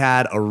where he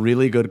had a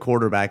really good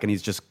quarterback and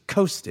he's just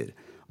coasted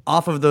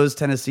off of those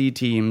Tennessee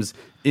teams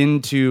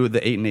into the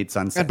 8-8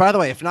 sunset. And by the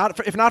way, if not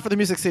for the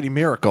Music City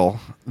Miracle,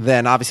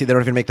 then obviously they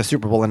don't even make the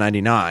Super Bowl in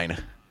 '99.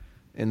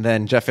 And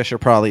then Jeff Fisher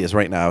probably is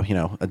right now,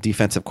 a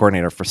defensive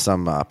coordinator for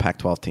some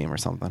Pac-12 team or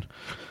something.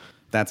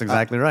 That's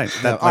exactly right.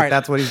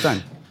 That's what he's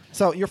done.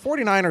 So your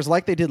 49ers,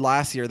 like they did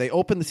last year, they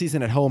opened the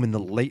season at home in the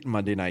late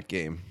Monday night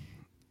game.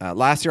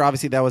 Last year,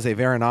 obviously, that was a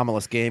very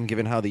anomalous game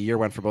given how the year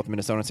went for both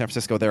Minnesota and San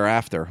Francisco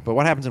thereafter. But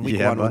what happens in week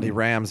one when the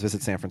Rams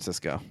visit San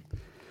Francisco?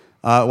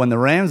 When the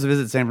Rams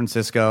visit San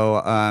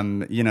Francisco,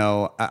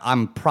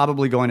 I'm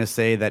probably going to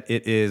say that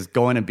it is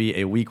going to be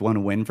a week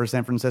 1 win for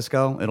San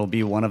Francisco. It'll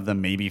be one of the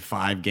maybe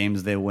 5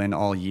 games they win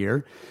all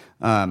year.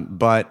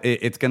 But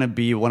it's going to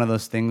be one of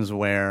those things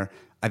where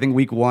I think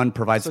week 1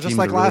 provides teams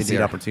a really neat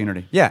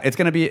opportunity. Yeah, it's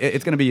going to be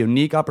a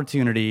unique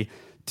opportunity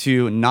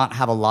to not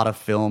have a lot of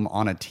film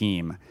on a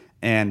team,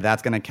 and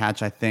that's going to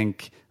catch, I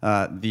think,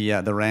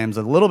 the Rams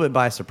a little bit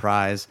by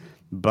surprise.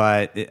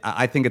 But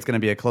I think it's going to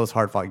be a close,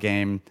 hard-fought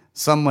game.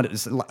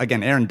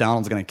 Again, Aaron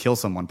Donald's going to kill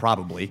someone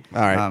probably.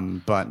 All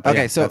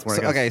right, so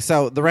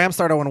the Rams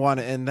start 0-1,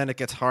 and then it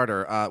gets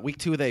harder. Week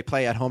 2, they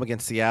play at home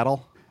against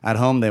Seattle. At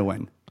home, they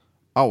win.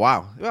 Oh,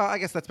 wow. Well, I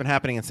guess that's been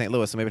happening in St.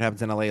 Louis, so maybe it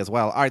happens in LA as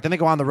well. All right, then they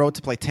go on the road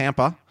to play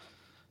Tampa.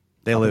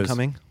 They lose. All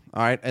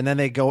right, and then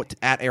they go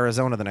at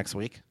Arizona the next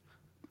week.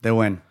 They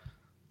win.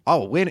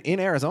 Oh, win in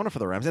Arizona for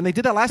the Rams. And they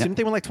did that last year. Didn't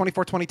they win like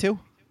 24-22?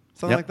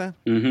 Something like that?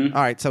 Mm-hmm.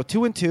 All right, so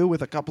 2-2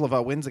 with a couple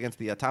of wins against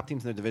the top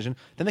teams in their division.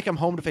 Then they come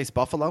home to face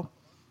Buffalo.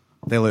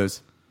 They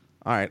lose.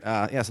 All right,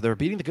 so they're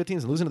beating the good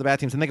teams and losing to the bad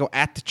teams. Then they go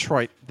at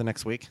Detroit the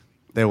next week.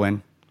 They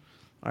win.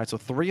 All right, so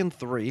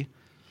 3-3.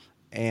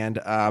 And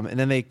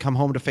then they come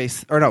home to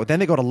face, then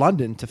they go to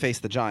London to face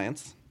the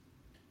Giants.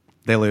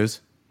 They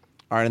lose.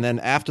 All right, and then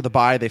after the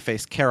bye, they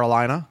face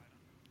Carolina.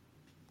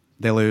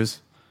 They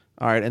lose.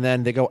 All right, and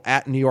then they go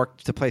at New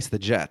York to place the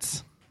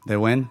Jets. They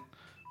win.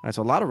 All right,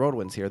 so a lot of road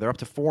wins here. They're up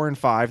to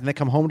 4-5. Then they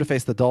come home to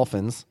face the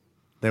Dolphins.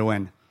 They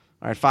win.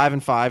 All right,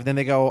 5-5. Then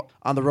they go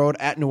on the road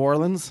at New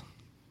Orleans.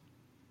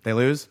 They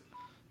lose.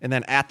 And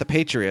then at the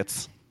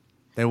Patriots.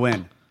 They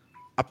win.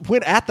 A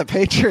win at the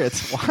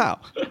Patriots.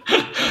 Wow.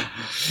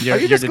 You're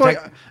just going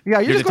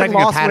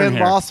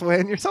loss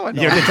win. You're so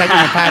annoying. You're detecting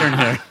a pattern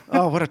here.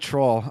 Oh, what a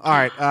troll. All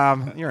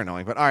right, you're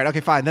annoying. But all right,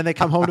 okay, fine. Then they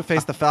come home to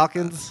face the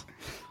Falcons.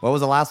 What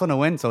was the last one to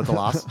win? So it's a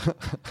loss.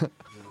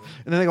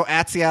 And then they go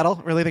at Seattle.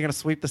 Really, they're going to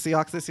sweep the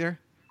Seahawks this year?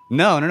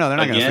 No. They're not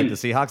going to sweep the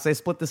Seahawks. They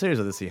split the series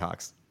with the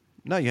Seahawks.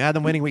 No, you had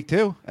them winning week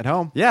 2 at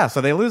home. Yeah,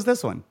 so they lose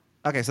this one.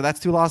 Okay, so that's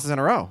 2 losses in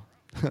a row.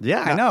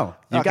 Yeah, I know.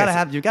 You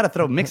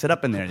gotta mix it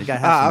up in there. You gotta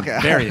have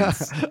some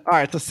variance. All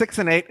right, so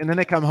 6-8, and then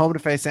they come home to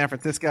face San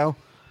Francisco.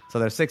 So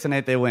they're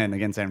 6-8. They win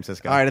against San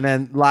Francisco. All right, and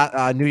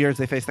then New Year's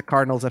they face the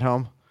Cardinals at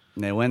home.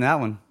 And they win that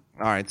one.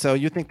 All right, so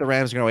you think the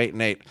Rams are going to go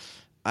 8-8?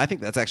 I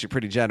think that's actually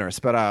pretty generous.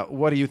 But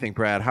what do you think,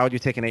 Brad? How would you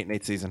take an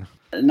 8-8 season?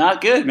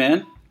 Not good,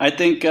 man. I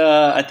think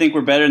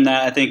we're better than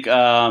that.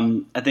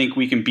 I think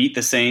we can beat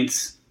the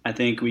Saints. I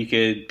think we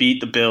could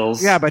beat the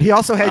Bills. Yeah, but he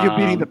also had you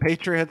beating the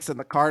Patriots and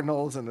the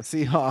Cardinals and the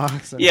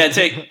Seahawks. Yeah,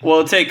 take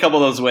a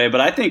couple of those away. But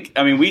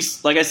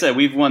like I said,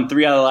 we've won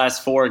 3 out of the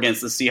last 4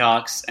 against the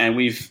Seahawks, and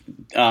we've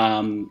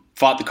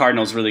fought the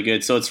Cardinals really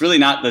good. So it's really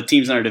not the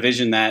teams in our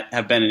division that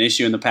have been an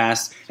issue in the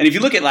past. And if you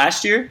look at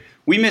last year,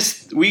 we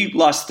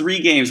lost 3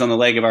 games on the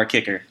leg of our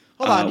kicker.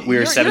 Hold on, we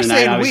were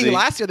 7-9. Obviously,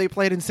 last year they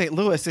played in St.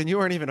 Louis, and you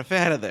weren't even a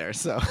fan of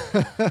theirs. So,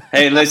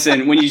 hey,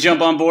 listen, when you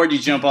jump on board, you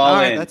jump all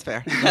in. That's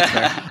fair.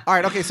 All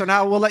right, okay. So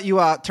now we'll let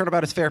you turn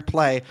about as fair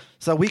play.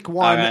 So week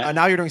 1,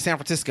 now you're doing San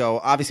Francisco.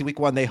 Obviously, week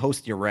 1 they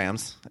host your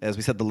Rams, as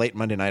we said, the late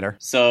Monday nighter.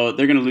 So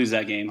they're going to lose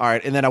that game. All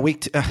right, and then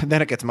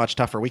then it gets much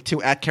tougher. Week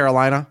 2 at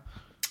Carolina.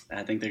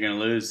 I think they're going to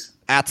lose.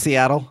 At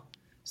Seattle.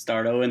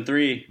 Start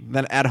 0-3.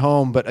 Then at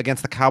home, but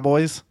against the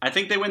Cowboys. I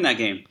think they win that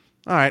game.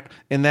 All right,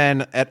 and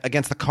then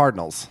against the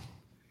Cardinals.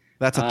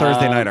 That's a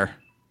Thursday nighter.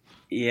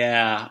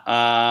 Yeah,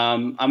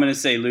 I'm going to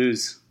say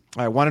lose.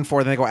 All right, 1-4.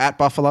 Then they go at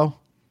Buffalo.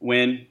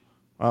 Win.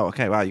 Oh,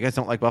 okay. Wow, you guys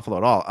don't like Buffalo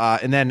at all.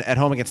 And then at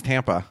home against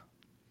Tampa.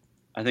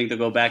 I think they'll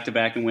go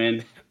back-to-back and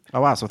win.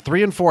 Oh, wow. So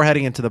 3-4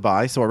 heading into the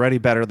bye. So already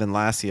better than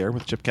last year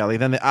with Chip Kelly.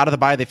 Then out of the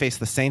bye, they face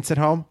the Saints at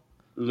home.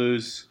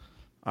 Lose.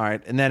 All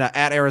right. And then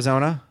at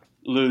Arizona.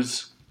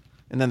 Lose.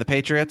 And then the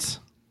Patriots.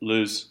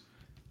 Lose.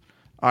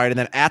 All right. And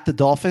then at the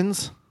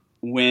Dolphins.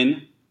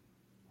 Win.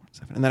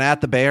 And then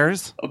at the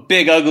Bears. A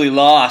big, ugly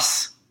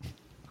loss.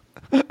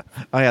 Oh,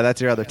 yeah. That's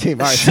your other team.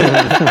 All right. So,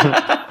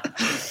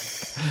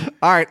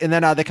 all right. And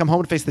then they come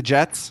home to face the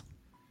Jets.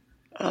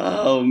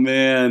 Oh,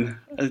 man.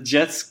 The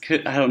Jets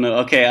could... I don't know.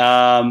 Okay.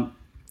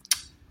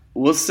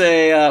 We'll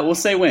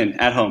say win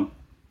at home.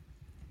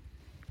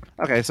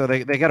 Okay, so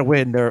they got to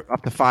win. They're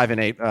up to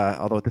 5-8.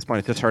 Although at this point,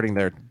 it's just hurting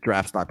their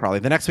draft stock probably.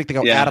 The next week they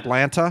go at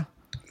Atlanta.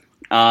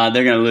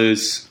 They're gonna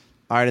lose.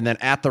 All right, and then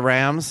at the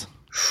Rams.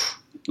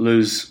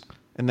 Lose.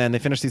 And then they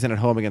finish the season at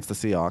home against the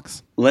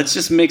Seahawks. Let's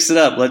just mix it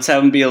up. Let's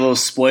have them be a little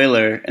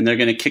spoiler, and they're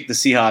gonna kick the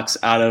Seahawks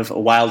out of a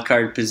wild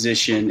card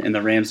position, and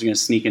the Rams are gonna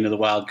sneak into the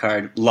wild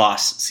card.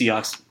 Loss.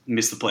 Seahawks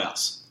miss the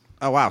playoffs.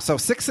 Oh wow! So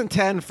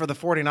 6-10 for the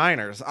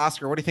 49ers.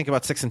 Oscar, what do you think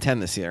about 6-10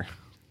 this year?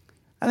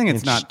 I think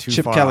it's not too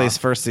Chip far Kelly's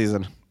off. first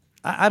season.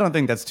 I don't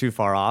think that's too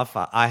far off.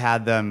 I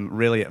had them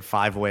really at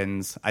 5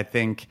 wins. I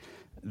think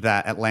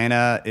that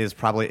Atlanta is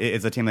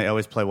a team they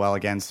always play well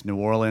against. New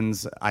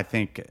Orleans, I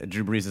think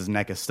Drew Brees'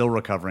 neck is still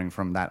recovering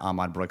from that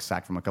Ahmad Brooks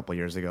sack from a couple of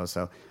years ago.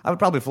 So I would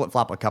probably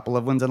flip-flop a couple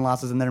of wins and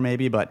losses in there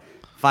maybe, but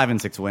 5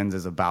 and 6 wins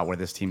is about where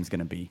this team's going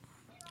to be.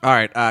 All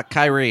right,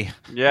 Kyrie.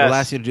 Yes. We'll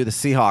ask you to do the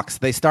Seahawks.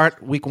 They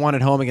start week 1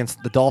 at home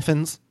against the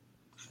Dolphins.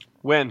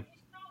 Win.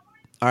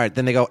 All right,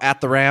 then they go at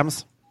the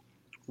Rams.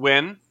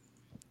 Win.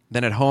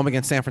 Then at home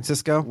against San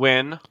Francisco.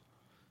 Win.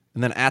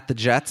 And then at the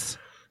Jets.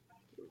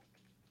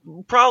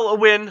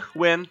 Probably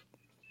win.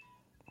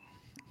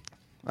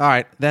 All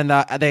right. Then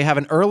they have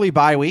an early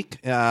bye week.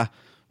 I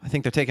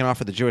think they're taking off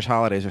for the Jewish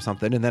holidays or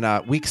something. And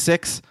then week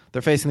 6,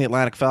 they're facing the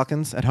Atlantic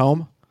Falcons at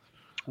home.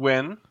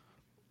 Win.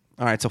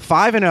 All right. So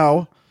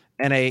 5-0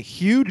 and a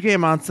huge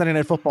game on Sunday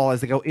Night Football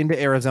as they go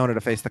into Arizona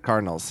to face the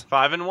Cardinals.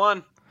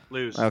 5-1.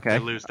 Lose. Okay. They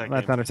lose that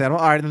That's game.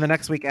 understandable. All right. Then the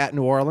next week at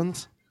New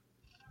Orleans.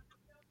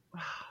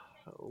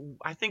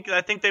 I think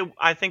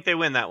they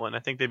win that one. I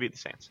think they beat the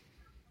Saints.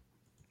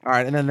 All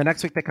right. And then the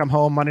next week they come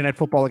home Monday Night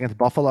Football against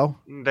Buffalo.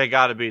 They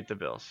got to beat the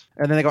Bills.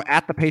 And then they go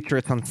at the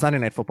Patriots on Sunday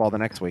Night Football the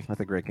next week.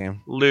 That's a great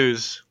game.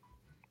 Lose.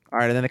 All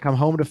right. And then they come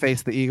home to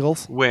face the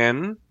Eagles. Win.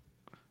 And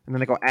then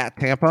they go at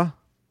Tampa.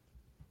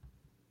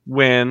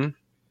 Win.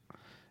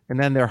 And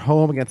then they're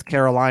home against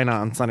Carolina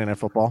on Sunday Night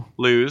Football.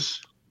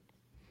 Lose.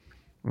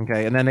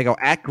 Okay. And then they go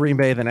at Green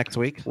Bay the next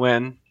week.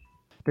 Win.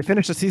 They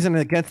finish the season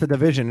against the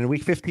division. In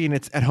week 15,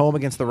 it's at home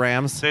against the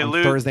Rams They on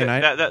lose Thursday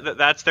night.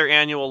 That's their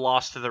annual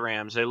loss to the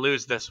Rams. They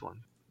lose this one.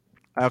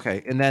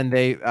 Okay. And then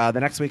they the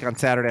next week on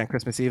Saturday on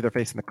Christmas Eve, they're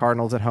facing the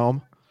Cardinals at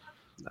home.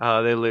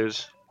 They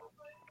lose.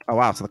 Oh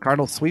wow! So the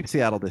Cardinals sweep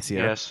Seattle this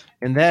year. Yes.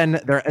 And then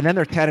they're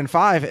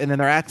 10-5, and then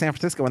they're at San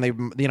Francisco, and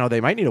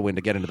they might need a win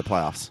to get into the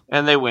playoffs.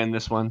 And they win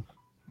this one.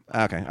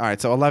 Okay. All right.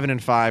 So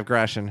 11-5,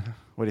 Gratian.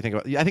 What do you think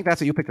about? I think that's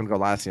what you picked them to go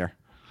last year.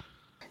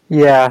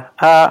 Yeah.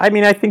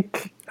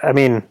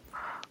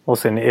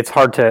 Listen, it's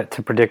hard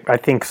to predict. I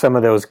think some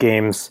of those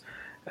games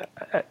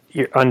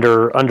you're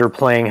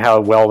underplaying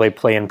how well they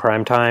play in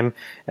primetime,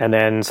 and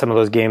then some of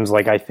those games,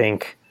 like I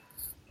think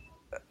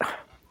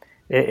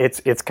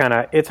it's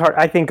hard.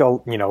 I think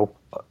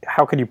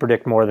how could you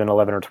predict more than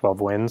 11 or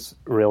 12 wins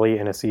really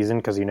in a season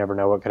because you never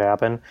know what could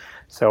happen.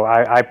 So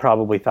I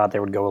probably thought they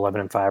would go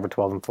 11-5 or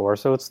 12-4.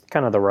 So it's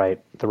kind of the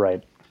right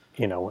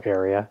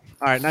area.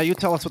 All right, now you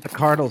tell us what the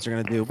Cardinals are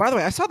going to do. By the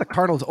way, I saw the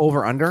Cardinals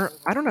over/under.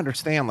 I don't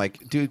understand. I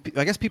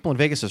guess people in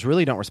Vegas just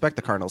really don't respect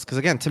the Cardinals because,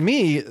 again, to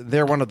me,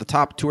 they're one of the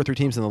top 2 or 3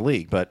 teams in the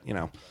league. But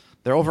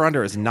their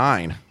over/under is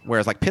 9,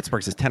 whereas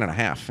Pittsburgh's is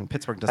 10.5, and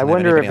Pittsburgh doesn't. I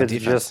wonder have if anybody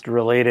it's on defense. just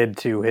related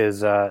to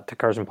his to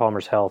Carson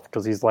Palmer's health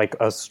because he's like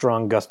a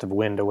strong gust of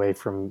wind away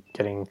from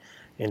getting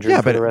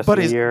injured for the rest of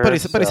the year. But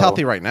he's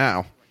healthy right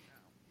now.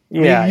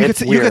 Yeah,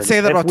 you could say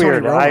that about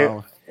Tony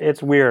Romo.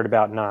 It's weird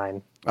about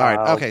 9. All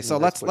right. Okay. So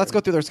let's go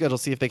through their schedule,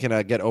 see if they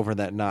can get over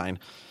that 9.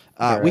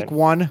 Week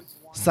 1,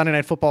 Sunday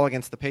Night Football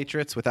against the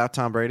Patriots without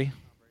Tom Brady.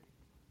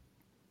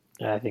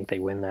 I think they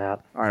win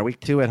that. All right. Week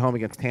 2 at home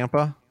against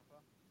Tampa.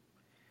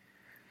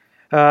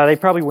 They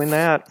probably win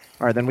that.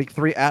 All right. Then week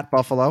 3 at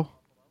Buffalo.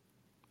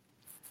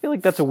 I feel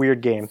like that's a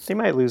weird game. They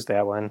might lose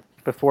that one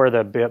before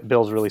the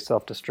Bills really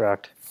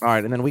self-destruct. All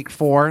right. And then week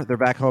 4, they're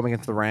back home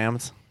against the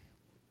Rams.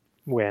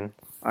 Win.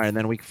 All right. And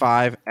then week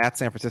 5 at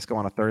San Francisco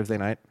on a Thursday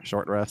night,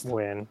 short rest.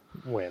 Win.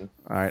 All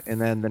right.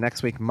 And then the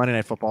next week, Monday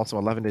Night Football, so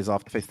 11 days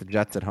off to face the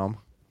Jets at home.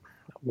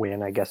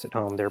 Win, I guess, at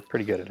home. They're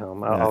pretty good at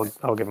home.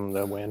 I'll give them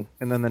the win.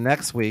 And then the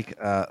next week,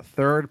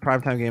 third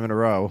primetime game in a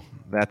row,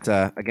 that's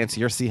against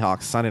your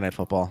Seahawks, Sunday Night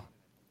Football.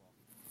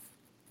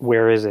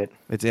 Where is it?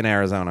 It's in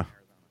Arizona.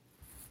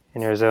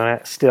 In Arizona?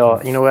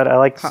 Still, you know what? I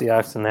like the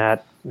Seahawks in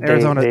that.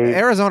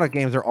 Arizona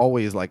games are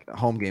always like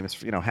home games,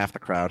 half the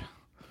crowd.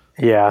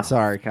 Yeah.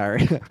 Sorry,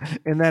 Kyrie.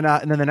 and then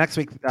the next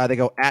week they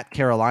go at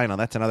Carolina.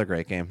 That's another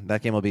great game.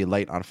 That game will be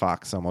late on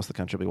Fox, so most of the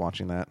country will be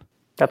watching that.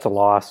 That's a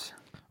loss.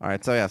 All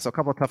right, so a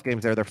couple of tough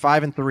games there. They're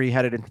 5-3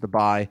 headed into the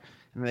bye,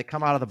 and they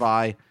come out of the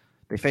bye.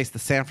 They face the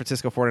San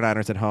Francisco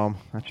 49ers at home.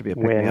 That should be a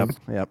pick-me-up.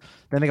 Yep.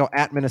 Then they go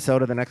at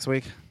Minnesota the next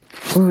week.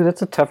 Ooh,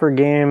 that's a tougher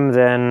game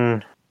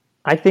than...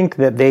 I think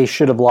that they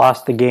should have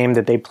lost the game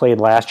that they played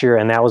last year,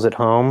 and that was at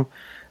home.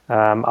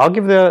 I'll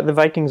give the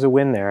Vikings a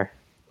win there.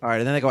 All right,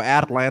 and then they go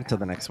at Atlanta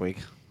the next week.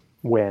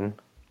 Win.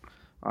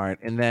 All right,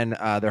 and then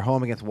they're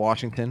home against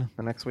Washington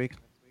the next week.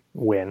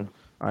 Win.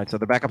 All right, so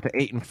they're back up to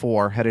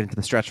 8-4, headed into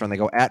the stretch run. They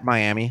go at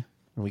Miami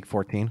in week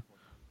 14.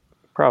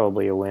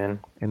 Probably a win.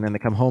 And then they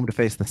come home to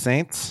face the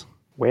Saints.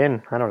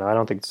 Win. I don't know. I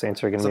don't think the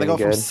Saints are going to be good. So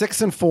they go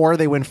from 6-4.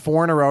 They win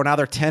 4 in a row. Now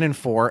they're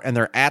 10-4, and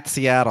they're at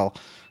Seattle.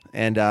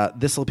 And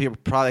this will be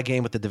probably a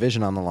game with the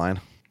division on the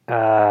line.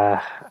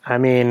 I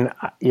mean,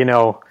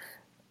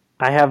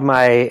 I have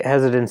my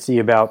hesitancy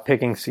about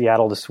picking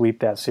Seattle to sweep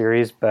that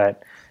series,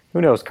 but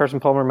who knows? Carson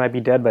Palmer might be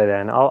dead by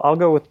then. I'll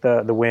go with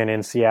the win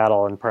in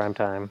Seattle in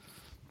primetime.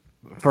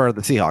 For the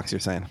Seahawks, you're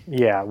saying?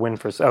 Yeah, win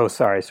for... Oh,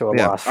 sorry, so a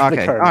loss for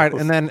okay. the All right,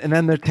 and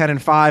then they're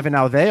 10-5, and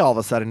now they all of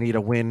a sudden need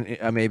a win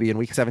maybe in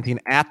Week 17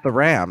 at the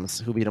Rams,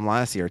 who beat them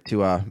last year,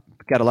 to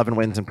get 11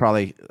 wins and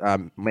probably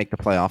make the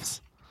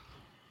playoffs.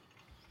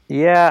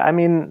 Yeah, I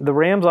mean, the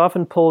Rams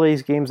often pull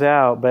these games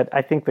out, but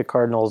I think the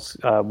Cardinals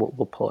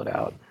will pull it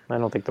out. I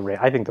think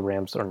the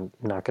Rams are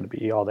not going to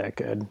be all that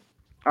good.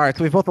 All right,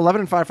 so we've both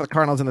 11-5 for the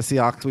Cardinals and the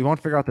Seahawks. We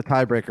won't figure out the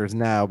tiebreakers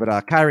now,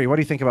 but Kyrie, what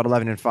do you think about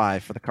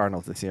 11-5 for the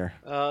Cardinals this year?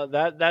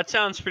 That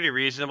sounds pretty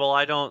reasonable.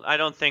 I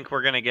don't think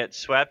we're going to get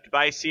swept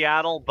by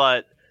Seattle,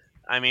 but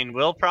I mean,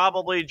 we'll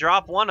probably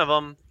drop one of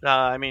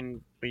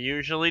them. We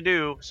usually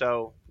do,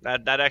 so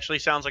that actually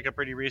sounds like a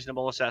pretty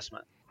reasonable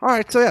assessment. All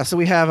right, so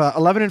we have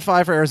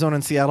 11-5 for Arizona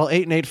and Seattle,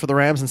 8-8 for the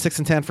Rams, and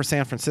 6-10 for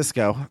San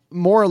Francisco.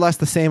 More or less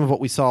the same of what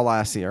we saw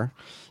last year.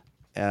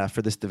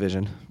 For this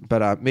division,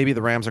 but maybe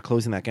the Rams are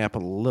closing that gap a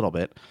little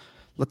bit.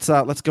 Let's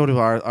go to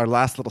our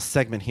last little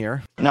segment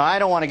here. No, I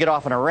don't want to get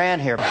off on a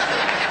rant here.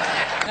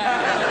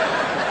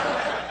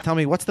 Tell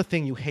me, what's the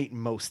thing you hate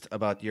most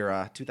about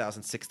your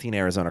 2016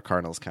 Arizona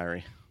Cardinals,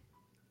 Kyrie?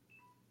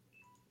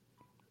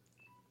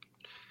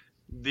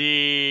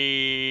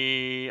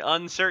 The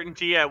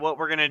uncertainty at what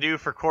we're going to do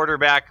for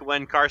quarterback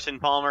when Carson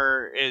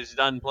Palmer is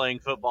done playing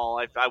football.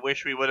 I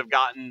wish we would have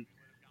gotten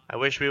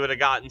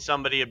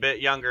somebody a bit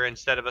younger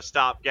instead of a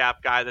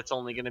stopgap guy that's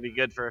only going to be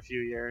good for a few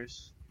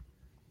years.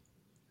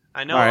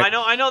 I know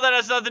that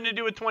has nothing to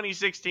do with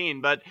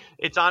 2016, but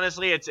it's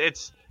honestly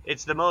it's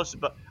the most.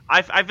 But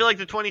I feel like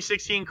the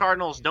 2016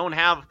 Cardinals don't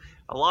have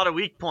a lot of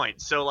weak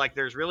points, so like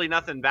there's really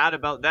nothing bad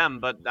about them.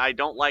 But I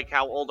don't like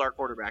how old our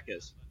quarterback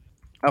is.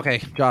 Okay,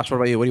 Josh, what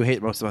about you? What do you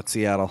hate most about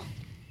Seattle?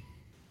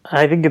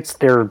 I think it's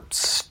their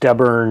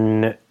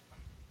stubborn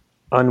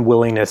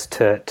unwillingness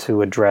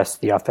to address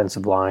the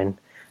offensive line.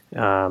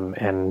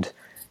 And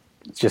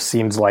it just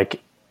seems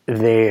like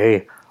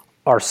they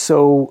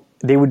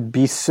would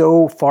be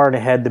so far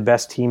ahead the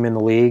best team in the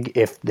league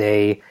if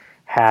they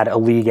had a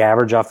league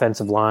average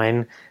offensive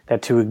line,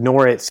 that to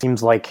ignore it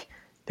seems like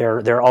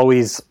they're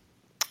always,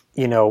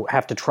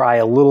 have to try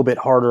a little bit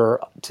harder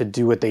to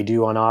do what they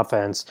do on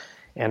offense.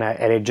 And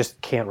I just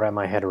can't wrap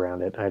my head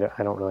around it. I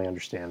don't really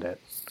understand it.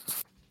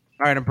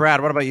 All right, and Brad,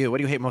 what about you? What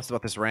do you hate most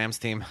about this Rams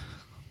team?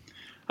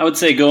 I would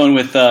say going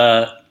with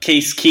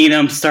Case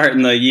Keenum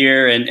starting the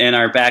year, and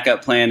our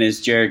backup plan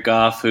is Jared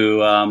Goff,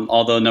 who,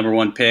 although number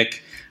one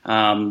pick,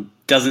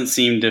 doesn't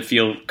seem to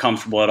feel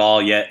comfortable at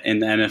all yet in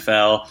the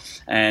NFL.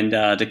 And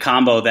to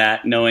combo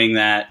that, knowing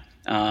that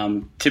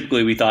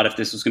typically we thought if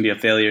this was going to be a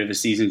failure of the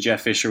season,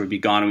 Jeff Fisher would be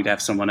gone and we'd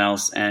have someone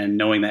else, and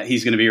knowing that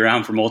he's going to be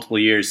around for multiple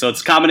years. So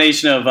it's a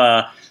combination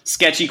of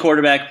sketchy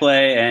quarterback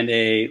play and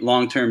a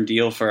long-term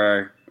deal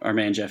for our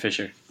man Jeff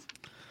Fisher.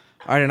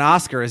 All right, and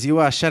Oscar, as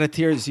you shed a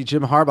tear, you see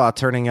Jim Harbaugh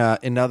turning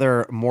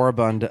another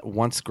moribund,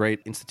 once great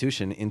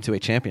institution into a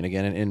champion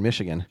again in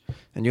Michigan.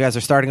 And you guys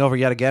are starting over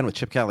yet again with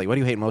Chip Kelly. What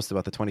do you hate most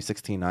about the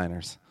 2016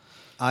 Niners?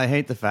 I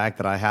hate the fact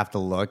that I have to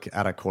look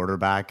at a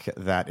quarterback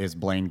that is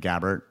Blaine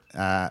Gabbert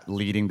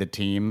leading the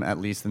team, at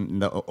least in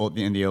the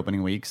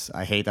opening weeks.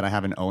 I hate that I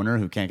have an owner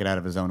who can't get out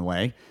of his own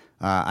way.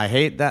 I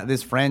hate that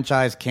this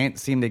franchise can't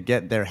seem to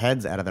get their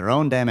heads out of their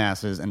own damn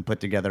asses and put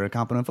together a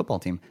competent football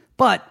team.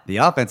 But the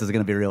offense is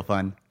going to be real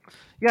fun.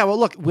 Yeah, well,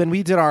 look, when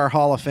we did our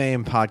Hall of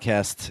Fame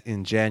podcast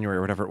in January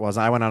or whatever it was,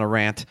 I went on a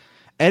rant.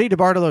 Eddie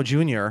DeBartolo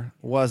Jr.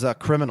 was a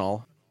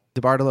criminal.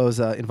 DeBartolo's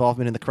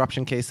involvement in the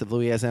corruption case of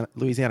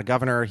Louisiana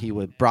governor. He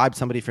would bribe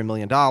somebody for $1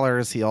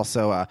 million. He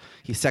also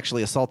he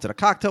sexually assaulted a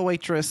cocktail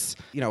waitress.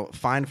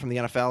 Fined from the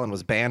NFL and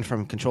was banned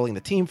from controlling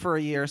the team for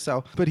a year.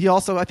 So, but he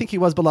also, I think he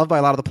was beloved by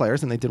a lot of the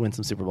players, and they did win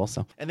some Super Bowls.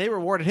 So, and they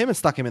rewarded him and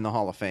stuck him in the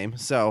Hall of Fame.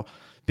 So,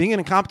 being an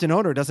incompetent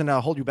owner doesn't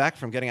hold you back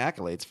from getting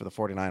accolades for the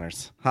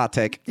 49ers. Hot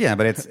take. Yeah,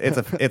 but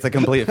it's a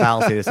complete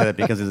fallacy to say that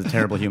because he's a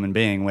terrible human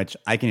being, which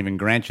I can even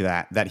grant you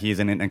that he's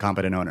an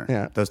incompetent owner.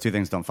 Yeah. Those two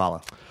things don't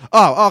follow.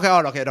 Oh,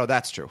 okay. No,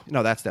 that's true.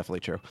 No, that's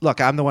definitely true.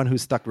 Look, I'm the one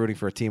who's stuck rooting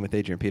for a team with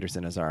Adrian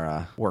Peterson as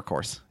our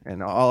workhorse,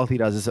 and all he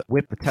does is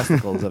whip the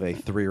testicles of a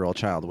 3-year-old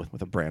child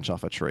with a branch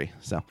off a tree.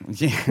 So,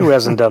 who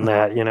hasn't done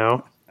that?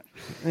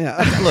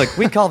 Yeah. Look,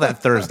 we call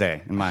that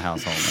Thursday in my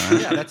household.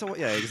 Right?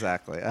 Yeah,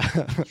 exactly.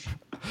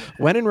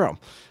 When in Rome.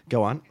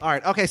 Go on. All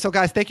right. Okay. So,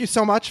 guys, thank you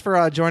so much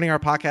for joining our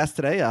podcast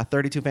today.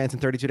 32 fans in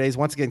 32 days.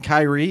 Once again,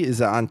 Kyrie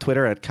is on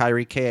Twitter at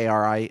Kyrie,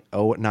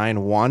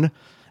 K-A-R-I-091.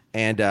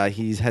 And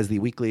he has the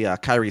weekly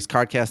Kyrie's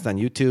Cardcast on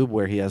YouTube,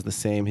 where he has his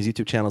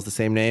YouTube channel is the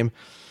same name.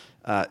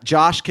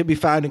 Josh can be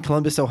found in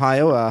Columbus,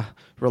 Ohio,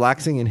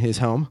 relaxing in his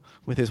home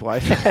with his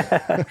wife.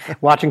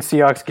 Watching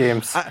Seahawks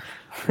games.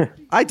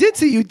 I did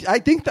see you. I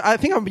think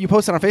you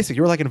posted on Facebook.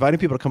 You were like inviting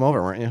people to come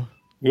over, weren't you?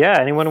 Yeah,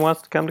 anyone who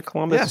wants to come to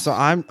Columbus. Yeah, so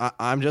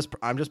I'm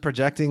just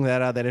projecting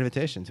that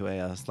invitation to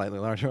a slightly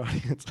larger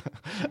audience.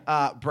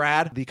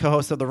 Brad, the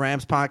co-host of the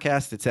Rams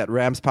podcast, it's at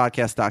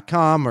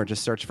ramspodcast.com or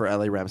just search for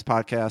LA Rams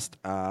Podcast.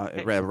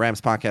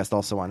 Rams Podcast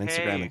also on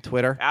Instagram and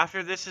Twitter.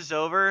 After this is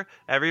over,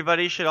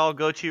 everybody should all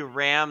go to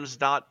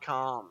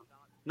rams.com.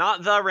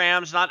 Not the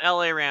Rams, not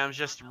LA Rams,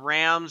 just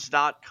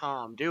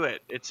rams.com. Do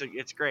it. It's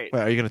great.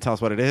 Wait, are you going to tell us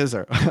what it is?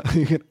 Or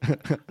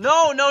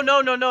No.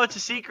 It's a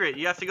secret.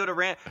 You have to go to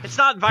Ram. It's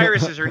not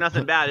viruses or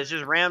nothing bad. It's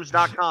just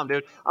rams.com,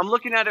 dude. I'm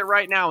looking at it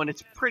right now, and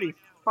it's pretty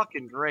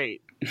fucking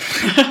great.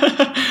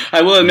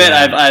 I will admit,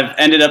 I've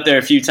ended up there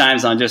a few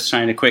times on just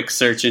trying to quick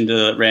search into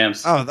the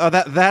Rams. Oh,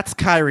 that's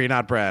Kyrie,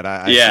 not Brad.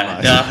 All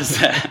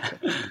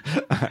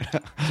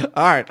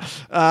right.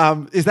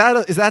 Is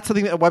that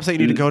something a website you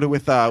need to go to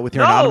with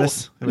your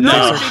anonymous?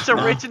 No,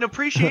 it's an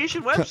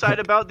appreciation website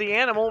about the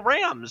animal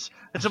rams.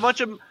 It's a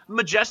bunch of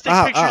majestic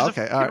pictures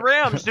of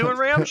rams doing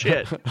ram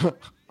shit.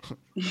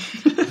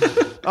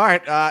 All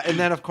right. And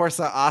then, of course,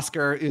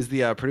 Oscar is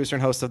the producer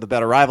and host of the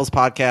Better Rivals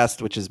podcast,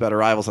 which is Better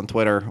Rivals on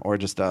Twitter, or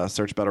just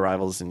search Better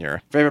Rivals in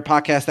your favorite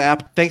podcast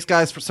app. Thanks,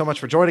 guys, so much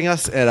for joining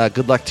us, and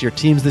good luck to your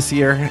teams this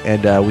year.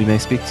 And we may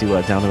speak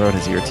to down the road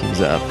as your teams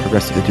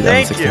progress through the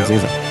 2016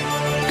 season.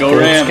 Go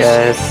Rams,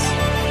 guys.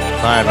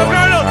 Bye, everyone.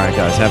 All right,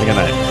 guys. Have a good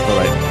night.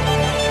 Bye-bye.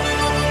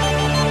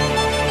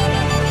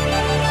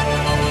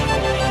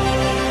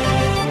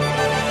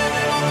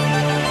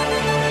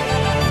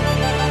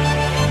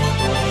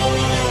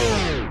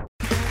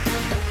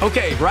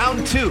 Okay,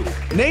 round 2.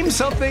 Name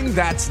something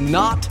that's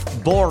not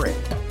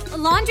boring. A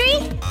laundry?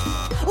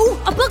 Ooh,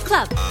 a book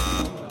club.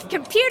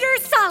 Computer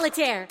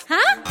solitaire,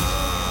 huh?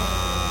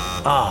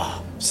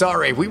 Ah,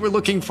 sorry, we were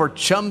looking for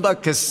Chumba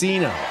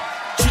Casino.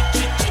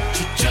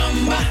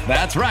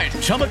 That's right,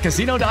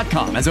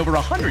 ChumbaCasino.com has over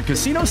 100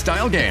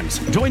 casino-style games.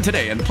 Join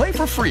today and play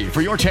for free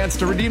for your chance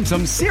to redeem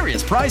some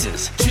serious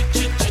prizes.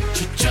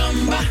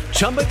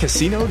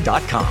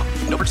 ChumbaCasino.com.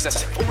 No purchase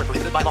necessary. Void where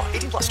prohibited by law.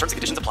 18+. Terms and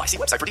conditions apply. See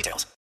website for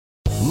details.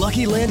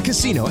 Lucky Land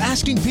Casino,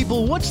 asking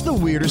people, what's the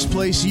weirdest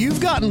place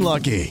you've gotten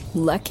lucky?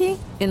 Lucky?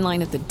 In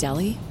line at the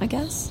deli, I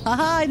guess?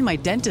 Aha, in my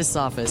dentist's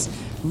office.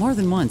 More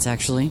than once,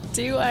 actually.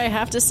 Do I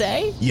have to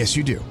say? Yes,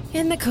 you do.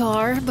 In the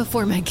car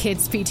before my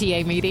kids'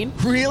 PTA meeting.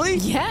 Really?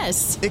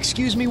 Yes.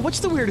 Excuse me,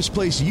 what's the weirdest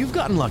place you've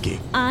gotten lucky?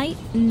 I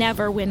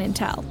never win and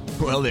tell.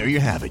 Well, there you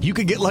have it. You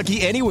can get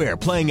lucky anywhere,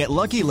 playing at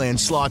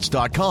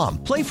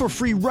LuckyLandSlots.com. Play for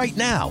free right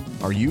now.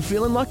 Are you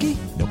feeling lucky?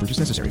 No purchase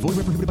necessary. Void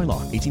where prohibited by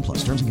law.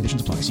 18+. Terms and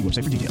conditions apply. See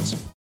website for details.